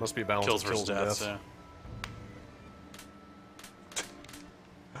 because the must be a balance kills of versus kills and deaths. deaths.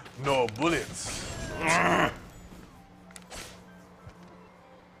 Yeah. No bullets.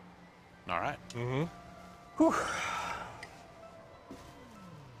 All right.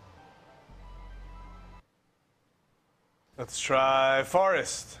 Let's try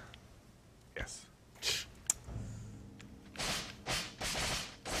forest. Yes.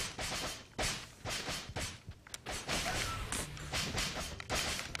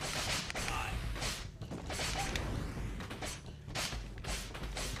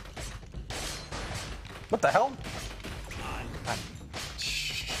 What the hell?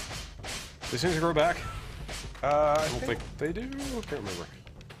 These things grow back? I I don't think they do. I can't remember.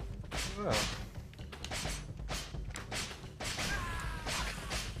 Oh.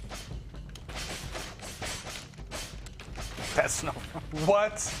 That's no.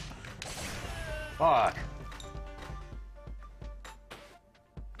 What? Fuck.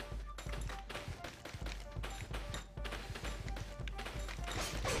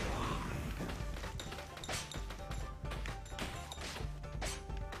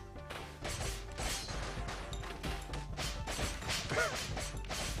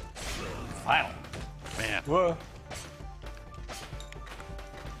 Final. Man. Whoa.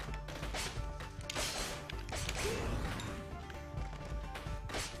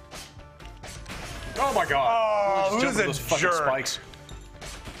 Oh my god. Oh, Just who's jumping a those fucking jerk? spikes.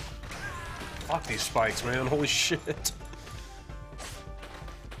 Fuck these spikes, man. Holy shit.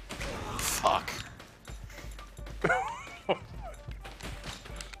 Fuck.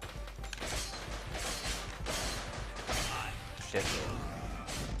 Shit.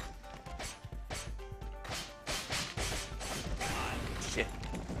 Shit.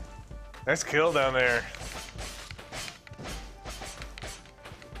 Nice kill down there.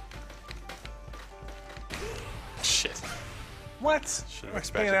 Shit. What? Should've What's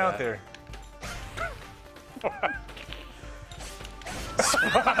expected playing out that. there? I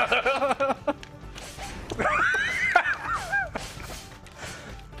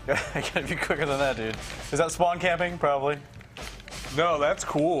gotta be quicker than that, dude. Is that spawn camping? Probably. No, that's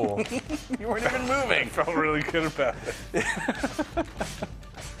cool. You weren't even moving. Felt really good about it.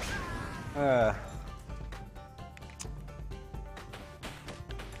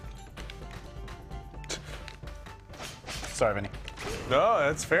 Sorry, Vinny. No,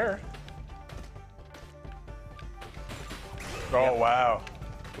 that's fair. Oh, wow.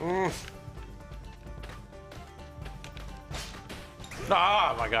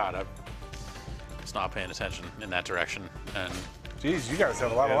 Oh my god, I was not paying attention in that direction, and Jeez, you guys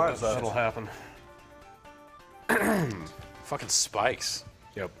have a lot of lives left. That'll happen. fucking spikes.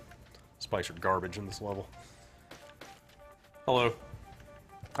 Yep. Spikes are garbage in this level. Hello.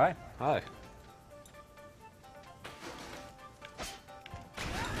 Hi. Hi.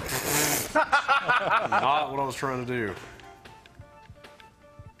 Not what I was trying to do.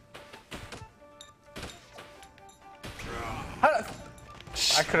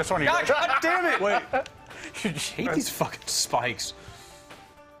 I could have sworn you. God damn it! Wait, You hate these fucking spikes.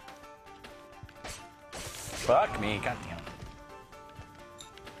 Fuck me. God damn.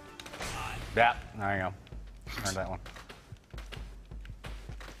 Yeah. There you go. Earned that one.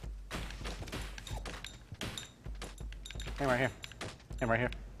 Hey, right here. Hey, right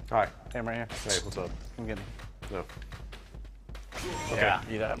here. Hi. Hey, right here. Hey, what's up? Come get me. No. Yeah,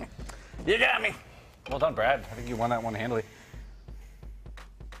 you got me. You got me. Well done, Brad. I think you won that one handily.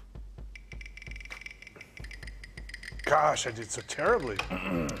 gosh, I did so terribly.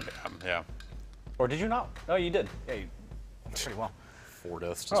 Yeah. Or did you not? Oh, you did. Yeah, you did pretty well. 4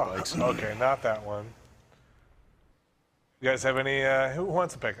 deaths to Oh, spikes. okay, not that one. You guys have any? Who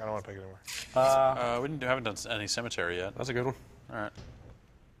wants to pick? I don't want to pick anymore. We haven't done any cemetery yet. That's a good one. All right.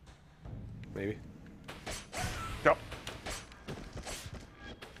 Maybe. Yep.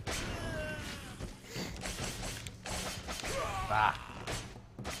 Ah.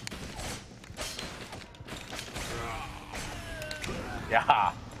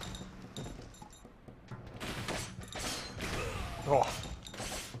 Yeah. Oh.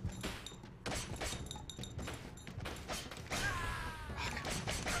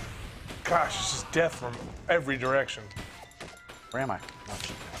 Gosh, it's just death from every direction. Where am I? Oh,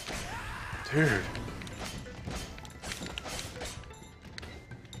 shit. Dude.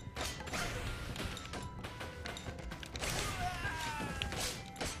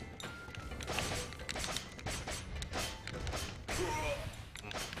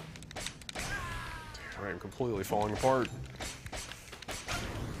 I am completely falling apart.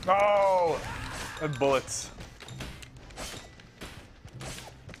 No! And bullets.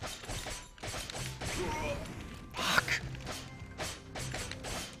 Fuck.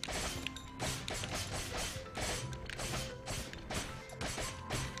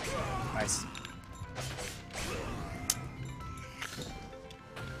 Nice.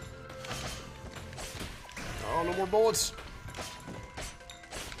 Oh, no more bullets.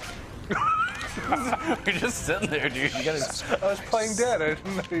 You're just sitting there, dude. You gotta. I was playing dead. I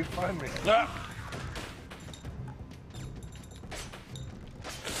didn't know you'd find me.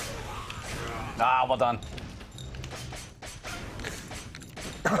 Ah, well done.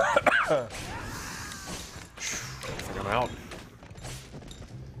 I think I'm out.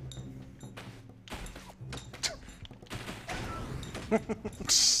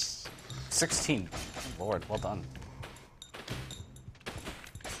 $16. Lord, well done.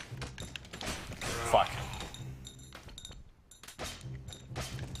 Fuck.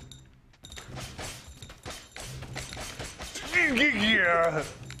 Yeah.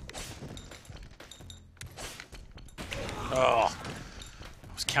 Oh.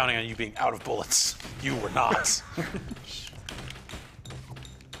 I was counting on you being out of bullets. You were not.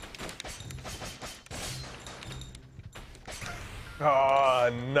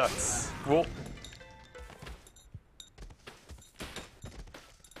 Oh, nuts. Well,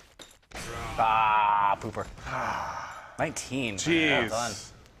 Ah, pooper. 19. Jeez. Well done.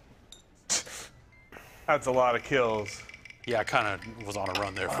 That's a lot of kills. yeah, I kind of was on a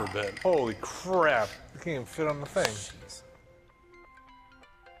run there for a bit. Holy crap. I can't even fit on the thing.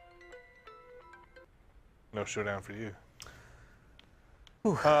 No showdown for you.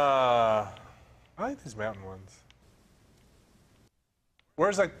 I like these mountain ones.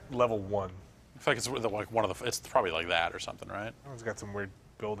 Where's like level 1? I feel like it's like one of the. It's probably like that or something, right? That one's got some weird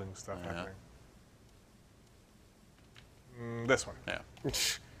building stuff happening. This one. Yeah.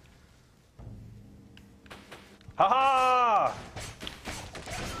 Ha ha!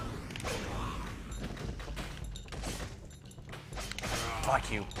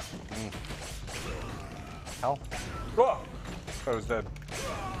 Fuck you. Hell. Whoa! I was dead.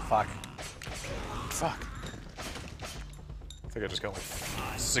 Fuck. Fuck. I think I just got like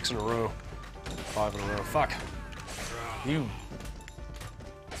 6 in a row. 5 in a row. Fuck. You.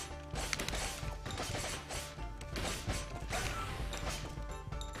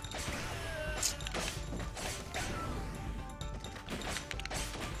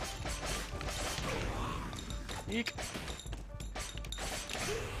 Eek.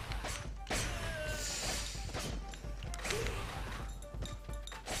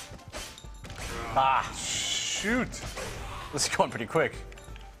 Ah, Shoot! this is going pretty quick.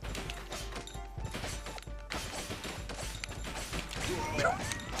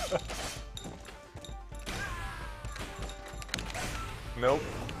 Nope.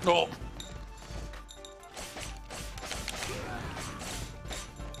 Oh.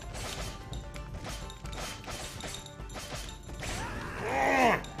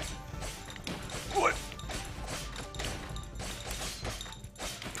 What?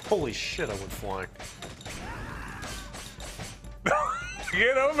 Holy shit, I went flying.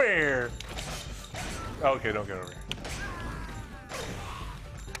 Get over here! Okay, don't get over here.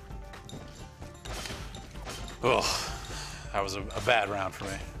 Ugh. That was a bad round for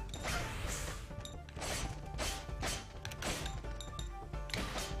me.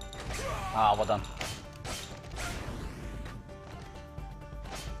 Ah, well done.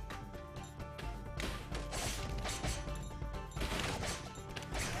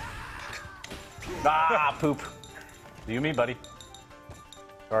 Ah, poop. You, me, buddy.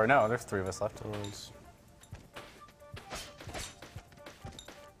 Or no, there's 3 of us left.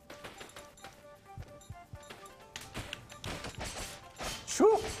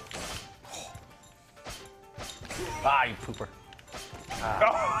 Shoo! Ah, you pooper.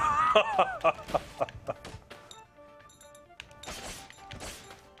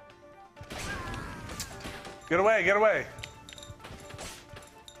 Get away, get away!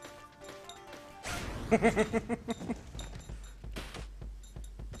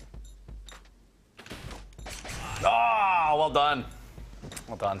 Ah, well done.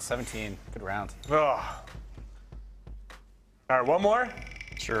 Well done. 17. Good round. Ugh. Alright, one more?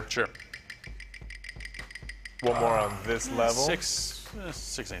 Sure. Sure. One more on this level. 6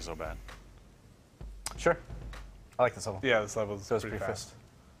 ain't so bad. Sure. I like this level. Yeah, this level is Goes pretty pretty fast. fast.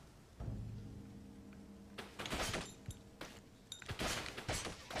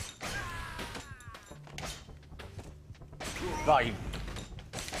 Oh, you.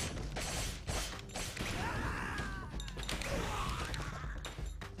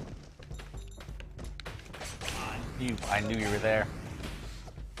 I knew you were there.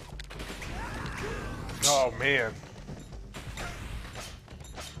 Oh, man.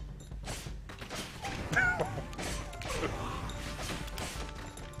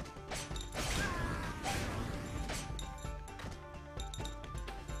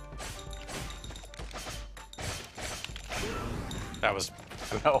 That was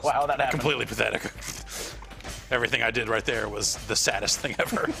Oh, wow, that happened. completely pathetic. Everything I did right there was the saddest thing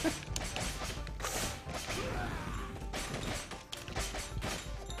ever.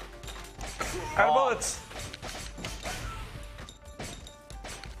 Out of bullets!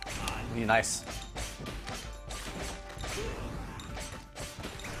 Be nice.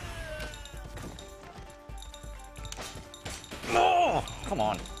 No! Come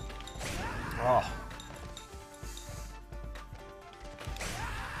on. Oh.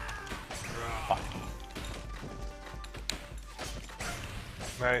 Fuck.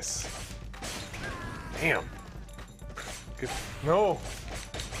 Nice. Damn. No.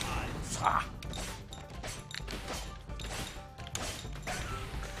 Ah.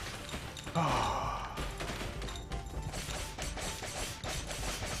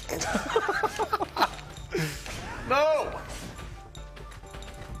 No!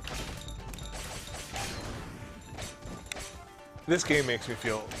 This game makes me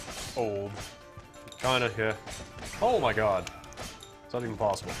feel old. Kinda, yeah. Oh my god. It's not even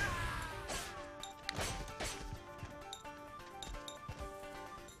possible.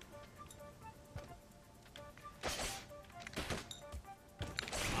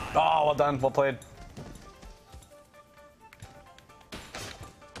 Oh, well done. Well played.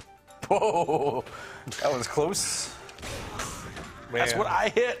 Whoa, that was close. That's what I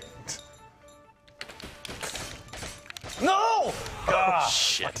hit. No! Oh,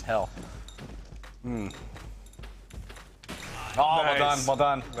 shit. Hell. Oh, well done, well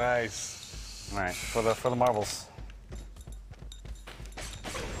done. Nice. All right, for the marbles.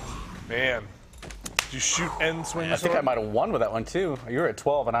 Man. Did you shoot and swing your I think I sword? might have won with that one too. You were at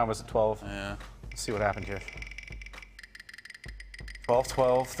 12 and I was at 12. Yeah. Let's see what happened here. 12,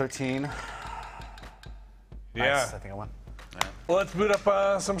 12, 13. Yeah. Nice, I think I won. Well, let's boot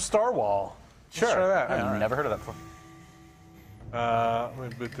up some Star Wall. Sure. Let's try that. I've never heard of that before. Let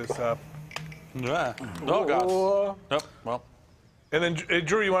me boot this up. Yeah. Oh, God. Whoa. Nope. Well, And then,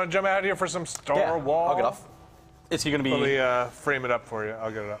 Drew, you want to jump out here for some Star Wall? I'll get off. Is he gonna be? Let me frame it up for you.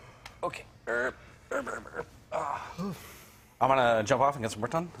 I'll get it up. Okay. I'm gonna jump off and get some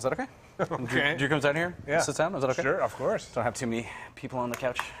work done. Is that okay? Okay. Drew comes down here. Yeah. Sits down. Is that okay? Sure, of course. Don't have too many people on the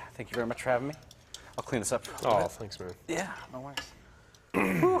couch. Thank you very much for having me. I'll clean this up. Oh, thanks, man. Yeah, no worries.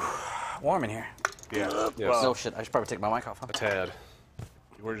 Whew, warm in here. Yeah. Yes. No shit. I should probably take my mic off. Huh? A tad.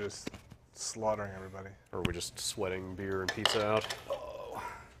 We're just slaughtering everybody. Or are we just sweating beer and pizza out?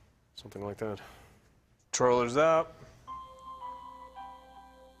 Something like that. Trollers up.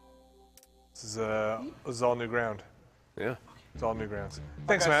 This is all new ground. Yeah. It's all new grounds.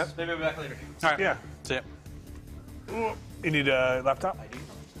 Thanks, Matt. Maybe I'll be back later. all right. Yeah. See ya. You need a laptop? I do.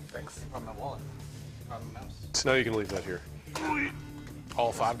 Thanks. From my wallet. From my mouse. No, you can leave that here.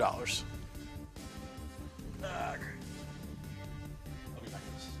 All $5. I'll be back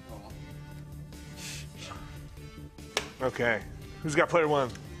in this. Oh, Okay. Who's got player one?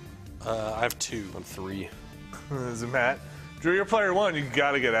 I have 2. I'm 3. Is it Matt? Drew, you're player one. You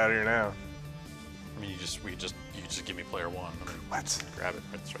gotta get out of here now. I mean, you just give me player 1. I mean, What? grab it.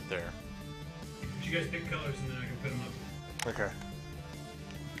 It's right there. You guys pick colors and then I can put them up. Okay.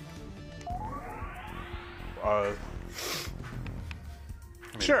 I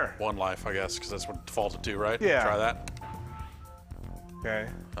mean, Sure. 1 life, I guess, because that's what it defaulted to, right? Yeah. Try that. Okay.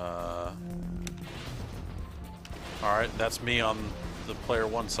 All right, that's me on the player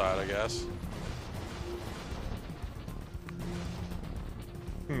 1 side, I guess.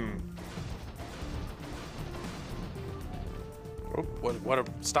 Oh, what?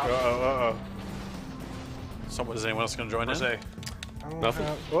 Stop! Uh-oh. Is anyone else going to join in? Say. Nothing.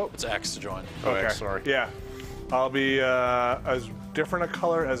 Oh, It's X to join. Oh, okay. sorry. Yeah. I'll be as different a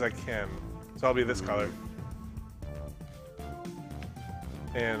color as I can. So I'll be this color.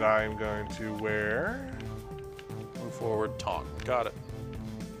 And I'm going to wear... Move forward, taunt. Got it.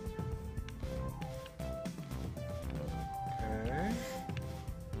 Okay.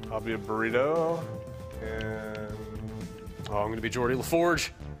 I'll be a burrito. And... Oh, I'm going to be Geordie LaForge.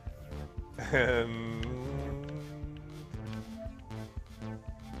 And...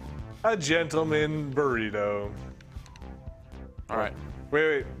 a gentleman burrito. All right.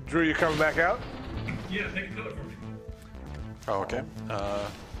 Wait. Drew, you coming back out? Yeah, pick a color for me. Oh, okay.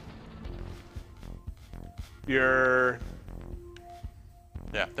 You're...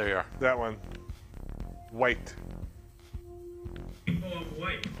 Yeah, there you are. that one. White. Oh, I'm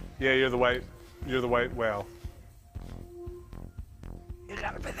white. Yeah, you're the white whale. You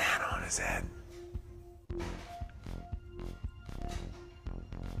got a banana on his head.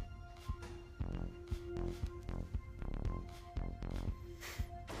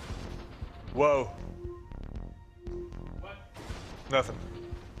 Whoa. What? Nothing.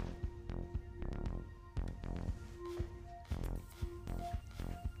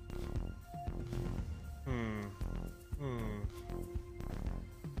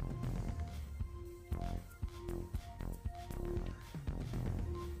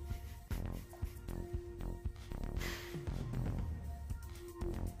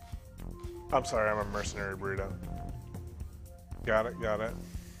 I'm sorry, I'm a mercenary burrito. Got it.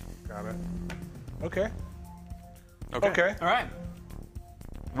 Okay. Okay. All right.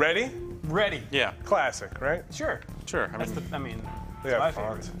 Ready? Ready. Yeah, Classic, right? Sure. sure. I That's mean, the. I mean. Yeah, my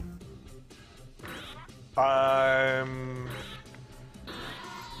font. favorite.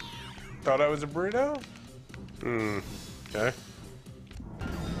 Thought I was a burrito? Okay.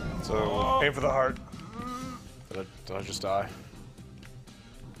 So, Aim for the heart. did I just die?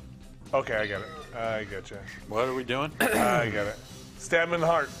 Okay, I get it. I get you. what are we doing? I get it. Stab him in the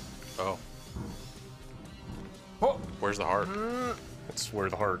heart. Oh. Oh. Where's the heart? That's where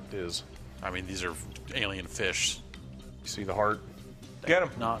the heart is. I mean, these are alien fish. You see the heart? Get him.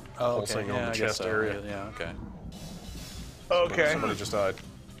 Not. Oh, okay. Pulsing on Yeah, the I guess chest so. area. Yeah, okay. Okay. Somebody just died.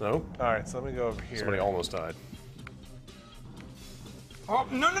 No? All right, so let me go over here. Somebody almost died. Oh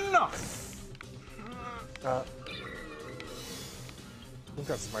no. think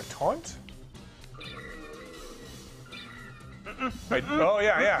that's my taunt. Wait, oh,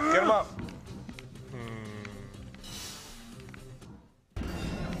 yeah. Get him up.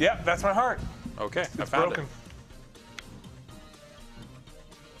 Yep, that's my heart. Okay, I It's found broken. it.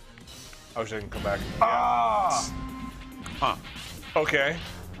 I wish I didn't come back. Ah! Huh. Okay.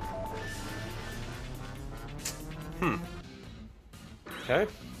 Okay.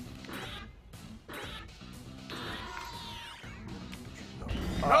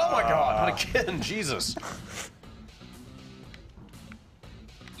 Oh my god, not again, Jesus.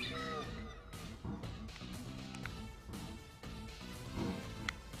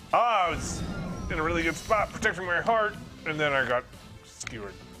 I was in a really good spot protecting my heart, and then I got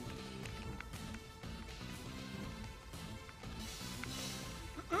skewered.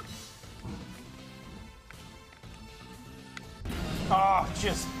 Oh,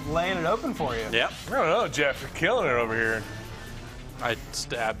 just laying it open for you. Yep. I don't know, Jeff. You're killing it over here. I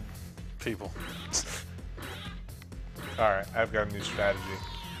stab people. All right, I've got a new strategy.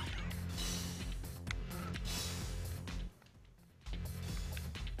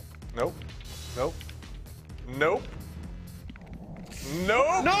 Nope. Nope. Nope.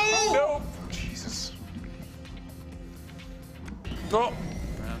 Nope. No! Nope. Jesus. Oh,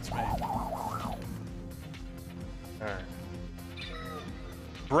 that's me. All right.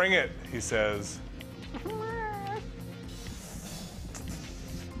 Bring it, he says.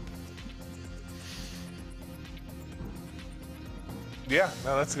 Yeah,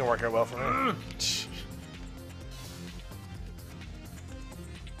 no, that's gonna work out well for me.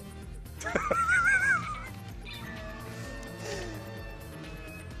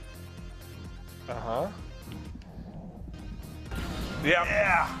 Uh-huh.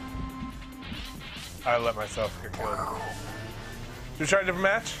 Yeah. I let myself get killed. Should we try a different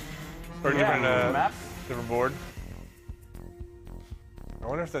match? Or a different, map. different board? I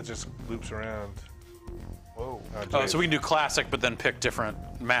wonder if that just loops around. Whoa. Oh, so we can do classic, but then pick different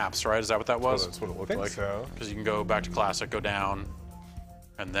maps, right? Is that what that was? That's what it I looked think like. so. Because you can go back to classic, go down,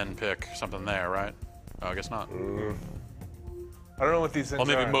 and then pick something there, right? Oh, I guess not. I don't know what these things Well,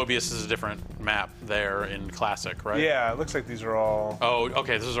 maybe are. Mobius is a different map there in classic, right? Yeah, it looks like these are all. Oh,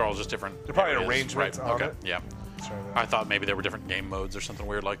 okay. These are all just different. They're probably areas, arrangements right? on Okay. it. Yeah. Let's try that. I thought maybe there were different game modes or something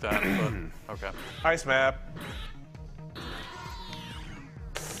weird like that. But okay. Ice map.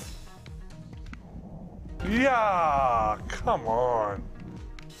 Yeah, come on.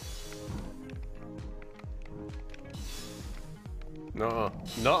 Nuh-uh.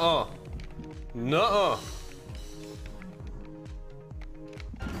 Nuh-uh. Nuh-uh.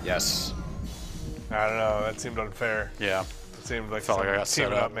 Yes. I don't know. That seemed unfair. Yeah. It seemed like Felt like I got set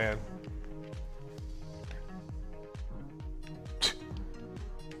teaming up. man.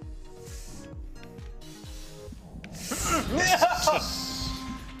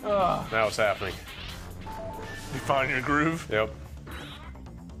 Now it's happening. You found your groove. Yep.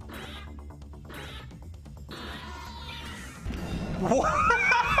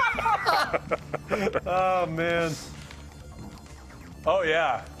 Oh, man. Oh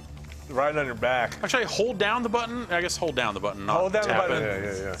yeah, right on your back. Actually, hold down the button. I guess hold down the button. Not Hold down the tap button.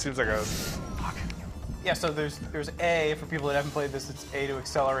 it. Yeah. Seems like a. Yeah, so there's A, for people that haven't played this, it's A to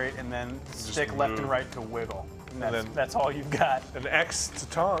accelerate, and then stick left and right to wiggle. And that's, then- that's all you've got. An X to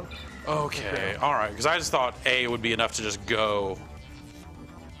taunt. Okay. All right. Because I just thought A would be enough to just go.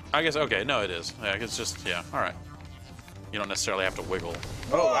 I guess. Okay. No, it is. Yeah. It's just. Yeah. All right. You don't necessarily have to wiggle.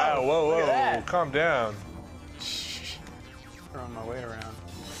 Oh wow! Whoa! Look at Whoa! that. Calm down. Throwing my weight around.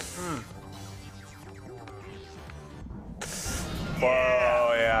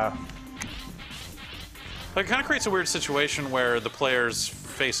 Oh yeah. But it kind of creates a weird situation where the player's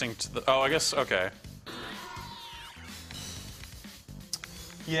facing to the. Oh, I guess. Okay.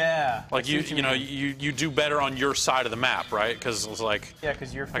 Yeah. Like I see what you know, mean. you do better on your side of the map, right? Because it's like Yeah,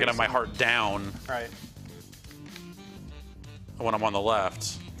 because you're I can have my facing- heart down Right. when I'm on the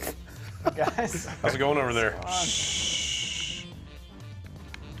left. Guys. How's it going over there?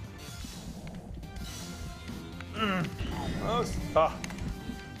 Close. Ah.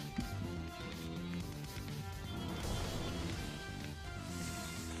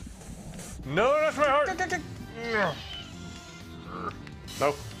 No, that's my heart.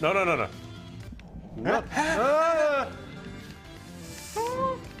 No. No, no, no, no. What? Ah!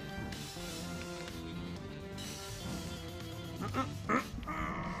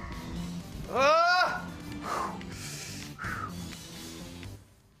 Ah!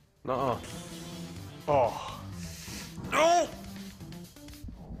 Nuh-uh. Oh. No.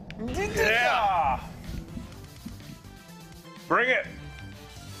 Yeah. Bring it.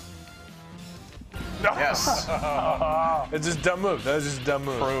 Yes. It's just a dumb move. That was just a dumb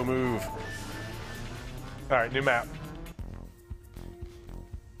move. Pro move. All right, new map.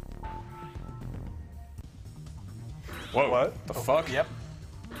 Whoa. What? The fuck? Yep.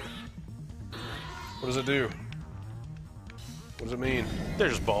 What does it do? What does it mean? They're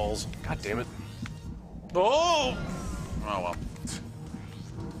just balls. God damn it. Oh! Oh, well.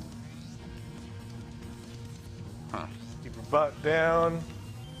 Huh. Keep your butt down.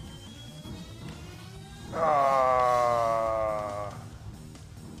 Ah.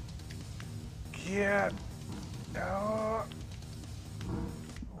 Get out.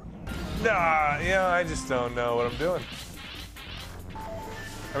 Nah, yeah, I just don't know what I'm doing.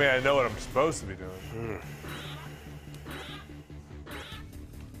 I mean, I know what I'm supposed to be doing.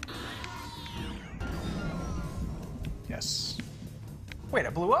 Yes. Wait, I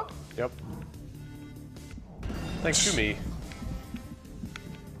blew up? Yep. Thanks to me.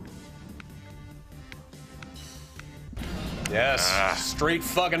 Yes. Straight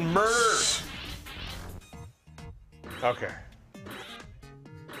fucking murder. Okay.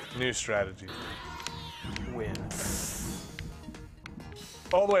 New strategy. Win.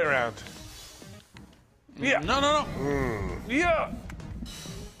 All the way around. Yeah. No, no, no. Yeah.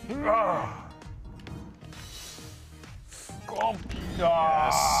 Ah. Oh.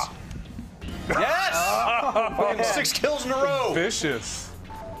 Ah. Yes! Fucking 6 kills in a row. Vicious.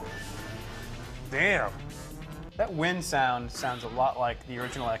 Damn. That win sounds a lot like the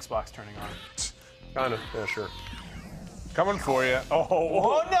original Xbox turning on. Kinda. Yeah, sure. Coming for you.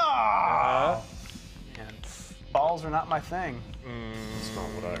 Oh, no. And balls are not my thing. That's not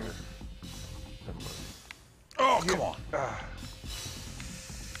what I heard. Oh, come on.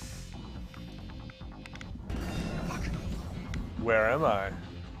 Where am I?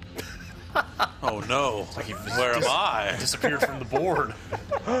 Oh, no. Where am I? Disappeared from the board.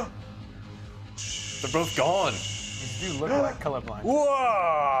 They're both gone. You do look like colorblind.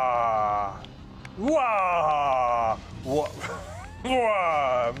 Whoa! Whoa! Whoa!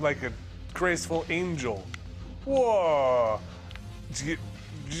 Whoa! I'm like a graceful angel. Whoa!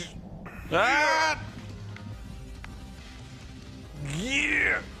 Ah!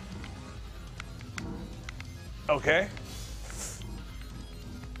 Yeah! Okay.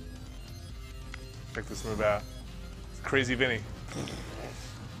 Check this move out. It's Crazy Vinny.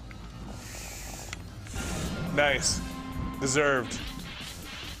 Nice. Deserved.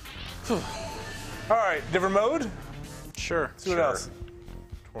 All right, different mode? Sure. See what else?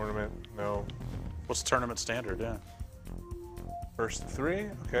 Tournament, no. What's tournament standard? Yeah. First 3,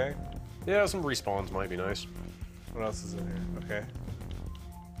 okay. Yeah, some respawns might be nice. What else is in here? Okay.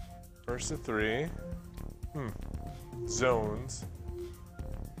 First to 3. Zones.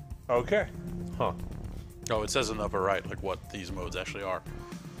 Okay. Huh. Oh, it says in the upper right, like what these modes actually are.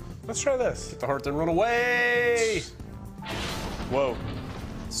 Let's try this. The heart then run away! Whoa.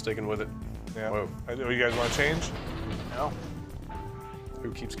 Sticking with it. Yeah. Whoa. You guys want to change? No.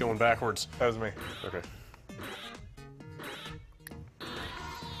 Who keeps going backwards? That was me. Okay.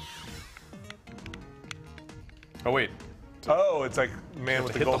 Oh wait. Oh, it's like man To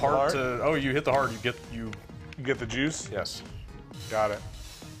with the hit the golden heart, heart. to, oh, you hit the heart, you You get the juice? yes. Got it.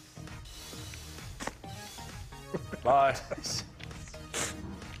 Bye.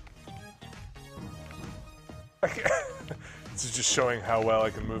 This is just showing how well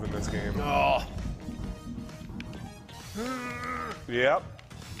I can move in this game. Oh. Yep.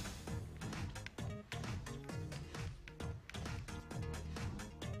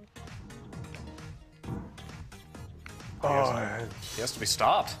 Oh, He has to be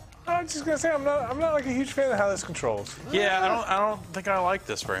stopped. I'm just gonna say I'm not like a huge fan of how this controls. Yeah, I don't think I like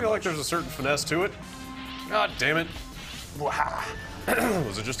this very I feel like much. there's a certain finesse to it. God damn it.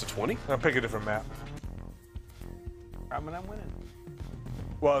 Was it just a 20? I'll pick a different map. I'm winning.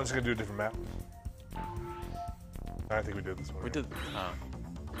 Well, I'm just gonna do a different map. I think we did this one. We did.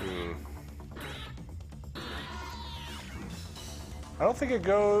 I don't think it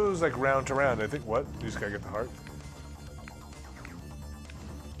goes like round to round. I think what? You just gotta get the heart.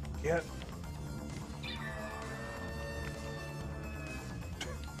 Yeah.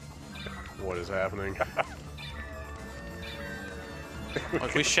 What is happening?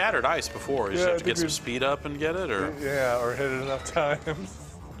 Like we shattered ice before. You just Yeah, have I to think get some we- speed up and get it, or Yeah, or hit it enough times.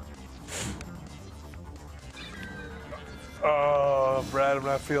 Oh, Brad, I'm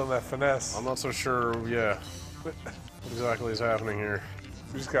not feeling that finesse. I'm not so sure, yeah. What exactly is happening here?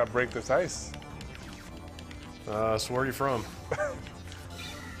 We just gotta break this ice. So where are you from?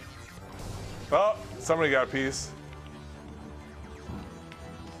 Oh, somebody got a piece.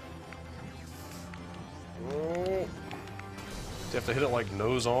 you have to hit it like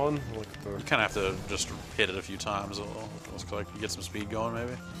nose on? Like You kind of have to just hit it a few times. It looks like you get some speed going,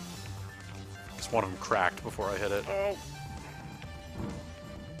 maybe. Just one of them cracked before I hit it. Oh.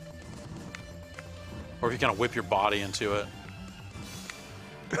 Or if you kind of whip your body into it.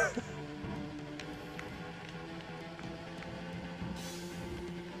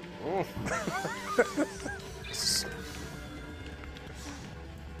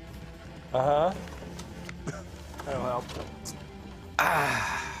 Oh. That'll help.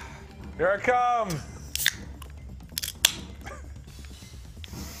 Here I come.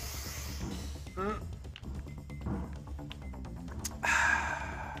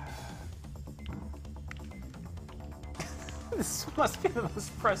 This must be the most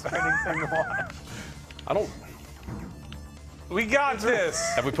frustrating thing to watch. I don't. We got this.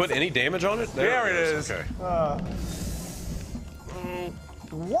 Have we put any damage on it? There it is. Okay.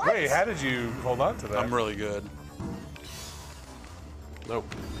 What? Wait, how did you hold on to that? I'm really good. Nope.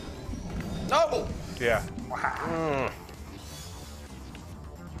 No! Yeah.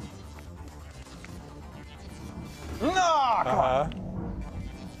 No! Come on.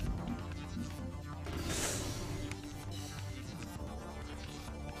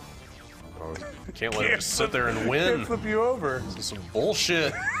 Oh, you can't let him just sit there and win. Can't flip you over. This is some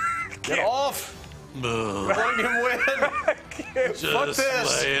bullshit. Get off! Letting him win. Just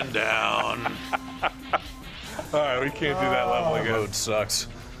this. laying down. All right, we can't do that level That again. mode sucks.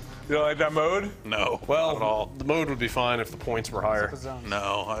 You don't like that mode? No, Well, not at all. the mode would be fine if the points were higher. The zone. No.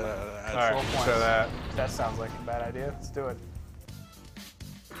 All right, 12 so points. that. That sounds like a bad idea. Let's do it.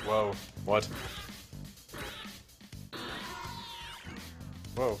 Whoa. What?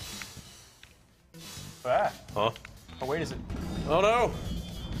 Whoa. Ah. Huh? Oh, wait, is it? Oh no!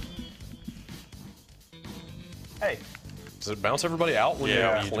 Hey. Does it bounce everybody out when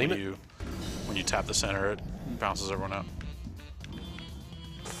Yeah, you claim when it? when you tap the center, it bounces everyone out.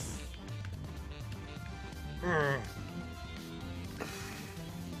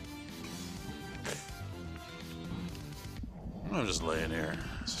 I'm just laying here.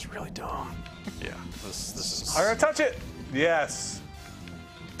 This is really dumb. Yeah, this is. I'm gonna touch it. Yes.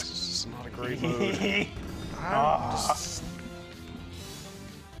 This is not a great mode. I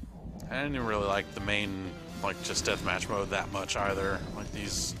didn't even really like the main, like, just deathmatch mode that much either. Like,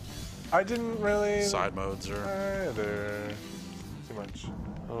 these I didn't really side modes are. either. Too much.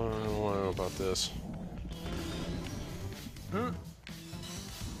 I don't know about this.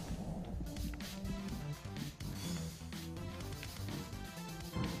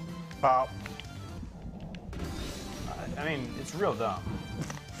 Pop. I mean, it's real dumb.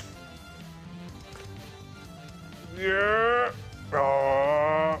 Yeah.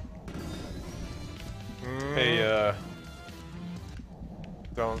 Oh. Hey,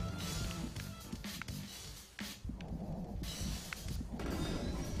 Don't.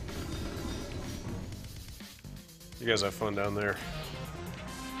 you guys have fun down there.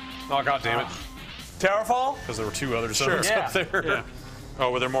 Oh, god damn it. Towerfall? Because there were two other zones Yeah. up there. Yeah.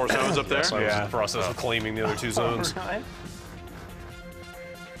 Oh, were there more zones up there? Yes, I was in Yeah. the process of claiming the other two zones. Really?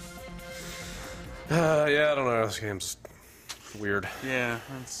 Yeah, I don't know. This game's weird. Yeah.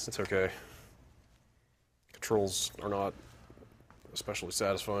 It's okay. Controls are not especially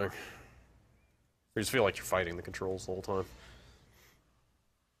satisfying. You just feel like you're fighting the controls the whole time.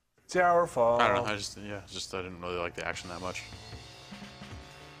 Towerfall. I don't know. I just I didn't really like the action that much.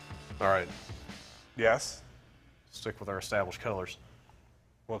 All right, Yes. stick with our established colors.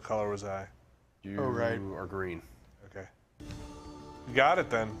 What color was I? You Oh, right. are green. Okay. You got it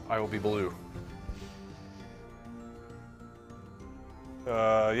then. I will be blue.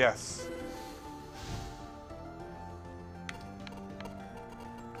 Yes.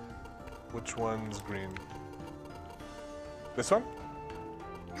 Which one's green? This one?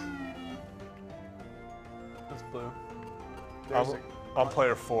 That's blue. There's I'm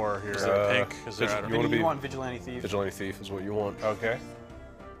player 4 here. Is there pink? Is there? I don't you know. wanna you be- want Vigilante Thief. Vigilante Thief is what you want. Okay.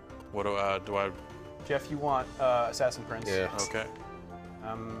 What do I? Jeff, you want Assassin Prince. Yeah. Okay.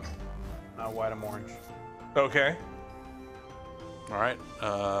 White, I'm orange. Okay. All right.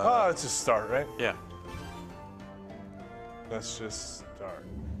 Oh, let's just start, right? Yeah. Let's just start.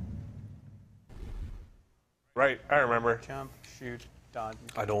 Right, I remember. Jump, shoot, dodge.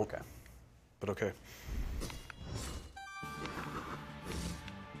 I don't. Okay. But okay.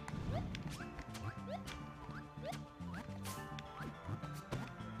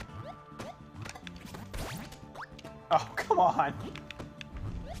 Oh, come on.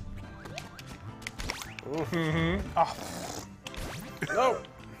 Oh, No.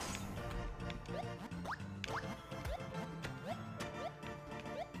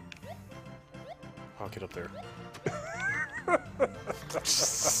 I'll get up there.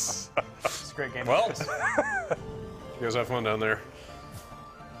 It's a great game. Well, you guys have fun down there.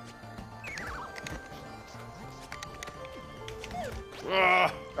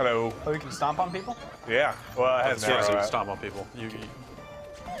 Hello. Oh, you can stomp on people? Yeah. Well, I had an Yeah, so you arrow can out. stomp on people.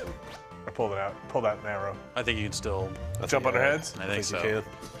 I pulled it out. Pulled out an arrow. I think you can still. Jump on their heads? I think so. You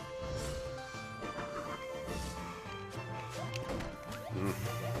can.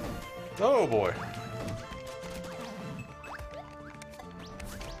 Oh boy.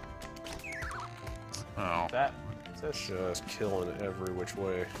 Oh. That. Just killing every which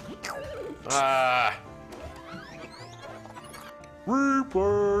way. Ah!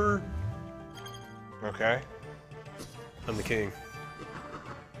 Reaper. Okay. I'm the king.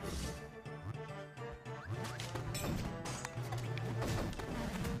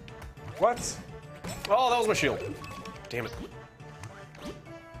 What? Oh, that was my shield. Damn it.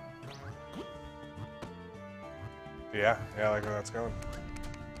 Yeah, I like where that's going.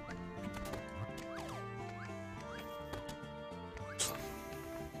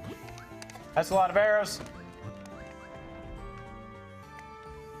 That's a lot of arrows.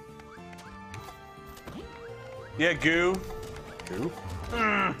 Yeah, goo. Goo?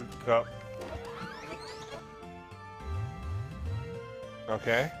 Oh.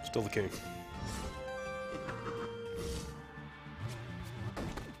 Okay. Still the king.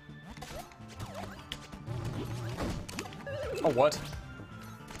 Oh, what?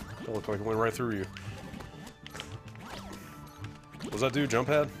 That looked like it went right through you. What does that do? Jump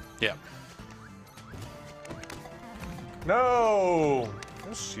pad? Yeah. No!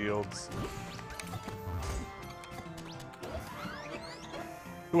 Those shields.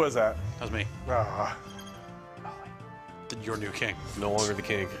 Who was that? That was me. Ah. Your new king. No longer the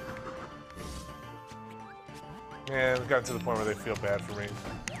king. Man, it's gotten to the point where they feel bad for me.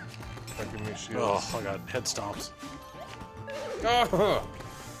 Like giving me shields. Oh, I got head stomps. Oh.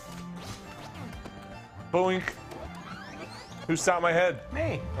 Boink. Who stopped my head?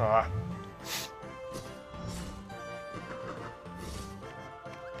 Me. Ah.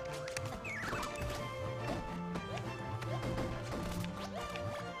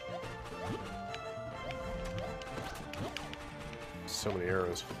 So many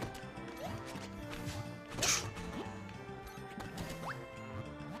arrows.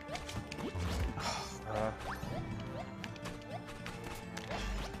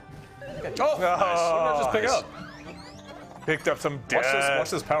 Oh, nice. What did I just pick up? Picked up some dead. Watch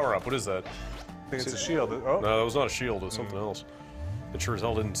this power up. What is that? I think it's a shield. Oh, No, that was not a shield. It was something else. It sure as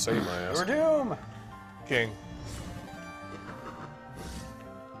hell didn't save my ass. We're doom. king.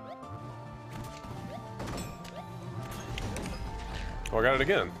 Oh, I got it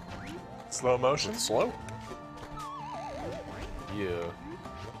again. Slow motion. Slow? Yeah.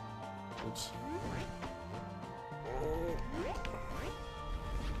 Oops.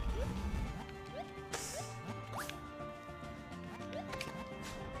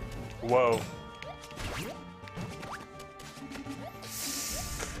 Whoa.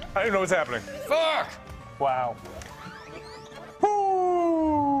 I don't even know what's happening. Fuck! Wow. Woo!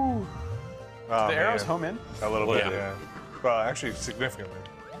 Oh, The arrows man. home in. A little bit, Yeah. yeah. Well, actually, significantly.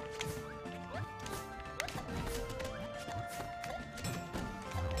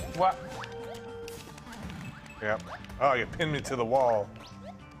 What? Yep. Oh, you pinned me to the wall.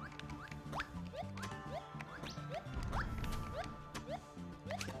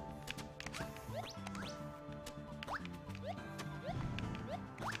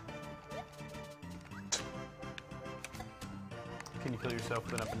 Can you kill yourself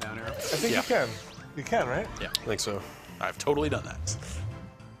with an up and down arrow? I think Yeah. you can. You can, right? Yeah. I think so. I've totally done that.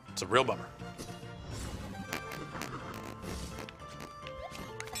 It's a real bummer.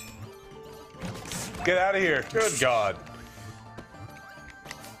 Get out of here. Good God.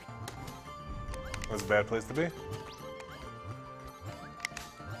 That's a bad place to be.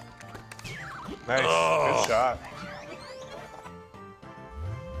 Nice. Good shot.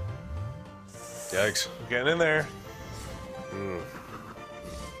 Yikes. Getting in there.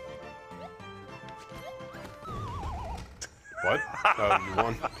 What? Oh, you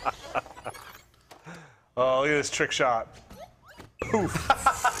won? Oh, look at this trick shot. Poof.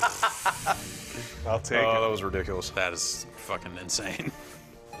 I'll take Oh, it. that was ridiculous. That is fucking insane.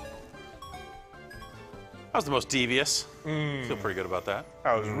 That was the most devious. Feel pretty good about that.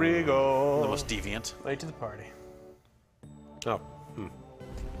 That was The regal. most deviant. Late to the party. Oh.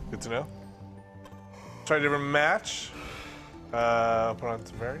 Good to know. Try a different match. Put on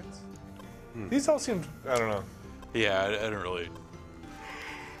some variants. These all seem, I don't know. Yeah, I don't really.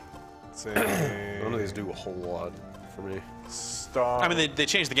 Let's say None of these do a whole lot for me. star. I mean, they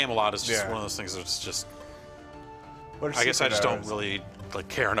changed the game a lot. It's just Yeah. one of those things that's just. What are I guess I secret just don't arrows? really like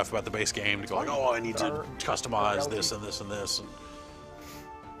care enough about the base game to go like, oh, I need to customize this and this and this.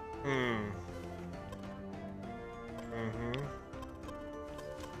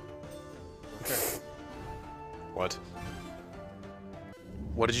 Okay. What?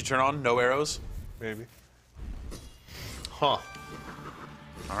 What did you turn on? No arrows? Maybe. Huh.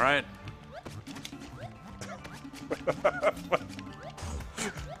 All right.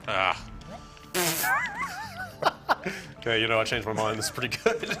 Ah, Okay, you know, I changed my mind. This is pretty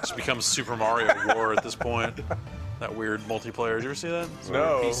good. it's become Super Mario War at this point. That weird multiplayer. Did you ever see that? It's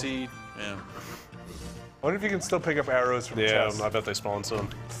No. weird PC. Yeah. I wonder if you can still pick up arrows from Yeah, chests. I bet they spawn some.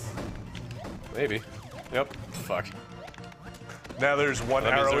 Maybe. Yep. Fuck. Now there's one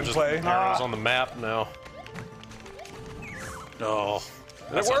That means arrow there are in just play. arrows on the map now. Oh,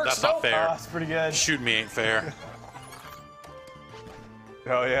 that's works. That's not Oh, fair. that's pretty good. Shooting me ain't fair.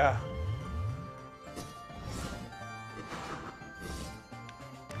 Oh yeah.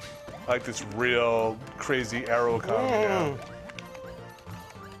 I like this real crazy arrow coming down.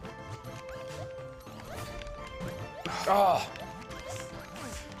 Oh.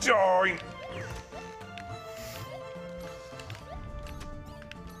 Joy.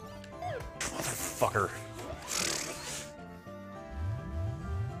 Fucker.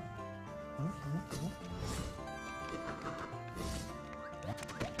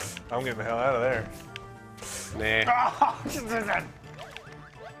 I'm getting the hell out of there. Nah.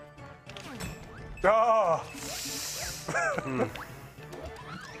 Oh!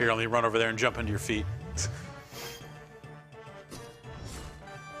 Here, let me run over there and jump into your feet.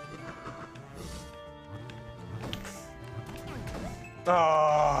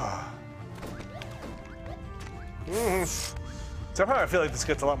 Oh! Somehow I feel like this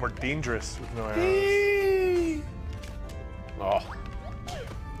gets a lot more dangerous with no arrows. Oh.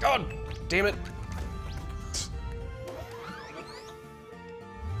 God damn it.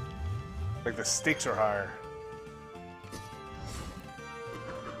 Like the stakes are higher.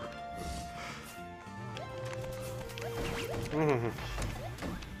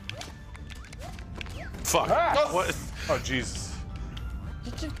 Fuck. What? Oh Jesus!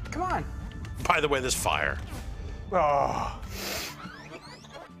 Come on. By the way, this fire. Oh!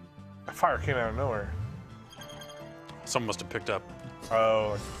 That fire came out of nowhere. Someone must have picked up Oh,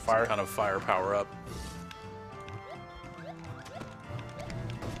 like fire. kind of fire power up.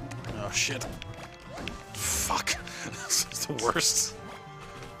 Oh shit. Fuck. This is the worst.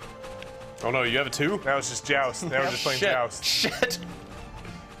 Oh no, you have it too? Now it's just joust. Now we're just playing Shit. joust. Shit.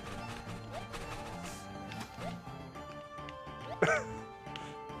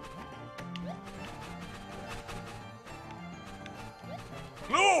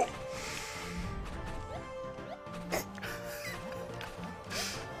 No!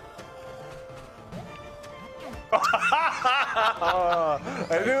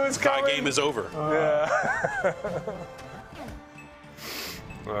 I knew it was My coming. game is over.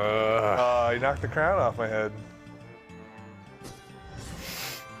 You knocked the crown off my head.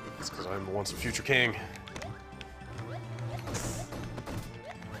 It's because I'm the once and future king.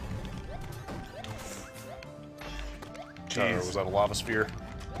 Jeez. Was that a lava sphere?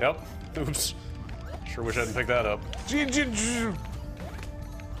 Yep. Oops. Sure wish I hadn't picked that up.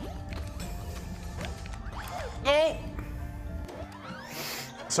 No!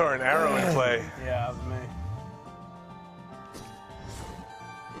 Sorry, an arrow in play. Yeah, that was me.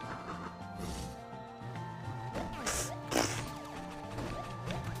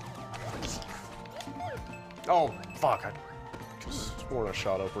 Oh, fuck. I swore I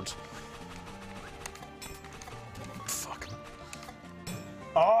shot upwards. Fuck.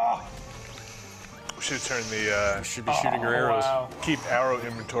 Oh! We should have turned the You should be shooting your arrows. Wow. keep arrow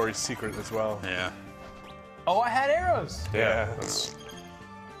inventory secret as well. Yeah. Oh, I had arrows. Yeah. That's,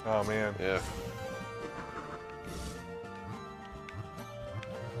 Oh man. yeah.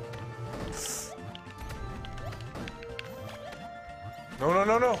 No, no,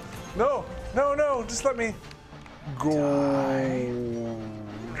 no, no, no, no, no! Just let me go.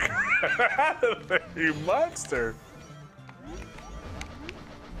 You monster!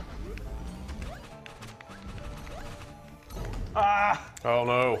 Oh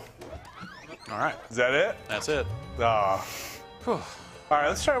no. All right. Is that it? That's it. Ah. All right,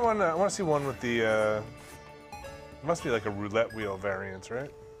 let's try one. I want to see one with the. It must be like a roulette wheel variant,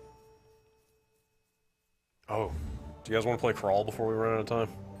 right? Oh. Do you guys want to play Crawl before we run out of time?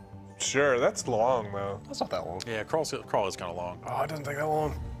 Sure, that's long though. That's not that long. Yeah, crawl is kind of long. Oh, it doesn't take that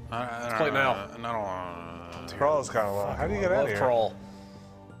long. Let's play it now. Crawl is kind of long. How do you get out of Love here? Crawl.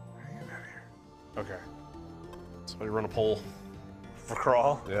 Okay. Somebody run a poll. For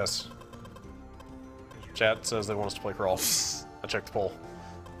crawl. Yes. Chat says they want us to play Crawl. I checked the poll.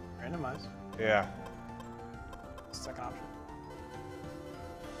 Randomize. Yeah. Second option.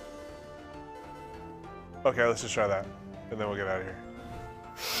 Okay, let's just try that, and then we'll get out of here.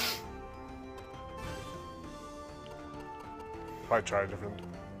 Probably try different.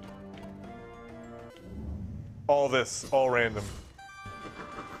 All this, all random.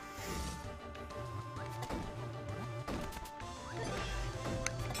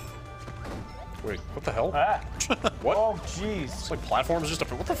 Wait, what the hell? Ah. What? Oh, jeez. It's like platforms just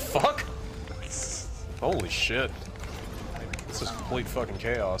up. What the fuck? Holy shit. This is complete fucking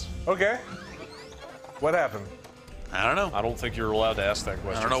chaos. Okay. What happened? I don't know. I don't think you're allowed to ask that I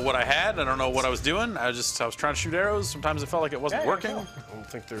question. don't know what I had. I don't know what I was doing. I was trying to shoot arrows. Sometimes it felt like it wasn't Yeah, working. cool. I don't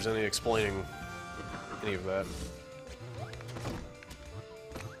think there's any explaining any of that.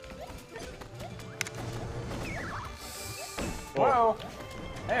 Whoa.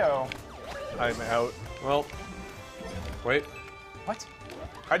 Heyo. I'm out. Well, wait. What?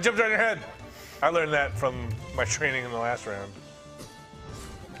 I jumped on your head. I learned that from my training in the last round.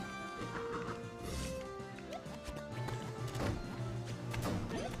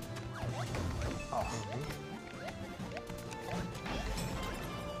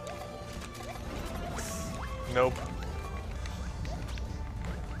 Nope.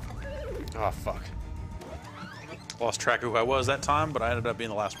 Oh, fuck. Lost track of who I was that time, but I ended up being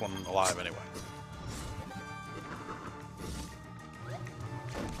the last one alive anyway.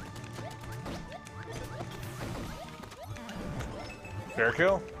 Fair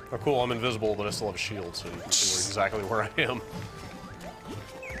kill. Oh, cool. I'm invisible, but I still have a shield, so you can see exactly where I am.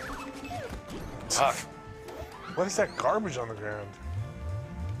 Fuck. What is that garbage on the ground?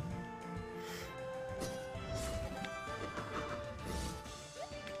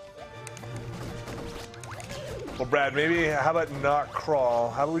 Well, Brad, maybe how about not crawl?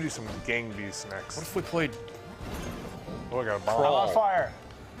 How about we do some gang beasts next? What if we played Oh, I got a bomb. I'm on fire.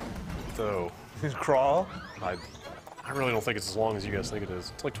 though? Crawl? I really don't think it's as long as you guys think it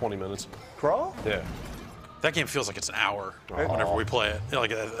is. It's like 20 minutes. Crawl? Yeah. That game feels like it's an hour whenever we play it.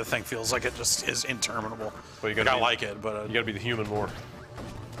 Like the thing feels like it just is interminable. But you Like, gotta I be- like it, but You gotta be the human more.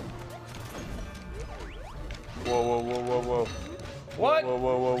 Whoa, whoa, whoa, whoa, whoa. What? Whoa,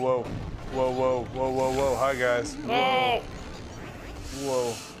 whoa, whoa, whoa. Whoa, whoa, whoa, whoa, whoa. Hi, guys. Oh!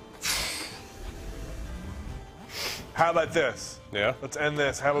 Whoa. How about this? Yeah? Let's end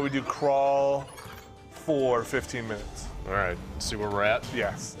this. How about we do crawl for 15 minutes? Alright, see where we're at.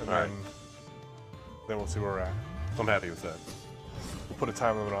 Yes. And Alright. then we'll see where we're at. I'm happy with that. We'll put a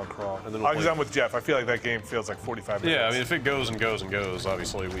time limit on crawl. And then we'll Because play- I'm with Jeff. I feel like that game feels like 45 minutes. Yeah, I mean, if it goes and goes and goes,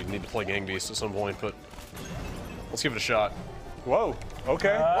 obviously we need to play Gang Beasts at some point, but let's give it a shot. Whoa.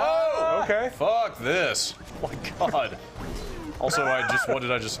 Okay. Whoa! Okay. Fuck this. Oh my god. Also, what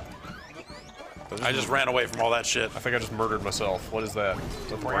did I just... I just ran away from all that shit. I think I just murdered myself. What is that? Is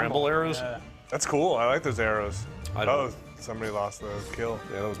that bramble arrows? Yeah. That's cool. I like those arrows. I Oh, don't- somebody lost the kill.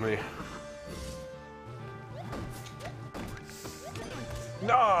 Yeah, that was me.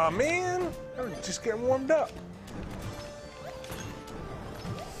 Nah, man. I was just getting warmed up.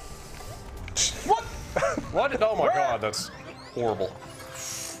 What? What? Oh my god, that's horrible.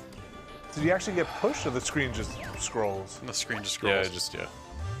 Did you actually get pushed, or the screen just scrolls? And the screen just Yeah, scrolls. yeah.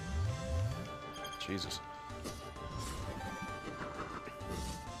 Jesus.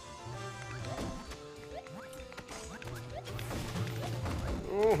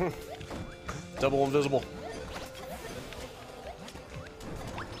 Double invisible.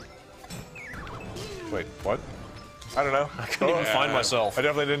 Wait, what? I don't know. I couldn't even find myself. I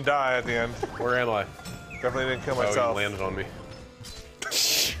definitely didn't die at the end. Where am I? Definitely didn't kill Oh, myself. you landed on me.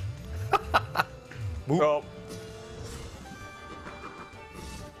 Oh.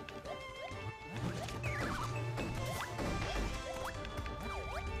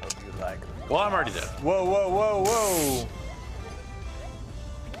 Well, I'm already dead. Whoa, whoa, whoa, whoa.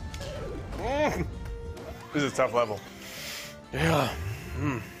 This is a tough level. Yeah.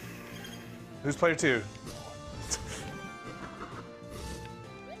 Who's player 2?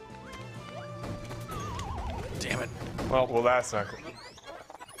 Damn it. Well, that's not good.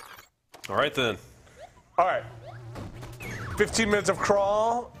 All right then. All right. 15 minutes of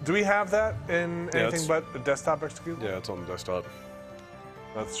crawl. Do we have that in Yeah, anything it's- but the desktop executable? Yeah, it's on the desktop.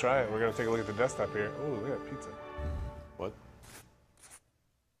 Let's try it. We're going to take a look at the desktop here. Oh, look at pizza. What?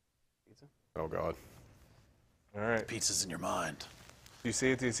 Oh god. All right. Pizza's in your mind. Do you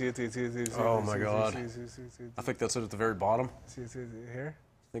see it? Do you see it? Do you see it? Do you see it? Oh Do you my see it? God. Do you see it? Do you see it? I think that's it at the very bottom. See it? Here?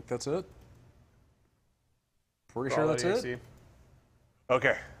 Think that's it? Pretty sure that's it?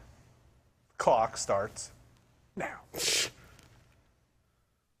 Okay. Clock starts now.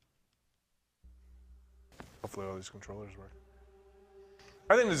 Hopefully all these controllers work.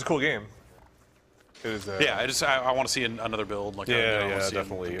 I think this is a cool game. It is. Yeah, I want to see another build. Like, I wanna see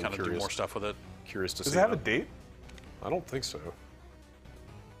definitely. I'm kind of do curious. more stuff with it. Curious to Does see. it have a that. date? I don't think so.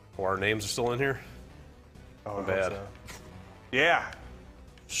 Oh, our names are still in here? Oh, I hope bad. so. Yeah.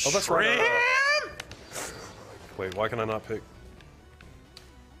 Oh, that's right. Wait, why can I not pick?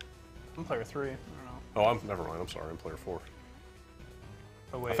 I'm player 3. I don't know. Oh, I'm never mind. I'm sorry. I'm player 4.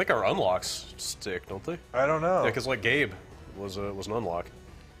 Oh wait. I think our unlocks stick, don't they? I don't know. Yeah, because like Gabe was an unlock.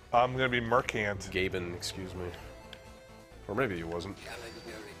 I'm gonna be Mercant. Gaben, excuse me. Or maybe he wasn't.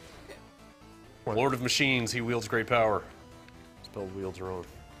 Lord of Machines, he wields great power. Spelled wields wrong.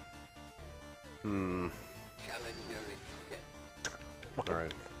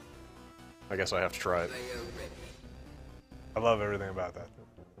 Alright. I guess I have to try it. I love everything about that.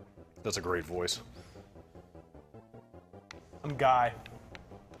 That's a great voice. I'm Guy.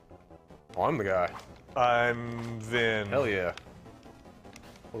 Oh, I'm the guy. I'm Vin. Hell yeah.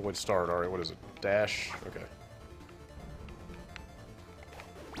 What a way to start. Alright, what is it? Dash? Okay.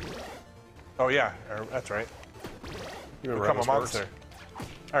 Oh yeah, that's right. You remember Become how a this monster. works?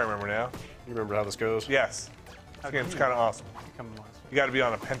 I remember now. You remember how this goes? Yes. This game's kind of awesome. Become a monster. You got to be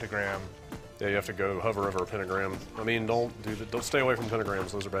on a pentagram. Yeah, you have to go hover over a pentagram. I mean, don't stay away from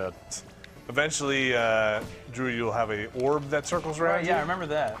pentagrams. Those are bad. Eventually, Drew, you'll have a orb that circles around Right, yeah, I you. remember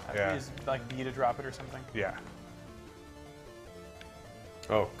that. I Yeah. think it's like B to drop it or something. Yeah.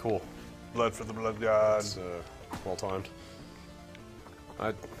 Oh, cool. Blood for the blood god. It's well timed.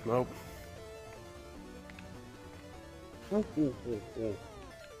 Nope.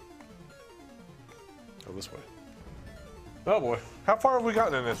 Oh, this way. Oh boy. How far have we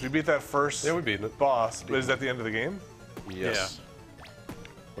gotten in this? We beat that first Yeah, we beat it. boss. But is that the end of the game? Yes.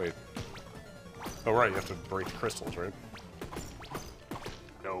 Wait. Oh right, you have to break the crystals, right?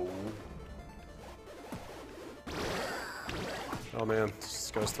 No. Oh man,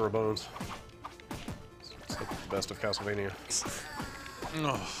 this guy's throw bones. It's like the best of Castlevania.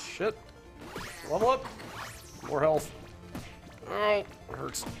 Oh, Shit. Level up. More health. Oh, it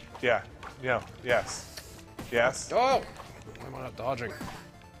hurts. Yeah. Yeah. Yes. Yes. Oh! Why am I not dodging?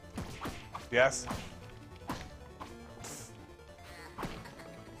 Yes.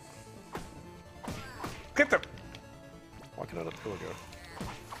 Get them. Why can I not? There we go.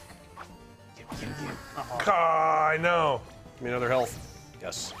 I know. Give me another health.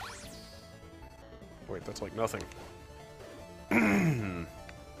 Yes. Wait, that's like nothing. Can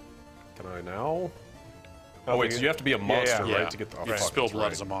I now? Oh wait, so you have to be a monster, yeah. right, to get the. Oh, You fuck, spill that's blood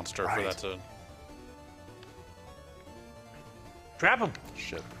right. as a monster for that to. Trap him.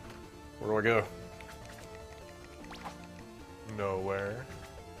 Shit. Where do I go? Nowhere.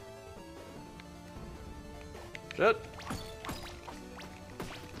 Shit.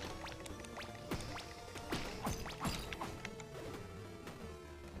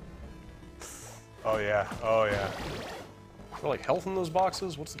 Oh yeah. Oh yeah. Is there like health in those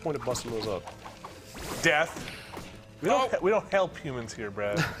boxes? What's the point of busting those up? Death. We don't help humans here,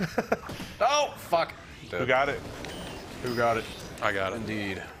 Brad. Oh, fuck. Who got it? Who got it? I got it.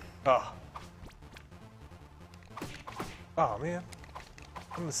 Indeed. Oh. Oh man.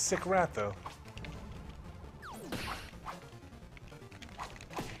 I'm a sick rat though.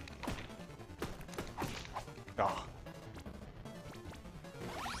 Oh.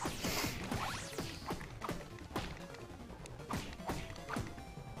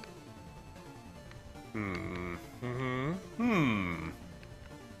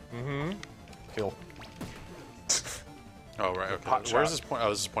 Kill. Oh, right, okay. pot Where's shot. this point? Oh,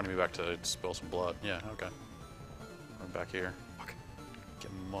 this is pointing me back to spill some blood. Yeah, okay. I'm back here.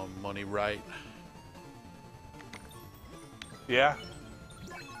 Get my money right. Yeah.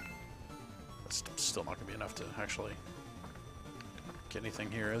 That's still not going to be enough to actually get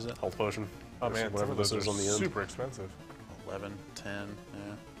anything here, is it? Health potion. Oh Or man, some whatever of this those is are on the end. super expensive. 11, 10,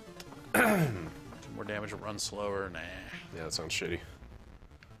 yeah. 2 more damage, run slower, nah. Yeah, that sounds shitty.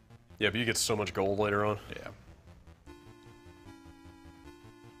 Yeah, but you get so much gold later on. Yeah.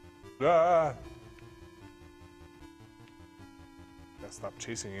 Ah. Gotta stop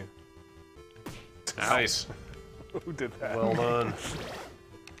chasing you. Nice. Who did that? Well done.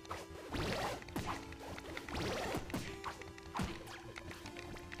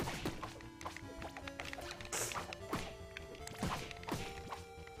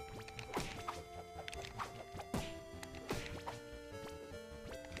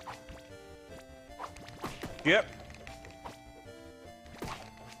 Yep.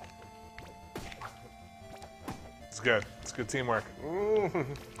 It's good. It's good teamwork.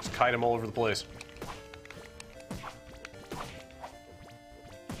 Just kite him all over the place.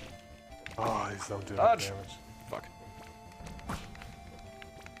 Oh these don't do enough Dodge. damage. Fuck.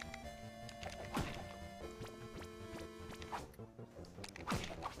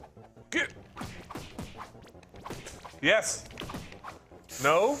 Get. Yes.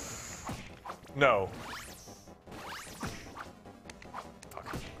 No. No.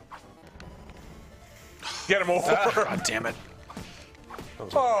 Get him over. God damn it.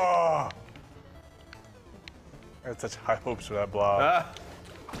 Oh. I had such high hopes for that blob. Ah.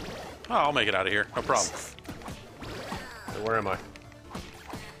 Oh, I'll make it out of here. No problem. Where am I?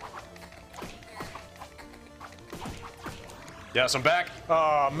 Yes, I'm back.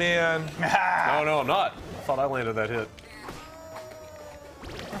 Oh man. No, I'm not. I thought I landed that hit.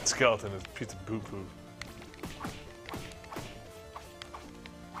 That skeleton is a piece of poo-poo.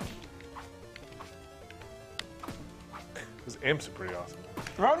 Those imps are pretty awesome.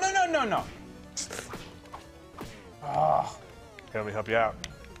 Oh, no. Let me help you out.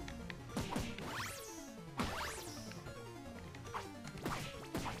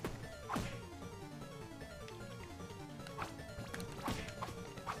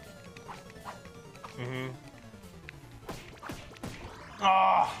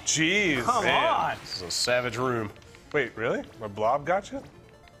 Oh, Jeez. come man. on. This is a savage room. Wait, really? My blob got you?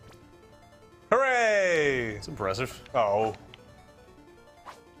 Hooray! It's impressive. Oh.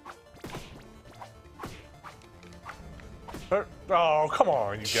 Oh, come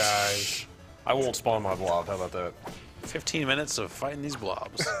on, you guys. I won't spawn my blob. How about that? 15 minutes of fighting these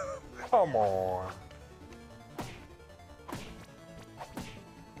blobs. Come on.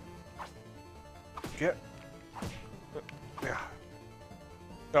 Get. Yeah.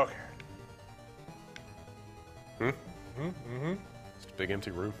 Okay. It's a big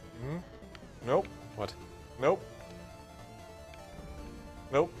empty room. Nope. What? Nope.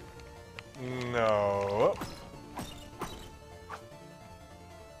 Nope. No.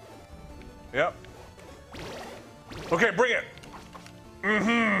 Yep. Okay, bring it.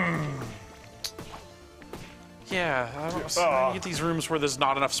 Yeah, I get these rooms where there's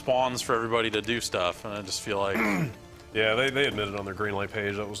not enough spawns for everybody to do stuff, and I just feel like Yeah, they admitted on their Greenlight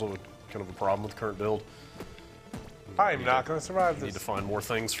page that was kind of a problem with the current build. I'm not going to survive You need this. to find more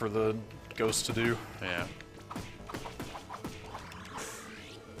things for the ghosts to do. yeah.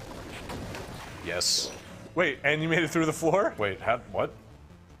 Yes. Wait, and you made it through the floor? Wait, what?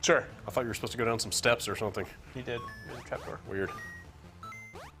 Sure. I thought you were supposed to go down some steps or something. He did. There's a trapdoor. Weird.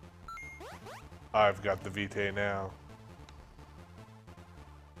 I've got the Vitae now.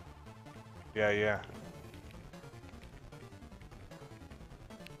 Yeah.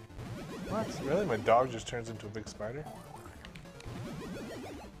 What? Really? My dog just turns into a big spider?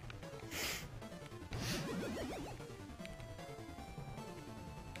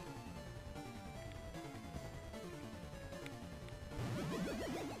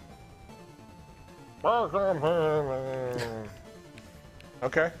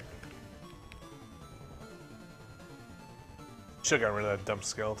 Okay. Should've got rid of that dumb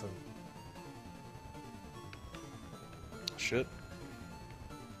skeleton. Shit.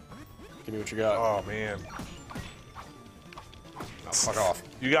 Give me what you got. Oh man. Oh, fuck off.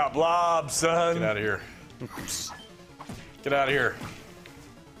 You got blob, son. Get out of here. Get out of here.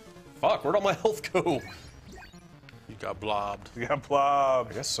 Fuck, where'd all my health go? You got blobbed. You got blob.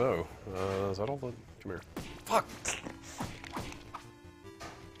 I guess so. Is that all the... Come here. Fuck!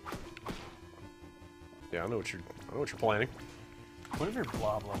 Yeah, I know what you're planning. What if your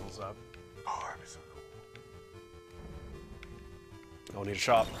blob levels up? Oh, that'd be so cool. I'll need a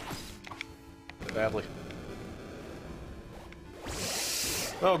shop. Badly.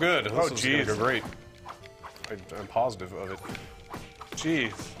 Oh, good. This is gonna jeez. go great. I'm positive of it.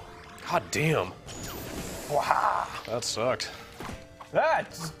 Jeez. God damn. Wow. That sucked.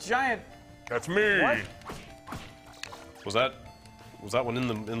 That's giant. That's me. What? Was that one in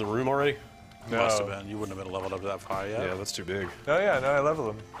the room already? No. Must have been. You wouldn't have been leveled up to that high yet. Yeah, that's too big. Oh yeah, no, I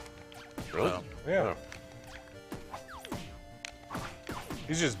leveled him. Really? No. Yeah. Oh.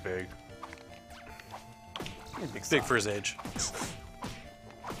 He's just big. Big for his age.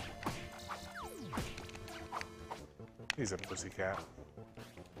 He's a pussycat.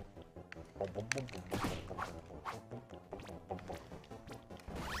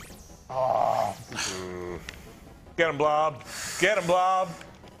 Get him, Blob. Get him, Blob.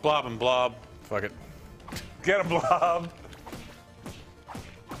 Blob and blob. Fuck it. Get him, Blob.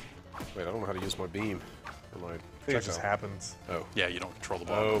 Wait, I don't know how to use my beam. Or my I think it just happens. Oh. Yeah, you don't control the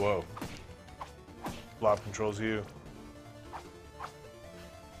blob. Oh, whoa. Blob controls you.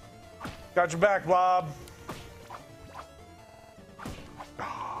 Got your back, Blob.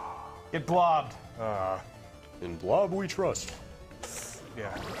 Get blobbed. In Blob we trust.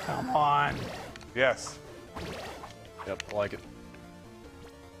 Yeah. Come on. Yes. Yep, I like it.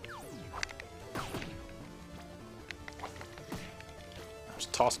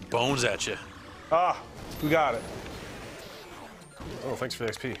 Just tossing bones at you. Ah, we got it. Oh, thanks for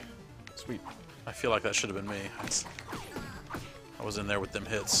the XP. Sweet. I feel like that should have been me. I was in there with them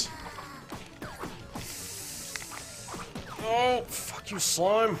hits. Oh, fuck you,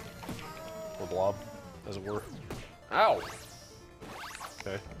 slime. Or blob, as it were. Ow.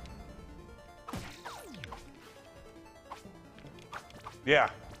 Okay. Yeah.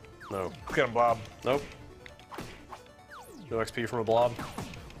 No. Get him, Bob. Nope. No XP from a blob.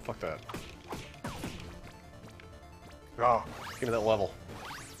 Fuck that. Oh. Give me that level.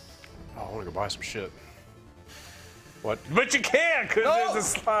 Oh, I want to go buy some shit. What? But you can't, because No! there's a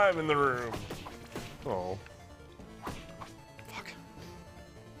slime in the room. Oh. Fuck.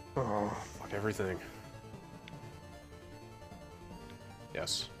 Oh, fuck everything.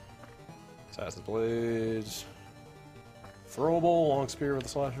 Yes. Assassin's Blades. Throwable, long spear with a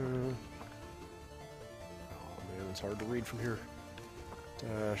slasher. Oh man, it's hard to read from here.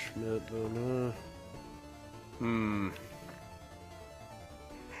 Dash, mid,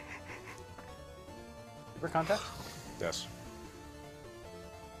 Super contact? Yes.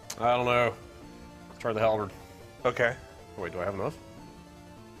 I don't know. Let's try the halberd. Okay. Oh, wait, do I have enough?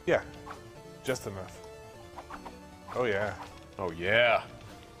 Yeah. Just enough. Oh, yeah. Oh, yeah.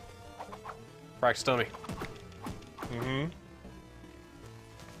 Practice dummy. Mm-hmm.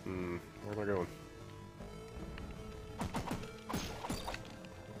 Where am I going?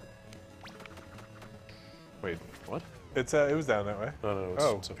 Wait, what? It was down that way. No,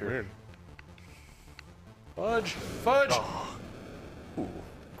 no, it's up here. Weird. Fudge! Fudge! Ooh.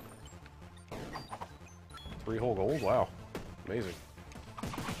 3 whole gold? Wow. Amazing.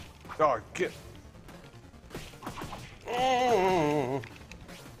 Oh, get. Oh.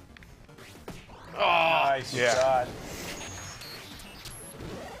 Nice Yeah. shot.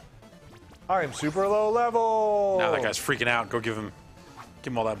 I'm super low level. Now that guy's freaking out. Go give him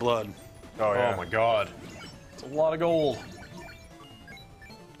all that blood. Oh, yeah. Oh my god. It's a lot of gold.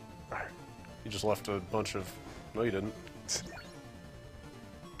 You just left a bunch of... No, you didn't.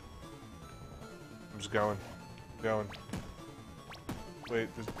 I'm just going. Going. Wait,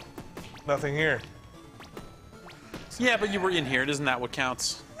 there's nothing here. Yeah, but you were in here. Isn't that what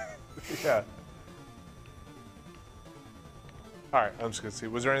counts? Yeah. Alright, I'm just gonna see.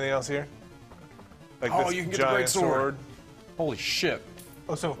 Was there anything else here? Like Oh, this you can get the giant great sword. Holy shit.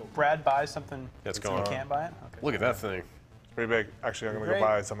 Oh, so if Brad buys something, It's you gone. can't buy it? Okay. Look at that thing. It's pretty big. Actually, I'm gonna Great. go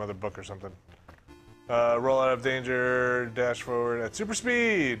buy some other book or something. Roll out of danger, dash forward at super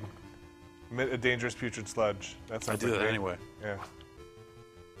speed. Emit a dangerous putrid sludge. That's I not do that great. anyway. Yeah.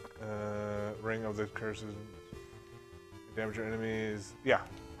 Ring of the curses. Damage your enemies. Yeah.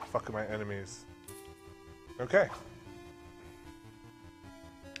 Fuck my enemies. Okay.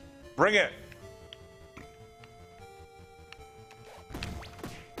 Bring it.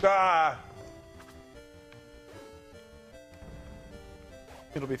 Ah.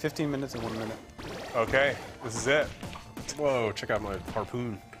 It'll be 15 minutes and 1 minute. Okay. This is it. Whoa, check out my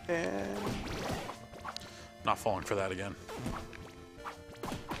harpoon. And Not falling for that again.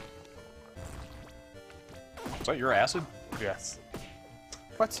 Is that your acid? Yes.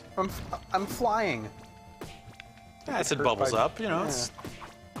 what? I'm flying. Acid hurt bubbles by- up. You know, it's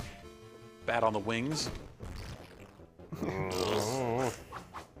bad on the wings.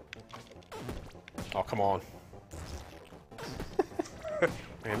 Oh, come on.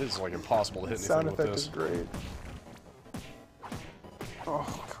 Man, this is like impossible to hit Sound anything with effect this. is great.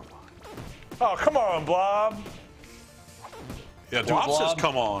 Oh, come on. Oh, come on, Blob. Yeah, do Blob it, Blob. says,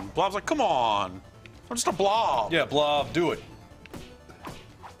 "Come on." Blob's like, "Come on." I'm just a blob. Yeah, Blob, do it.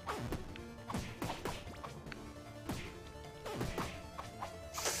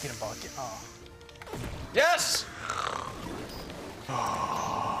 Get him, Bob. Oh. Yes!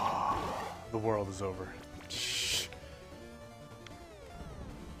 The world is over.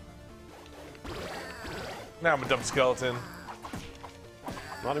 Now I'm a dumb skeleton.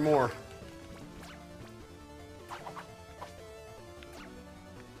 Not anymore.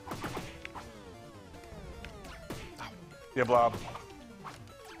 Yeah, Blob.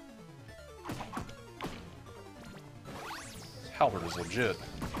 Halberd is legit.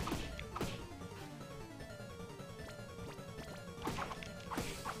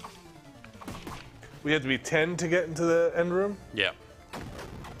 We have to be 10 to get into the end room? Yeah.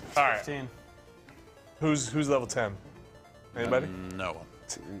 All right. 15. Who's level 10? Anybody? No. All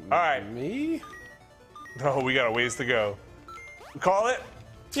right. Me? No, we got a ways to go. Call it?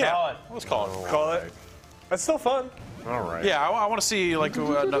 Yeah. Call it. Let's call it. Call it? That's still fun. All right. Yeah, I want to see like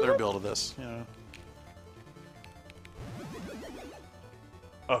another build of this. You know.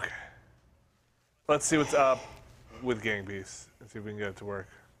 Okay. Let's see what's up with Gang Beasts. Let's see if we can get it to work.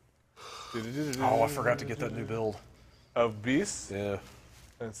 Oh, I forgot to get that new build. Of Beasts? Yeah.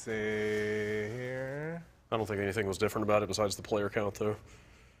 Let's see here. I don't think anything was different about it besides the player count, though.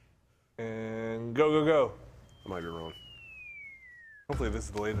 And go, go, go. I might be wrong. Hopefully this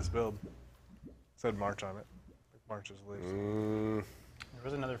is the latest build. It said March on it. March is the latest. There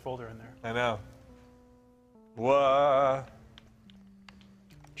was another folder in there. I know. What?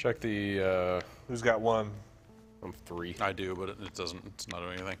 Check the. Who's got one? I'm 3. I do, but it doesn't. It's not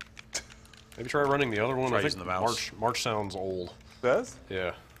doing anything. Maybe try running the other one. Try I think using the mouse. March sounds old. Does?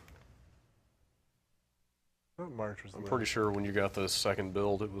 Yeah. I thought March was the I'm pretty sure when you got the second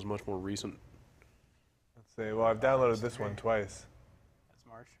build, it was much more recent. Let's see. Well, I've downloaded this one twice. That's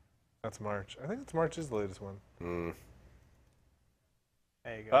March. That's March. I think it's March is the latest one. Mm.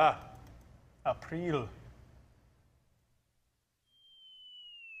 There you go. Ah. April.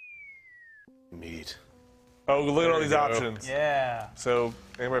 Neat. Oh, look at all you these go. options. Yeah. So,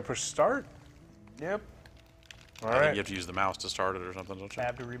 anybody push start? Yep. All I think right. you have to use the mouse to start it or something, don't you?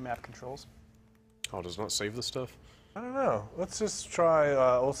 Tab to remap controls. Oh, does it not save this stuff? I don't know. Let's just try.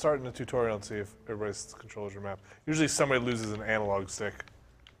 We'll start in the tutorial and see if everybody's controllers are mapped. Usually somebody loses an analog stick.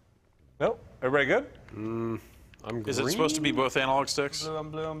 Nope. Everybody good? I'm Is green. it supposed to be both analog sticks? Blue,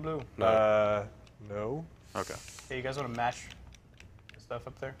 I'm blue, I'm blue. No. Okay. Hey, you guys want to match the stuff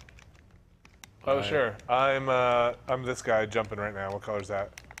up there? Oh, sure. I'm this guy jumping right now. What color is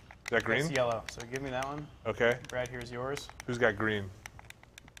that? Is that green? It's yellow. So give me that one. Okay. Brad, here's yours. Who's got green?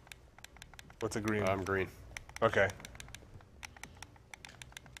 What's a green? I'm green. Okay.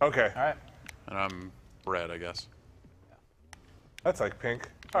 Okay. All right. And I'm red, I guess. That's like pink.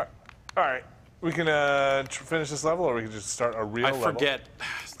 All right. All right. We can finish this level, or we can just start a real I level. forget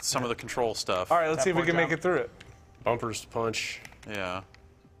some of the control stuff. All right. Let's see if we Tap can or make jump. it through it. Bumpers to punch. Yeah.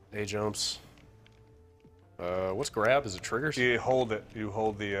 A jumps. What's grab? Is it triggers? You hold it. You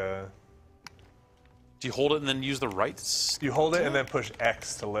hold the. Do you hold it and then use the right? You hold it and then push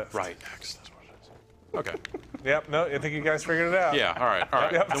X to lift. Right. X. That's what it is. Okay. Yep. No. I think you guys figured it out. Yeah. All right. All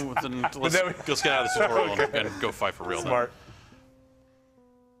right. Yep. Then let's then we- get out of this tutorial Okay. and go fight for real. Smart.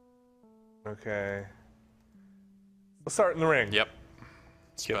 Okay. Let's start in the ring. Then. Yep.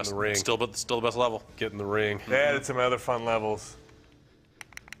 Get in the ring. Still the best level. Get in the ring. They added some other fun levels.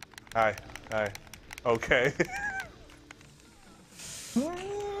 Hi. Hi. Okay.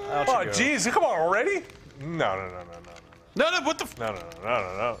 Oh, jeez. Come on already? No. No. What the?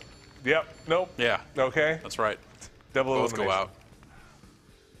 No. Yep. Nope. Yeah. Okay. That's right. Double Both elimination. go out.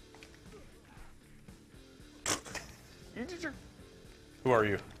 Who are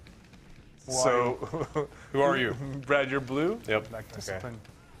you? So, Who are you? Brad, you're blue? Yep. Discipline.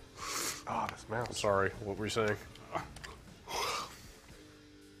 Oh, this mouse. Sorry. What were you saying?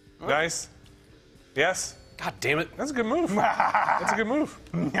 Nice. Yes. God damn it. That's a good move. That's a good move.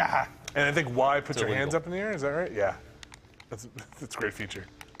 Yeah. And I think Y, put your illegal. hands up in the air. Is that right? Yeah. That's a great feature.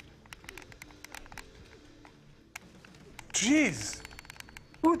 Jeez.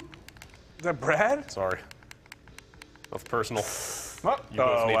 Is that Brad? Sorry. Nothing personal. Oh, You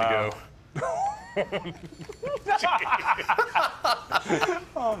both need wow. to go.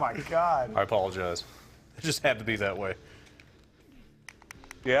 oh my God. I apologize. It just had to be that way.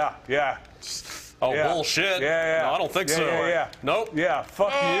 Yeah. Oh, Yeah. bullshit. Yeah. No, I don't think so. Yeah. Nope. Yeah,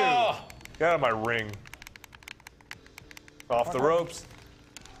 fuck Oh. you. Get out of my ring. Off the ropes.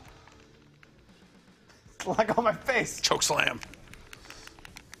 Like on my face. Choke slam.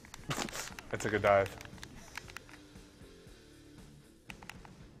 I took a dive.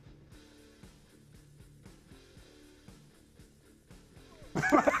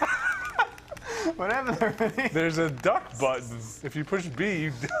 What happened there, Vinny? There's a duck button. If you push B,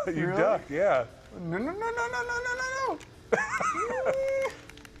 you Really? duck. Yeah. No.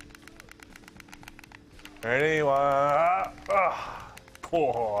 Ready? Oh.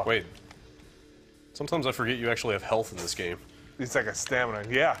 Wait. Sometimes I forget you actually have health in this game. It's like a stamina.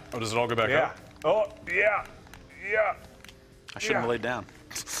 Yeah. Oh, does it all go back Yeah. up? Oh, yeah. Yeah. I shouldn't have Yeah. laid down.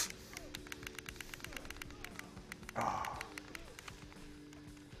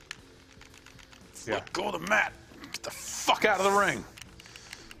 Yeah. Let go of the mat. Get the fuck out of the ring.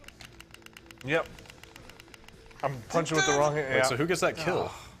 Yep. I'm punching with the wrong hand. Wait, Yeah. so who gets that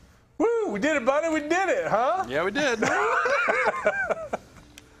kill? Woo! We did it, buddy. We did it, huh? Yeah, we did.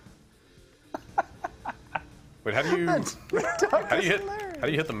 Wait, how do you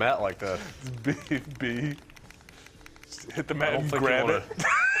hit the mat like that? B. Just hit the I mat don't and think grab you it.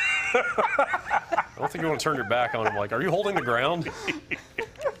 wanna, I don't think you want to turn your back on him. Like, are you holding the ground?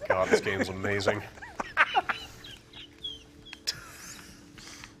 God, this game's amazing.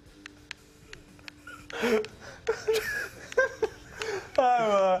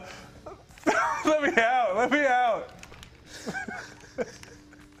 Let me out. Let me out.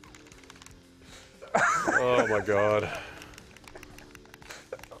 Oh my god.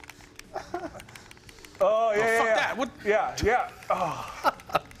 Oh, yeah, Fuck yeah. that. What? Yeah. Oh.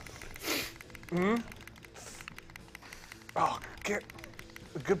 Oh, get.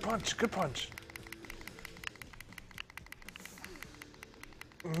 Good punch. Good punch.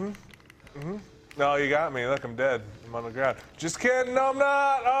 No, you got me. Look, I'm dead. I'm on the ground. Just kidding. No, I'm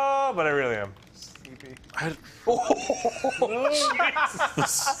not. Oh, but I really am. Sleepy.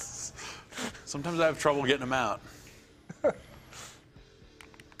 Sometimes I have trouble getting them out.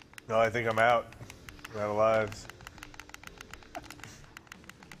 No, I think I'm out. I'm out of lives.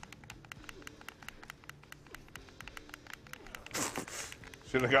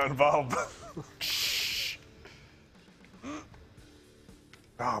 Shouldn't have got involved.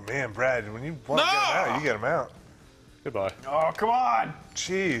 Oh man, Brad, when you want to get him out, you get him out. Goodbye. Oh, come on!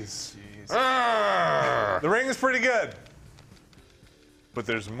 Jeez. The ring is pretty good. But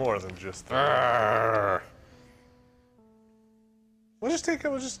there's more than just that. We'll just take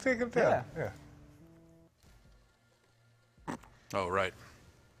it down. Yeah. Oh, right.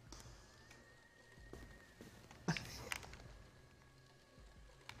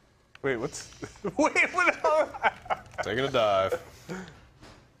 Wait, what's wait, what? Taking a dive.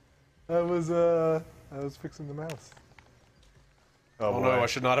 I was fixing the mouse. Oh no, I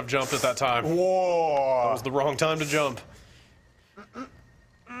should not have jumped at that time. That Whoa! was the wrong time to jump.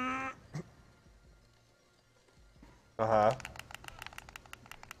 Uh-huh.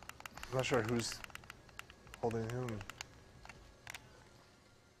 I'm not sure who's holding whom.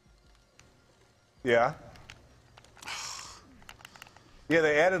 Yeah. Yeah,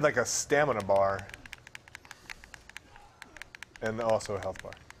 they added like a stamina bar. And also a health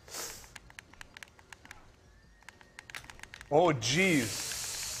bar. Oh,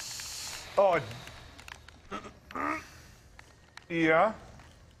 jeez. Oh. Yeah.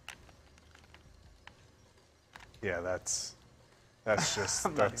 Yeah, that's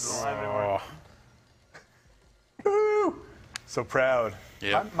just, that's, Oh. woo! So proud.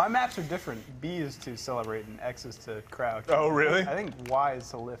 Yeah. My maps are different. B is to celebrate and X is to crouch. Oh, really? I think Y is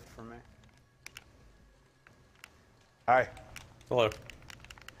to lift for me. Hi. Hello.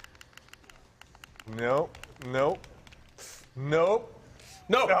 Nope. Nope. Nope.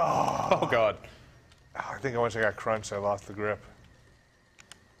 No! Oh god. Oh, I think once I got crunched, I lost the grip.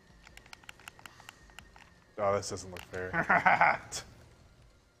 Oh, this doesn't look fair.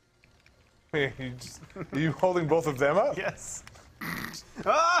 Hey, are you holding both of them up? Yes.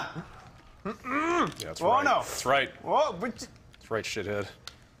 Ah! Yeah, that's Oh, right. no. That's right. Whoa, but That's right, shithead.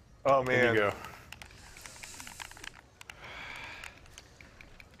 Oh, There man. you go.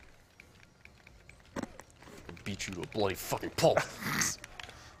 Beat you to a bloody fucking pulp.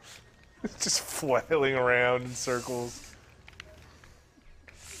 Just flailing around in circles.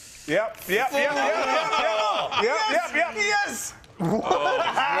 Yep. Yes!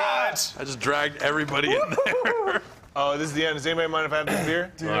 I just dragged everybody in there. Oh, this is the end. Does anybody mind if I have this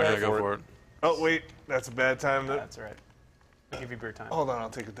beer? Okay, go for it. Oh, wait. That's a bad time. that's all right. I'll give you beer time. Hold on. I'll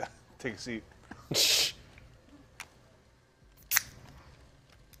take a seat.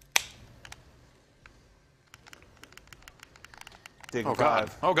 Take Oh, God.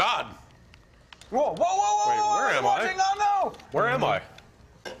 Oh, God. Whoa, whoa, whoa, whoa! Wait, whoa, where who's am I? watching? Oh, no! Where am I?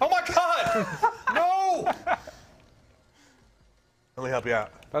 Oh my god! No! Let me help you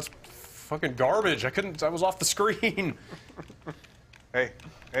out. That's fucking garbage. I was off the screen. Hey.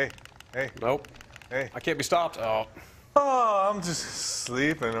 Nope. Hey. I can't be stopped. Oh. Oh, I'm just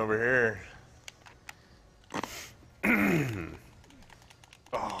sleeping over here.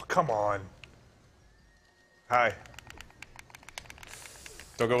 Oh, come on. Hi.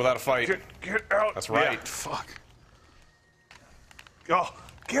 Don't go without a fight. Get out. That's right. Yeah. Fuck. Oh,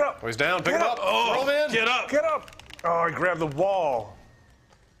 get up. Oh, he's down. Pick him Get up. up. Throw him in. Get up. Get up. Oh, I grabbed the wall.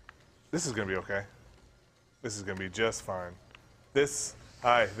 This is going to be okay. This is going to be just fine. This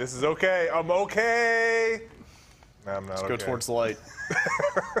is okay. I'm okay. No, I'm not okay. Go towards the light.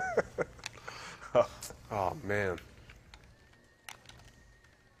 Oh, man.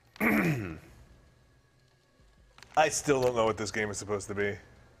 I still don't know what this game is supposed to be.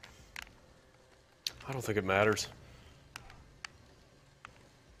 I don't think it matters.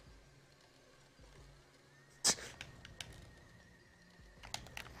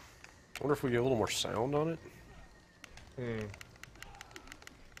 I wonder if we get a little more sound on it.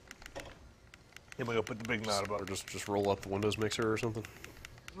 Yeah, we go put the big knot Or above. just roll up the Windows mixer or something.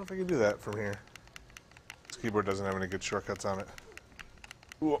 I don't know if I can do that from here. This keyboard doesn't have any good shortcuts on it.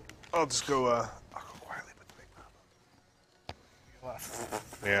 Ooh, I'll just go, I'll go quietly put the big knob.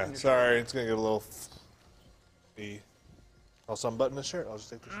 Yeah, sorry, it's gonna get a little. Also, I'm buttoning the shirt. I'll just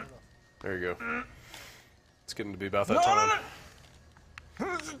take the shirt off. There you go. It's getting to be about that time.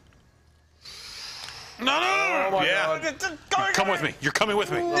 No! Oh my Yeah. god. Come with me. You're coming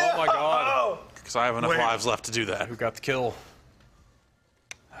with me. Oh my god. Because I have enough lives left to do that. Who got the kill?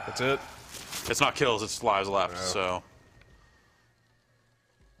 That's it. It's not kills, it's lives left, so.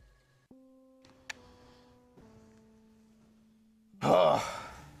 A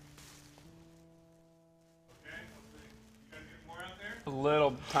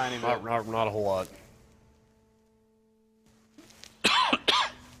little tiny bit. Not a whole lot.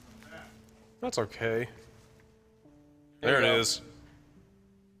 That's okay. There it is.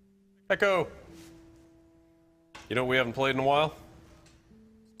 Echo. You know what we haven't played in a while?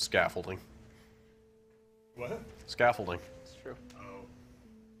 Scaffolding. What? Scaffolding. It's true.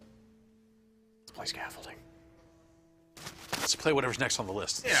 Let's play scaffolding. Let's play whatever's next on the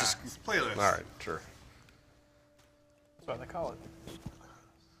list. Yeah, it's playlist. All right, sure. That's what they call it.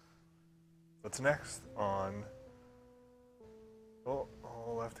 What's next on? Oh,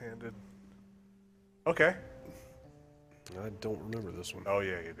 left-handed. Okay. I don't remember this one. Oh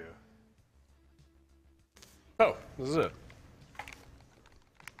yeah, you do. Oh, this is it.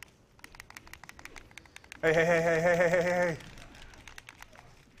 Hey.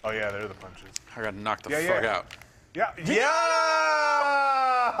 Oh yeah, they're the punches. I gotta knock the Yeah, fuck yeah. out. Yeah. Yeah.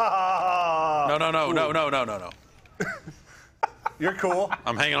 No. You're cool.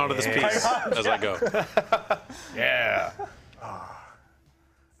 I'm hanging on to this piece as I go. Yeah.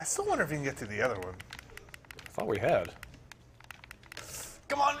 I still wonder if you can get to the other one. I thought we had.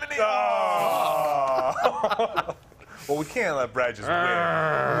 Come on, Vinny! Well, we can't let Brad just win.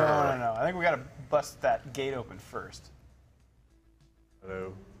 No. I think we gotta bust that gate open first.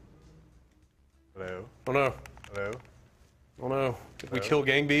 Hello. Hello. Oh no. Hello. Oh no. Did we kill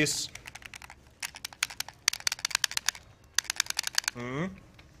gang beasts?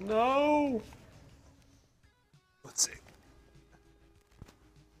 No. Let's see.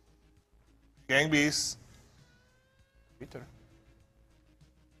 Gang beasts.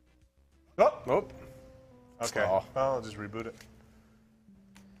 Oh. Oh. Okay. Oh. Well, I'll just reboot it.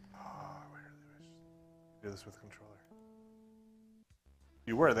 Oh, I really wish do this with a controller.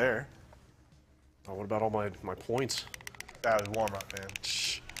 You were there. Oh, what about all my points? That was warm up, man.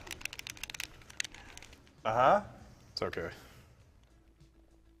 Shh. Uh-huh. It's okay.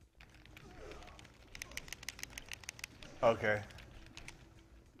 Okay.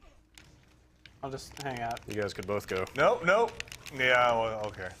 I'll just hang out. You guys could both go. Nope. Yeah, well,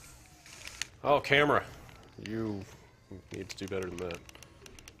 okay. Oh, camera. You need to do better than that.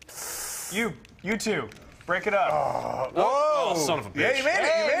 You two, break it up. Whoa! Oh, son of a bitch. Yeah, you made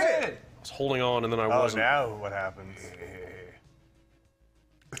it. You made it. I was holding on and then I Oh, wasn't. now what happens?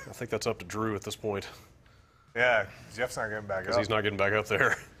 I think that's up to Drew at this point. Yeah, Jeff's not getting back Because up. he's not getting back up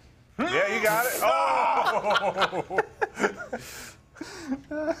there. Yeah, you got it. Oh!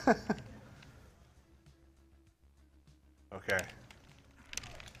 Okay.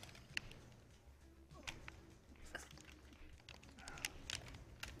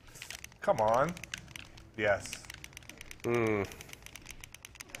 Come on. Yes. No,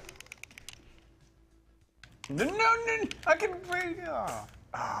 I can break it. Oh.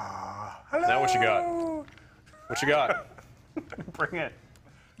 Hello. Now what you got? What you got? Bring it.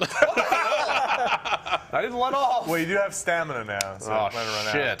 I didn't let off. Well, you do have stamina now, so Oh, let it run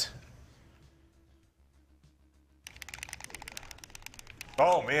out. shit.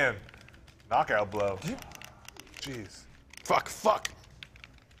 Oh, man. Knockout blow. Jeez. Fuck.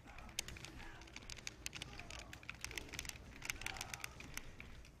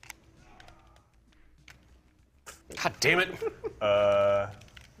 God damn it.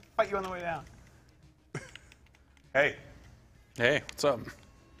 Fight you on the way down. Hey. Hey, what's up?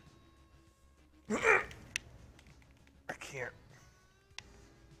 I can't.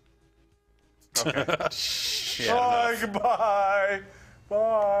 Okay. Shit. Bye, goodbye.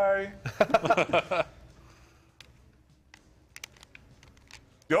 Bye.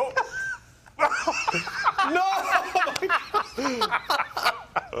 Yo.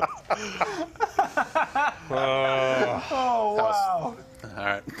 Oh, wow. All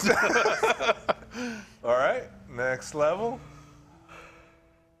right. All right. Next level.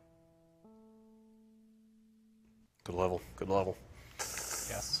 Good level. Good level.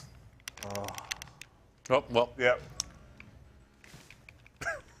 Yes. Oh, well. Yep.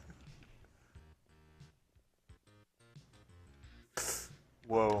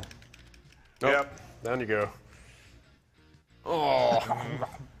 Whoa. Oh, Yep. Down you go. Oh.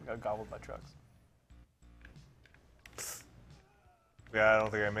 Got gobbled by trucks. Yeah, I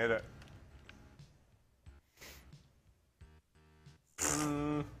don't think I made it.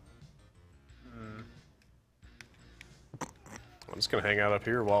 I'm just gonna hang out up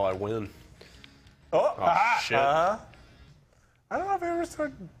here while I win. Oh, shit. I don't know if I ever saw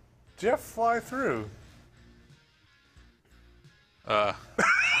Jeff fly through. Well,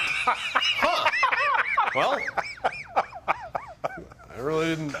 I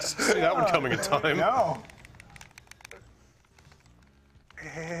really didn't see that one coming in time. No.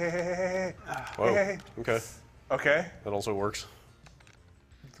 Whoa. Okay. Okay. That also works.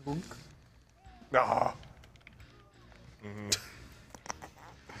 No.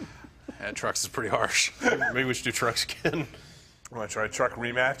 Yeah, trucks is pretty harsh. Maybe we should do trucks again. I'm gonna try a truck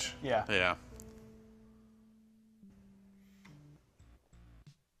rematch. Yeah. Yeah.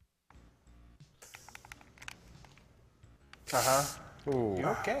 Ooh. You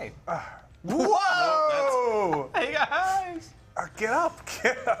okay? Whoa! Hey guys. Get up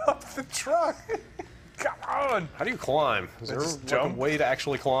the truck. Come on. How do you climb? Is there Just like jump. a way to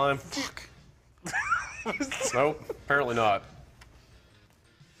actually climb? Nope, apparently not.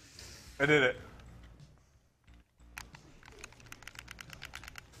 I did it.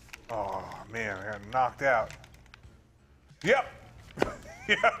 Oh man, I got knocked out. Yep.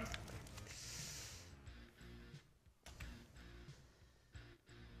 Yep.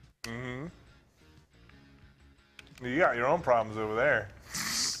 You got your own problems over there.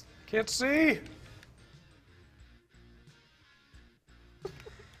 Can't see.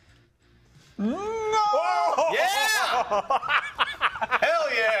 Hell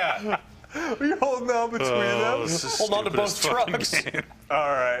yeah! Are you holding on between them? This is Hold on to both stupidest fucking trucks. game. All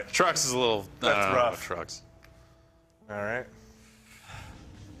right. Trucks is a little. That's rough. Trucks. All right.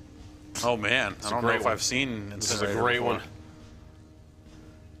 Oh man, I don't know great if one. I've seen. This is a Incinerator great before. one.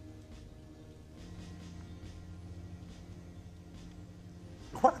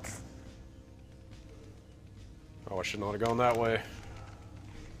 What? Oh, I should not have gone that way.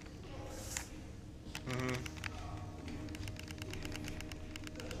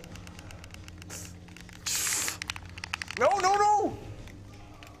 No, no, no!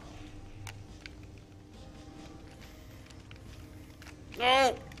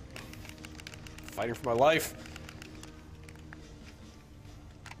 No! Fighting for my life.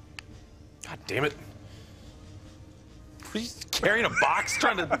 God damn it. Are you carrying a box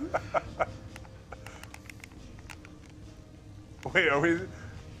trying to? Wait, are we? Is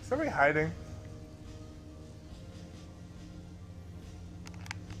somebody hiding?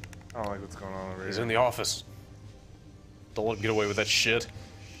 I don't like what's going on over He's here. in the office. Don't let him get away with that shit.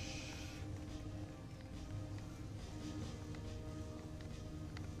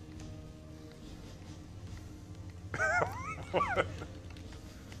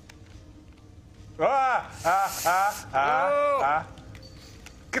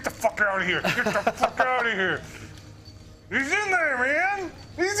 Get the fuck out of here! Get the fuck out of here! He's in there, man!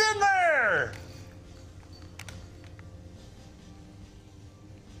 He's in there!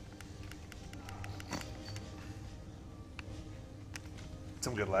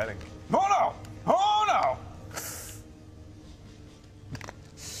 Some good lighting. Oh no! Oh no!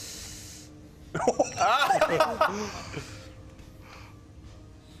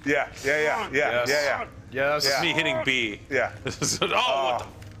 Yeah. Yes. Yes. Yeah. Me hitting B. Yeah. This is, what the?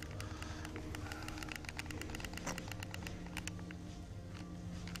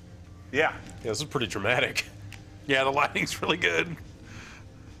 Yeah. Yeah, this is pretty dramatic. Yeah, the lighting's really good.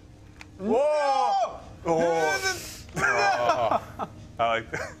 Whoa! Oh. I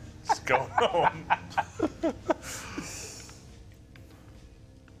like that. Just go home.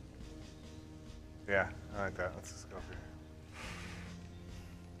 Yeah, I like that. Let's just go up here.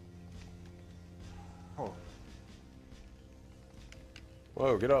 Oh.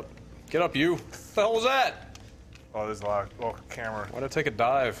 Whoa, get up. Get up, you. What the hell was that? Oh, there's a lot of camera. Why'd I take a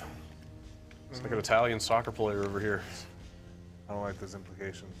dive? It's like an Italian soccer player over here. I don't like those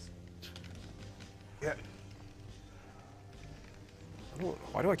implications. Yeah.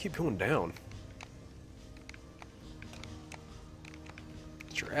 Why do I keep going down?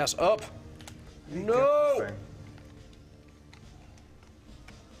 Get your ass up. No!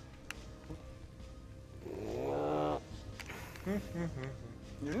 Thing.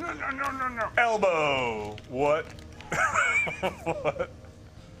 No. Elbow. What? What?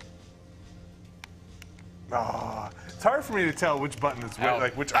 Ah, it's hard for me to tell which button is which, Ow.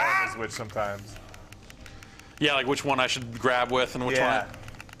 like which arm is which sometimes. Yeah, like which one I should grab with and which Yeah. one.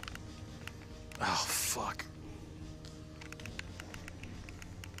 Oh fuck.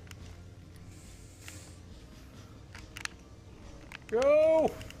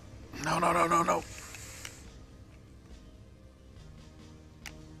 Go! No.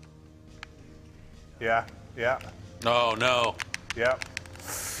 Yeah. Yeah. Oh, no. Yep.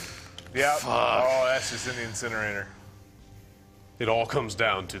 Yep. Oh, that's just in the incinerator. It all comes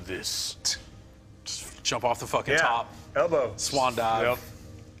down to this. Just jump off the fucking Yeah. top. Elbow. Swan dive. Yep.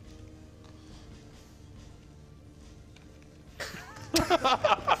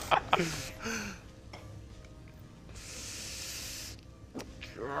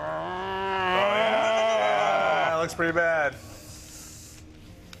 Yeah, that looks pretty bad.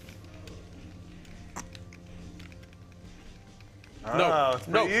 No, it's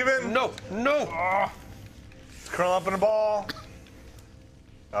no, pretty even. no, no. It's curling up in a ball.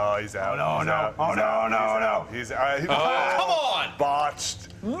 Oh, he's out. no, He's no. out. Oh, He's no, out. no, He's no. out. He's out. Come on! Botched.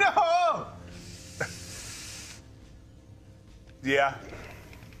 No! Yeah.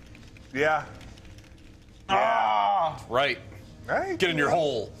 Yeah. Ah! Right. Hey, Get in your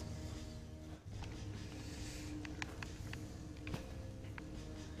hole.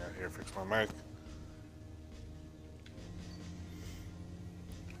 Yeah, here, fix my mic.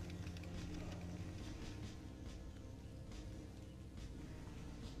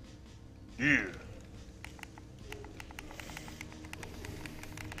 Yeah.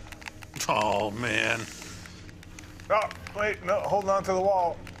 Oh, man. Oh, wait, no, holding on to the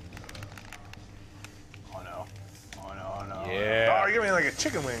wall. Oh no. Oh no, oh no. Oh, Yeah. you're giving me like a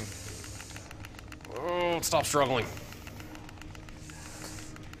chicken wing. Oh, stop struggling.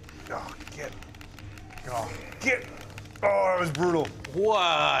 Oh, get. Oh, get. Oh, that was brutal.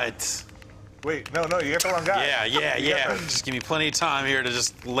 What? Wait, no, you got the wrong guy. Yeah. Just give me plenty of time here to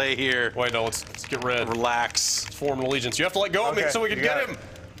just lay here, Wait, no, let's get red. relax. Form an allegiance. You have to let go of me Okay, so we can you get got him. it.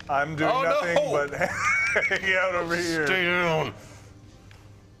 I'm doing Oh, nothing no. but hanging out over here. Stay down.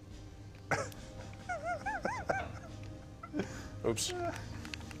 Oops.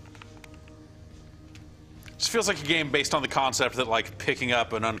 Just feels like a game based on the concept that like picking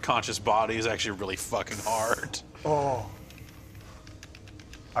up an unconscious body is actually really fucking hard. Oh.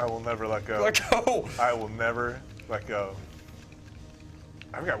 I will never let go. Let go. I will never let go.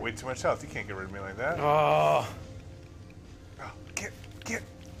 I've got way too much health. You can't get rid of me like that. Oh. Oh, get.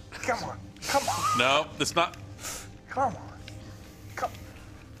 Come on. No, it's not. Come on.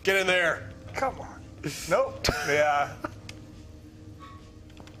 Get in there. Come on. Nope. Yeah.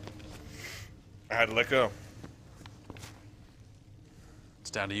 I had to let go. It's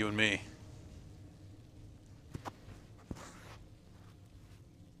down to you and me.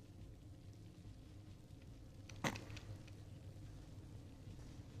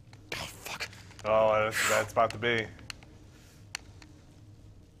 Oh, that's a bad spot to be.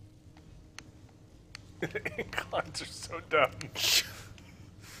 Inclines are so dumb.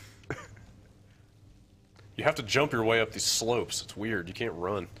 You have to jump your way up these slopes. It's weird. You can't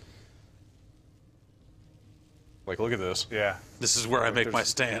run. Like, look at this. Yeah. This is where I make my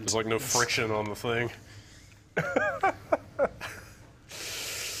stand. There's like no friction on the thing.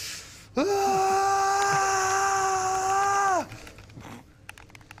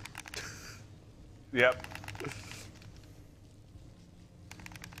 Yep.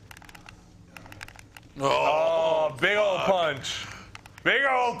 Oh, big old punch. Big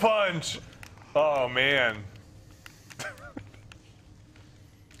old punch. Oh, man.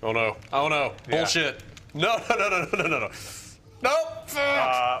 Oh no. Oh no. Yeah. Bullshit. No. Nope.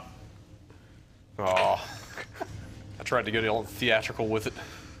 Oh. I tried to get all theatrical with it.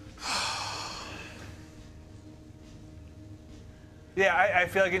 Yeah, I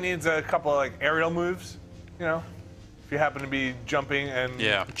feel like it needs a couple of like aerial moves, you know? If you happen to be jumping and...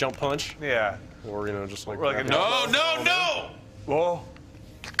 Yeah. Jump punch. Yeah. Or, just like... Or like a No! Whoa.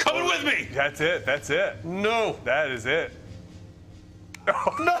 Coming with me! That's it. No. That is it.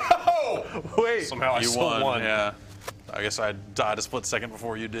 No! Wait. Somehow I You still won. Yeah. I guess I died a split second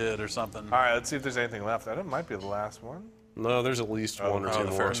before you did or something. All right, let's see if there's anything left. That might be the last one. No, there's at least one or Oh, two the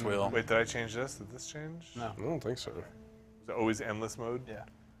more. Ferris wheel. Wait, did I change this? Did this change? No. I don't think so. Is it always endless mode? Yeah.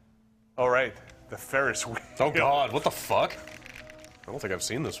 All right, the Ferris wheel. Oh god, what the fuck? I don't think I've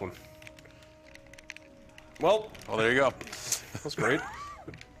seen this one. Well, Well, there you go. that's great.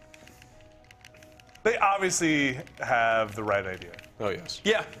 They obviously have the right idea. Oh yes.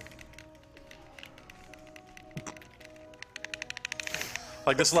 Yeah.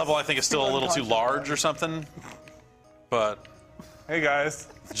 Like this level, I think is still a little too large or something, but Hey guys.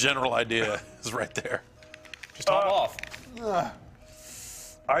 the general idea is right there. Just hop off.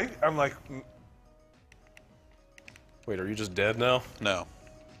 I'm like, Wait, are you just dead now? No,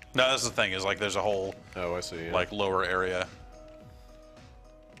 that's the thing is like there's a whole Oh, I see. Yeah. like lower area.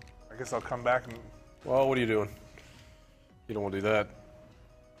 I guess I'll come back and well, what are you doing? You don't want to do that.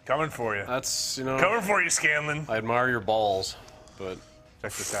 coming for you. That's, Coming for you, Scanlan. I admire your balls, but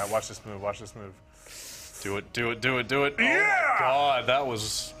Check this out. Watch this move. Watch this move. Do it, do it, do it, do it. Yeah! Oh my god, that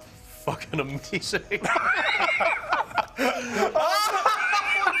was fucking amazing.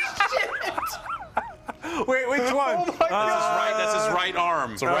 Wait, which one? That's his right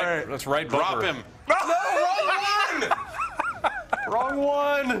arm. That's right Drop bumper. him. Wrong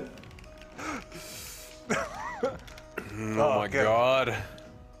one! Oh my god.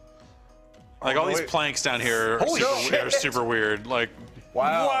 Like all these wait. planks down here are super weird. Like,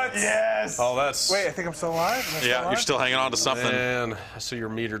 Wow. What? Yes. Oh, that's... Wait, I think I'm still alive. Am I still yeah, alive? you're still hanging on to something. Man, I see your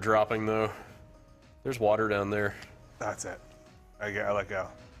meter dropping, though. There's water down there. That's it. I let go.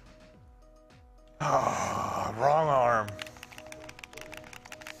 Oh, wrong arm.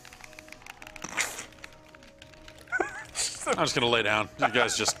 I'm just gonna lay down. You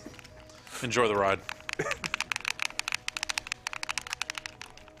guys just enjoy the ride.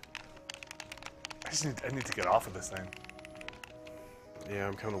 I need to get off of this thing. Yeah,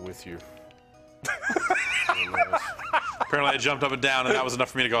 I'm kind of with you. Apparently, I jumped up and down, and that was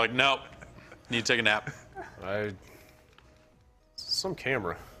enough for me to go like, nope, need to take a nap. Some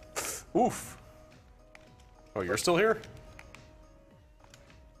camera. Oof. Oh, you're still here?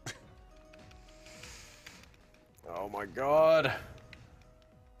 Oh my god.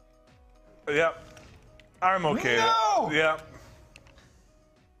 Yep. I'm okay. No! Yep.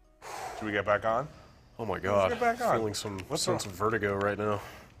 Should we get back on? Oh my god. get back on. Feeling some What's sense of vertigo right now.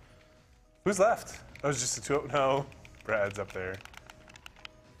 Who's left? That was just the two. No. Brad's up there.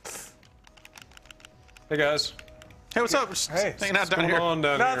 Hey guys. Hey, what's up? Just Hey, hanging out What's down going here. on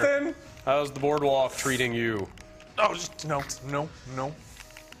down here? Nothing. How's the boardwalk treating you? Oh, just No. No. No.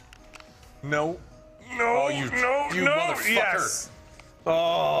 No. No. Oh, you no. motherfucker. Yes.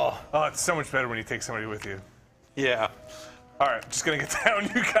 Oh. Oh, it's so much better when you take somebody with you. yeah. All right, just gonna get down.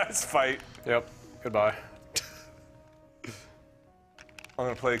 You guys fight. Yep. Goodbye. I'm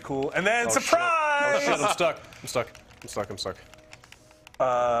gonna play cool, and then Oh, shit. surprise! Oh shit, I'm stuck. I'm stuck. I'm stuck. I'm stuck.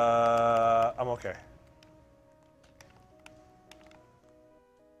 I'm okay.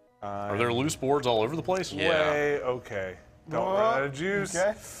 Are there loose boards all over the place? Yeah. Way okay. Don't run out of juice.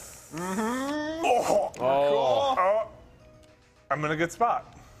 Okay. Oh, Oh. oh. I'm in a good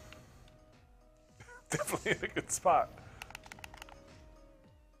spot. Definitely in a good spot.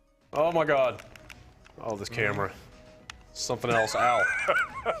 Oh my god. Oh, this camera. Something else. Ow.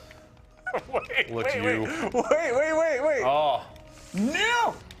 Wait, Look wait, you. wait. Oh.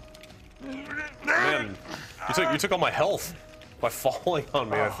 No! Man. You took all my health by falling on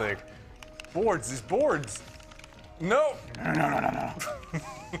me, I think. Boards, these boards. No. No.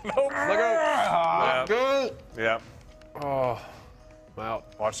 Nope. Let go. Yep. Yep. Oh. I'm out.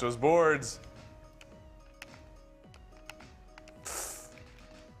 Watch those boards.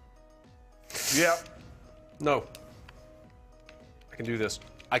 Yep. No. I can do this.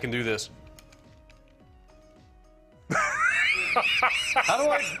 I can do this. How do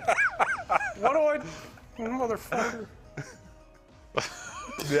I... What do I... Motherfucker.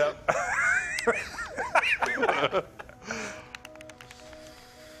 Yep.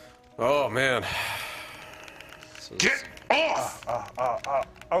 Oh, man. Get off!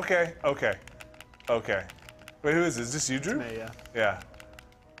 Okay. Wait, who is this? Is this you, Drew? Me, yeah. Yeah.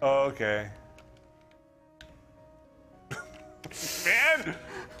 Okay. Man!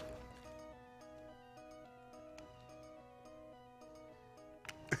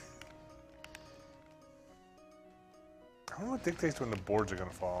 I don't know what dictates when the boards are gonna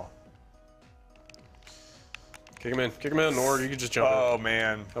fall. Kick him in, or you can just jump Oh in.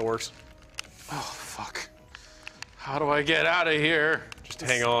 man. That works. Oh, fuck. How do I get out of here? Just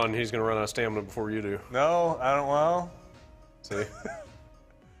hang on. He's going to run out of stamina before you do. No, I don't. Well. See?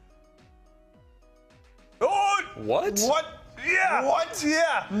 Oh! What? What? Yeah. What?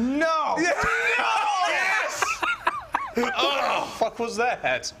 Yeah. No! Yeah. Yes! Oh, fuck was that?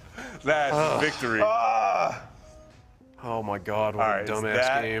 That's victory. Oh my god, what All a right, is dumbass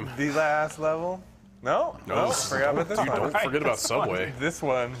that game. the last level? No. No. Forgot about this Dude, one. don't forget about Subway. This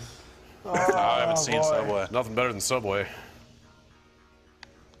one. I haven't seen Subway. Nothing better than Subway.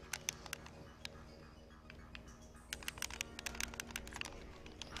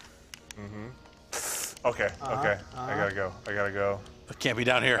 Okay. Okay. I gotta go. I can't be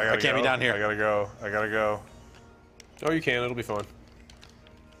down here. I can't be down I here. gotta go. Oh, you can. It'll be fun.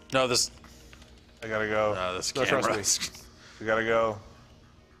 No, this I gotta go. this No, trust camera. I gotta go.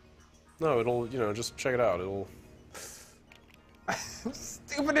 No, it'll, just check it out. It'll...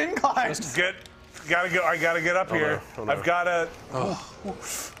 Stupid incline. Gotta go. I gotta get up here. no. Oh, no. I've gotta.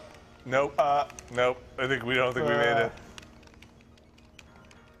 Nope. Nope. I think we don't think we made it.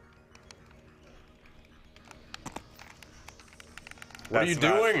 What are you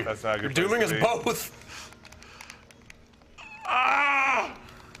doing? That's not a You're good dooming place us to be. both. Ah!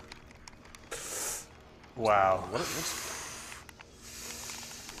 Wow.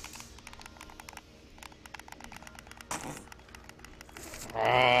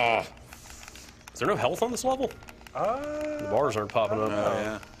 Ah. Is there no health on this level? The bars aren't popping up. Oh,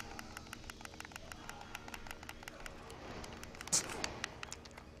 yeah.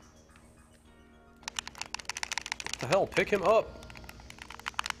 What the hell? Pick him up.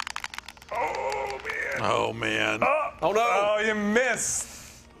 Oh man. Oh, man. Oh no! Oh, you missed.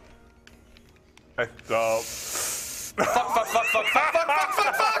 Oh.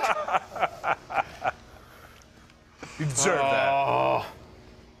 You deserve that. Oh.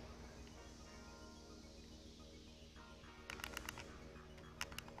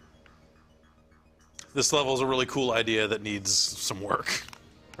 This level is a really cool idea that needs some work.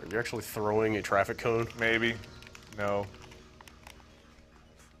 Are you actually throwing a traffic cone? Maybe. No.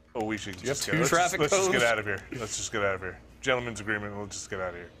 Oh, we should just have go. two traffic Let's just cones? get out of here. Let's just get out of here. Gentlemen's agreement. We'll just get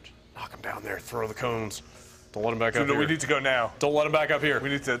out of here. Knock him down there. Throw the cones. Don't let him back So up no, here. we need to go now. Don't let him back up here. We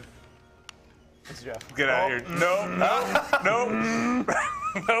need to It's Jeff. get out of here. No.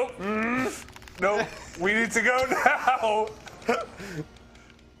 Nope. Nope. We need to go now.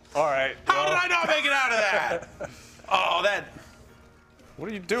 All right. How did I not make it out of that? Oh, that. What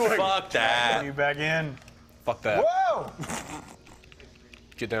are you doing? Fuck that. You back in. Fuck that. Whoa!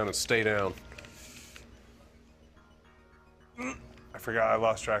 Get down and stay down. I forgot I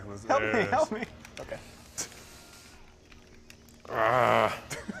lost track of this. Help There me, it is. help me. Okay.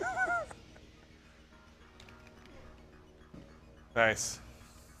 Nice.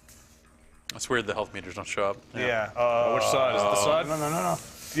 That's weird the health meters don't show up. Yeah. Which side? Is it this side? No.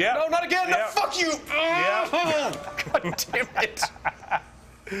 Yeah. No, not again! Yeah. No, fuck you! Yeah. God damn it!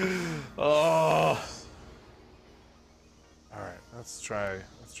 Oh. All right. Let's try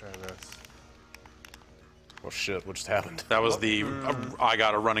this. Oh shit! What just happened? That was the I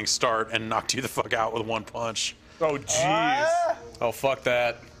got a running start and knocked you the fuck out with one punch. Oh, jeez. Oh fuck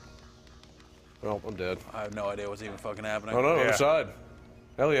that! Well, I'm dead. I have no idea what's even fucking happening. Oh no, Yeah. other side.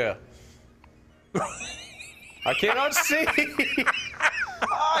 Hell yeah. I cannot see.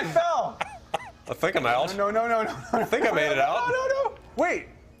 Oh, I fell. I think I'm out. No. I think I made it out. No. Wait.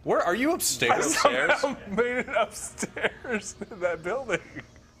 Where are you upstairs? Somehow made it upstairs in that building.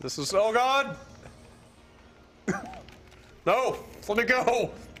 This is. Oh god! No! Let me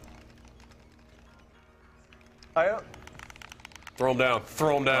go! Throw him down.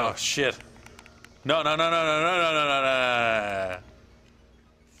 Throw him down. Oh shit. No.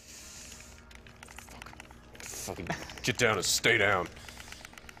 Fucking get down and stay down.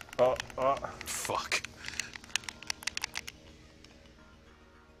 Fuck.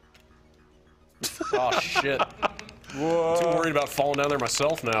 Oh shit. Whoa. Too worried about falling down there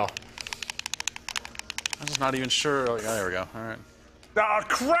myself now. I'm just not even sure. Oh, yeah, there we go. All right. Oh,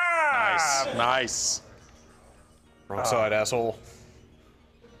 crap! Nice. Wrong side, asshole.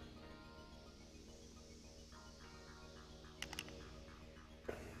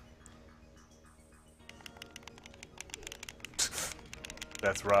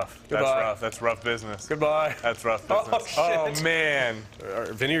 That's rough. Goodbye. That's rough. That's rough business. Goodbye. That's rough Oh, business. shit. Man.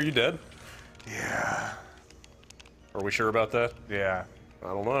 Vinny, are you dead? Yeah. Are we sure about that? Yeah. I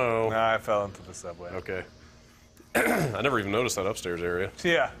don't know. No, I fell into the subway. Okay. I never even noticed that upstairs area.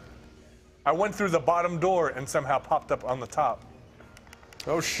 Yeah. I went through the bottom door and somehow popped up on the top.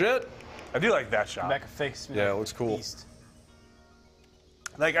 Oh shit! I do like that shot. Back face. Yeah, it looks cool. East.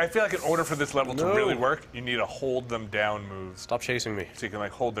 Like, I feel like in order for this level to No. really work, you need to hold them down moves. Stop chasing me. So you can,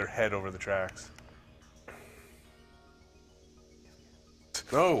 like, hold their head over the tracks.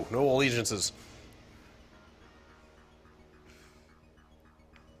 No, no allegiances.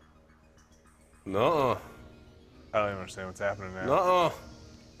 Nuh-uh. I don't even understand what's happening now. Nuh-uh.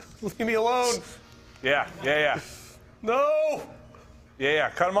 Leave me alone. Yeah. No! Yeah,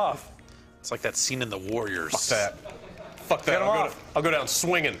 cut them off. It's like that scene in The Warriors. Fuck that. Fuck that. Get him off. I'll go down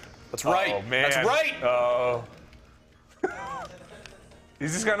swinging. That's right. Oh, man. That's right. Oh.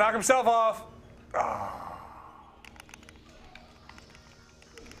 He's just gonna knock himself off.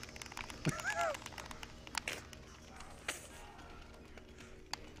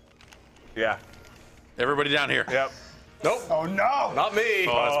 Yeah. Everybody down here. Yep. Nope. Oh no! Not me.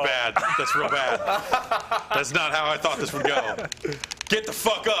 Oh, that's bad. That's real bad. That's not how I thought this would go. Get the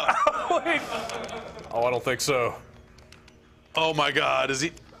fuck up. Oh, I don't think so. Oh my god, is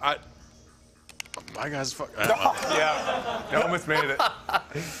he? My guy's fuck. Yeah. You almost made it.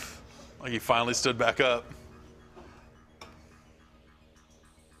 Like he finally stood back up.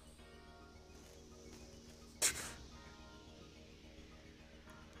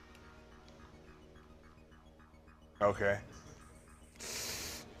 Okay.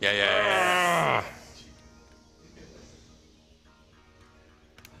 Yeah.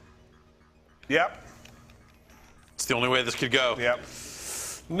 Yep. It's the only way this could go. Yep.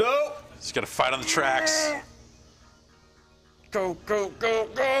 No! Just gotta fight on the tracks. Go, go, go,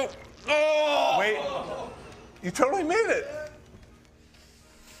 go! Oh! Wait. You totally made it.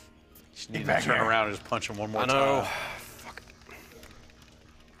 Just need to turn around and just punch him one more I know. time. Fuck.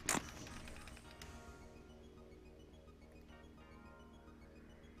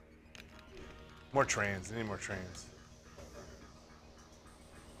 More trains. I need more trains.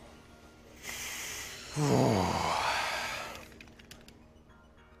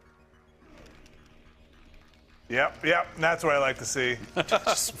 Yep. That's what I like to see.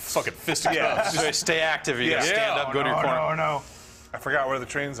 Just fucking fisting Yeah. cups. Just stay active. You gotta stand up, go to your corner. Oh, no. I forgot where the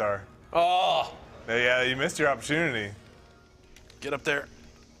trains are. Oh! Yeah, you missed your opportunity. Get up there.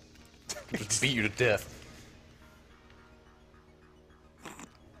 Just beat you to death.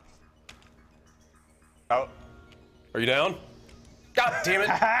 Out. Are you down? God damn it!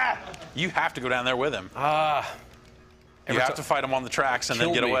 You have to go down there with him. You have to fight him on the tracks and then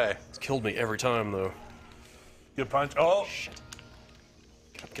Killed get me. away. It's killed me every time, though. Good punch. Oh.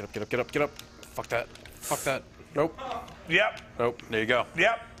 Get up, get up, get up, get up. Fuck that. Fuck that. Nope. Yep. Nope. There you go.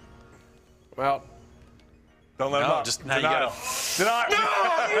 Yep. I'm out. Don't let him No, up. just now you Denial. gotta. Denial.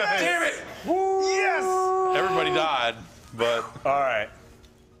 Damn it! Yes. Everybody died, but All right.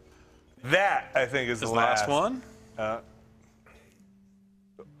 That, I think, is the this last one.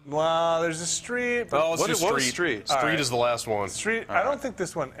 Well, there's a street. But Oh, it's What just is street. street? Street Alright. is the last one. street. I don't think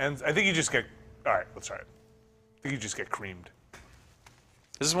this one ends. I think you just get. All right, let's try it. I think you just get creamed.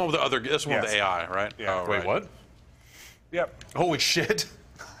 This is one with the other. This is one with the Yes. AI, right? Yeah. Oh, Wait, right. what? Yep. Holy shit.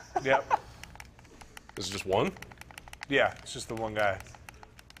 Yep. This is just one? Yeah, it's just the one guy.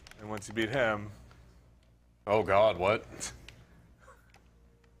 And once you beat him, Oh god, what?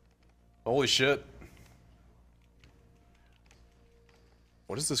 Holy shit.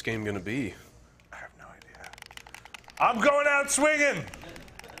 What is this game gonna be? I have no idea. I'm going out swinging.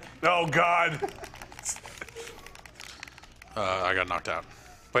 Oh God. I got knocked out.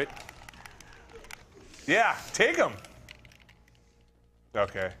 Wait. Yeah, take him.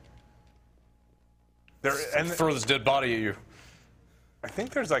 Okay. There and Throw this dead body at you. I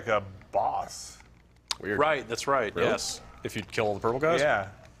think there's like a boss. Weird. Right. That's right. Really? Yes. If you kill all the purple guys? Yeah.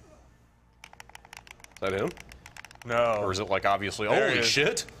 Is that him? No. Or is it like obviously, There he holy is.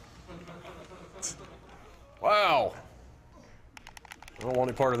 shit? Wow. I don't want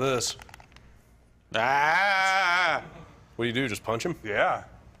any part of this. Ah! What do you do? Just punch him? Yeah.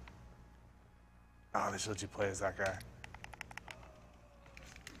 Oh, they should let you play as that guy.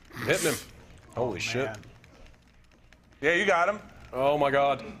 Hitting him. Holy shit. Man. Yeah, you got him. Oh my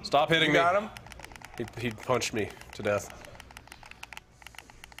god. Stop hitting You me. got him. He punched me to death.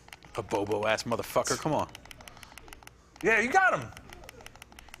 A bobo ass motherfucker. Come on. Yeah, you got him.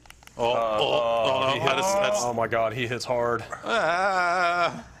 Oh no. That's Oh my god, he hits hard.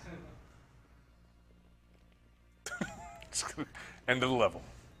 ah. End of the level.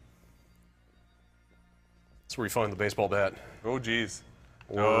 That's where you find the baseball bat. Oh, geez.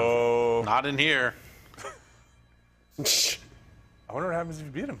 Or- Oh. Not in here. I wonder what happens if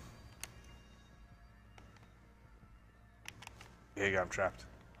you beat him. Yeah, you got him trapped.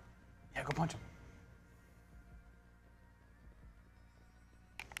 Yeah, go punch him.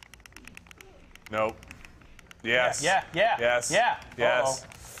 Nope. Yes. Yeah. Yes. Yeah. Yes.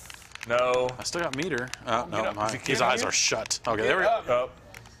 No. I still got meter. Oh, no, up. Is he his killing eyes you? are shut. Okay, there we go. Oh.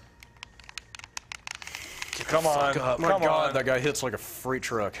 Come on. Oh my Come god, on. that guy hits like a freight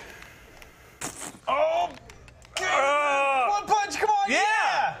truck. Oh. One punch, come on!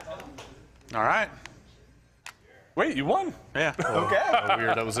 Yeah. All right. Wait, you won. Yeah. Okay. Oh,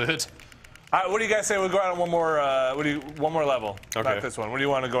 weird, that was it. What do you guys say? We'll go out on one more. One more level. Okay. Not this one. What do you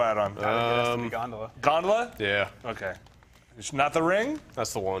want to go out on? Gondola. Gondola. Yeah, Okay. It's not the ring.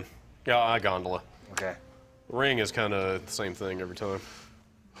 that's the one. Yeah, gondola. Okay. Ring is kind of the same thing every time.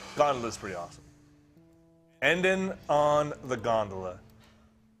 Gondola's pretty awesome. Ending on the gondola.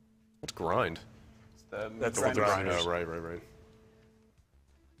 What's grind? That's the grinders. grinders. Oh, right.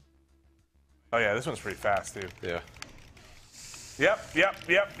 Oh yeah, this one's pretty fast too. Yeah.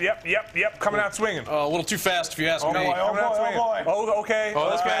 Yep. Coming out swinging. A little too fast if you ask me. Coming out swinging. boy. Oh, okay. Oh,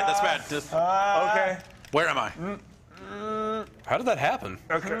 that's bad. That's bad. Just- Okay. where am I? How did that happen?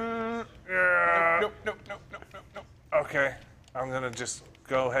 Okay. Yeah. Nope. Okay. I'm gonna just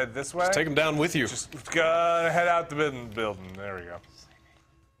go head this way. Take him down with you. Just gonna head out the building. There we go.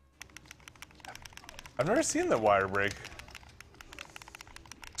 I've never seen the wire break.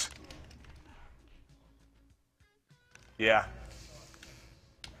 Yeah.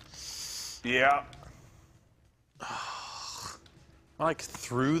 Yeah. Like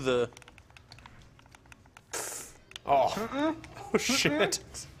through the. Oh, shit.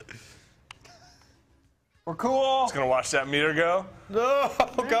 We're cool. Just gonna watch that meter go. No,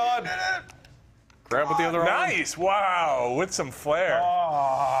 oh God. Grab with the other arm. Nice. Wow. With some flair.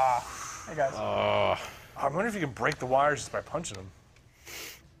 Hey guys. I wonder if you can break the wires just by punching them.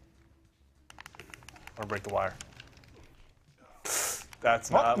 I want to break the wire.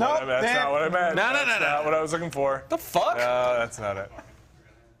 That's not what I meant. That's not what I meant. No. That's not what I was looking for. The fuck? No, that's not it.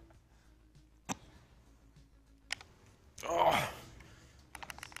 Oh.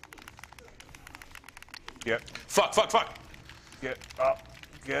 Get Fuck. up.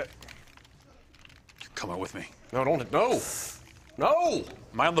 Get. Come on with me. No, don't. No. No.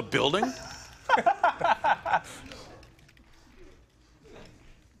 Am I on the building?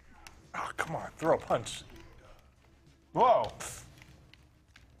 Oh, come on. Throw a punch. Whoa.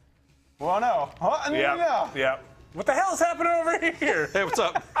 Well, no. Yeah. Yeah. What the hell is happening over here? Hey, what's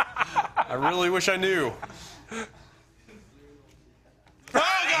up? I really wish I knew.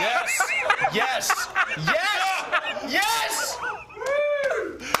 Yes! Yes! Yes! Yes!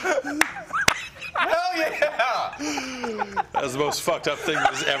 Hell yeah! That was the most fucked up thing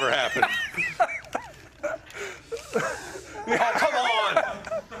that has ever happened. Oh, come on!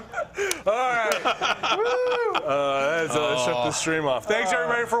 All right. Let's shut the stream off. Thanks,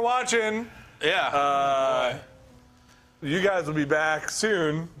 everybody, for watching. Yeah. You guys will be back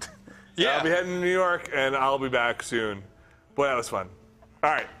soon. Yeah. I'll be heading to New York, and I'll be back soon. Boy, that was fun. All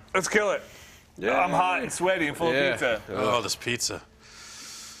right, let's kill it. Yeah. I'm hot and sweaty and full of pizza. Oh, this pizza.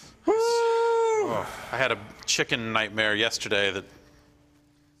 Woo! I had a chicken nightmare yesterday that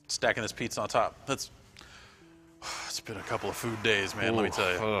stacking this pizza on top. It's been a couple of food days, man, let me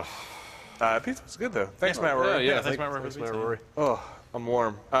tell you. Pizza was good, though. Thanks, Matt Rory. Yeah, thanks, Matt Rory. Thanks, Matt Rory. Oh, I'm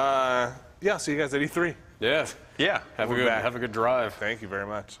warm. Yeah, see you guys at E3. Yeah. Yeah. Have We're back. a good drive. Thank you very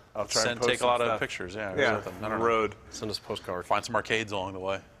much. I'll try and post Take a some lot of stuff. pictures, yeah. Yeah, with them. I on don't the know. road. Send us a postcard. Find some arcades along the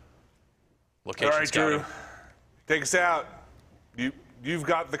way. Location All right, scouting. Drew. Take us out. You've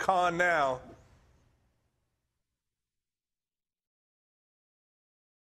got the con now.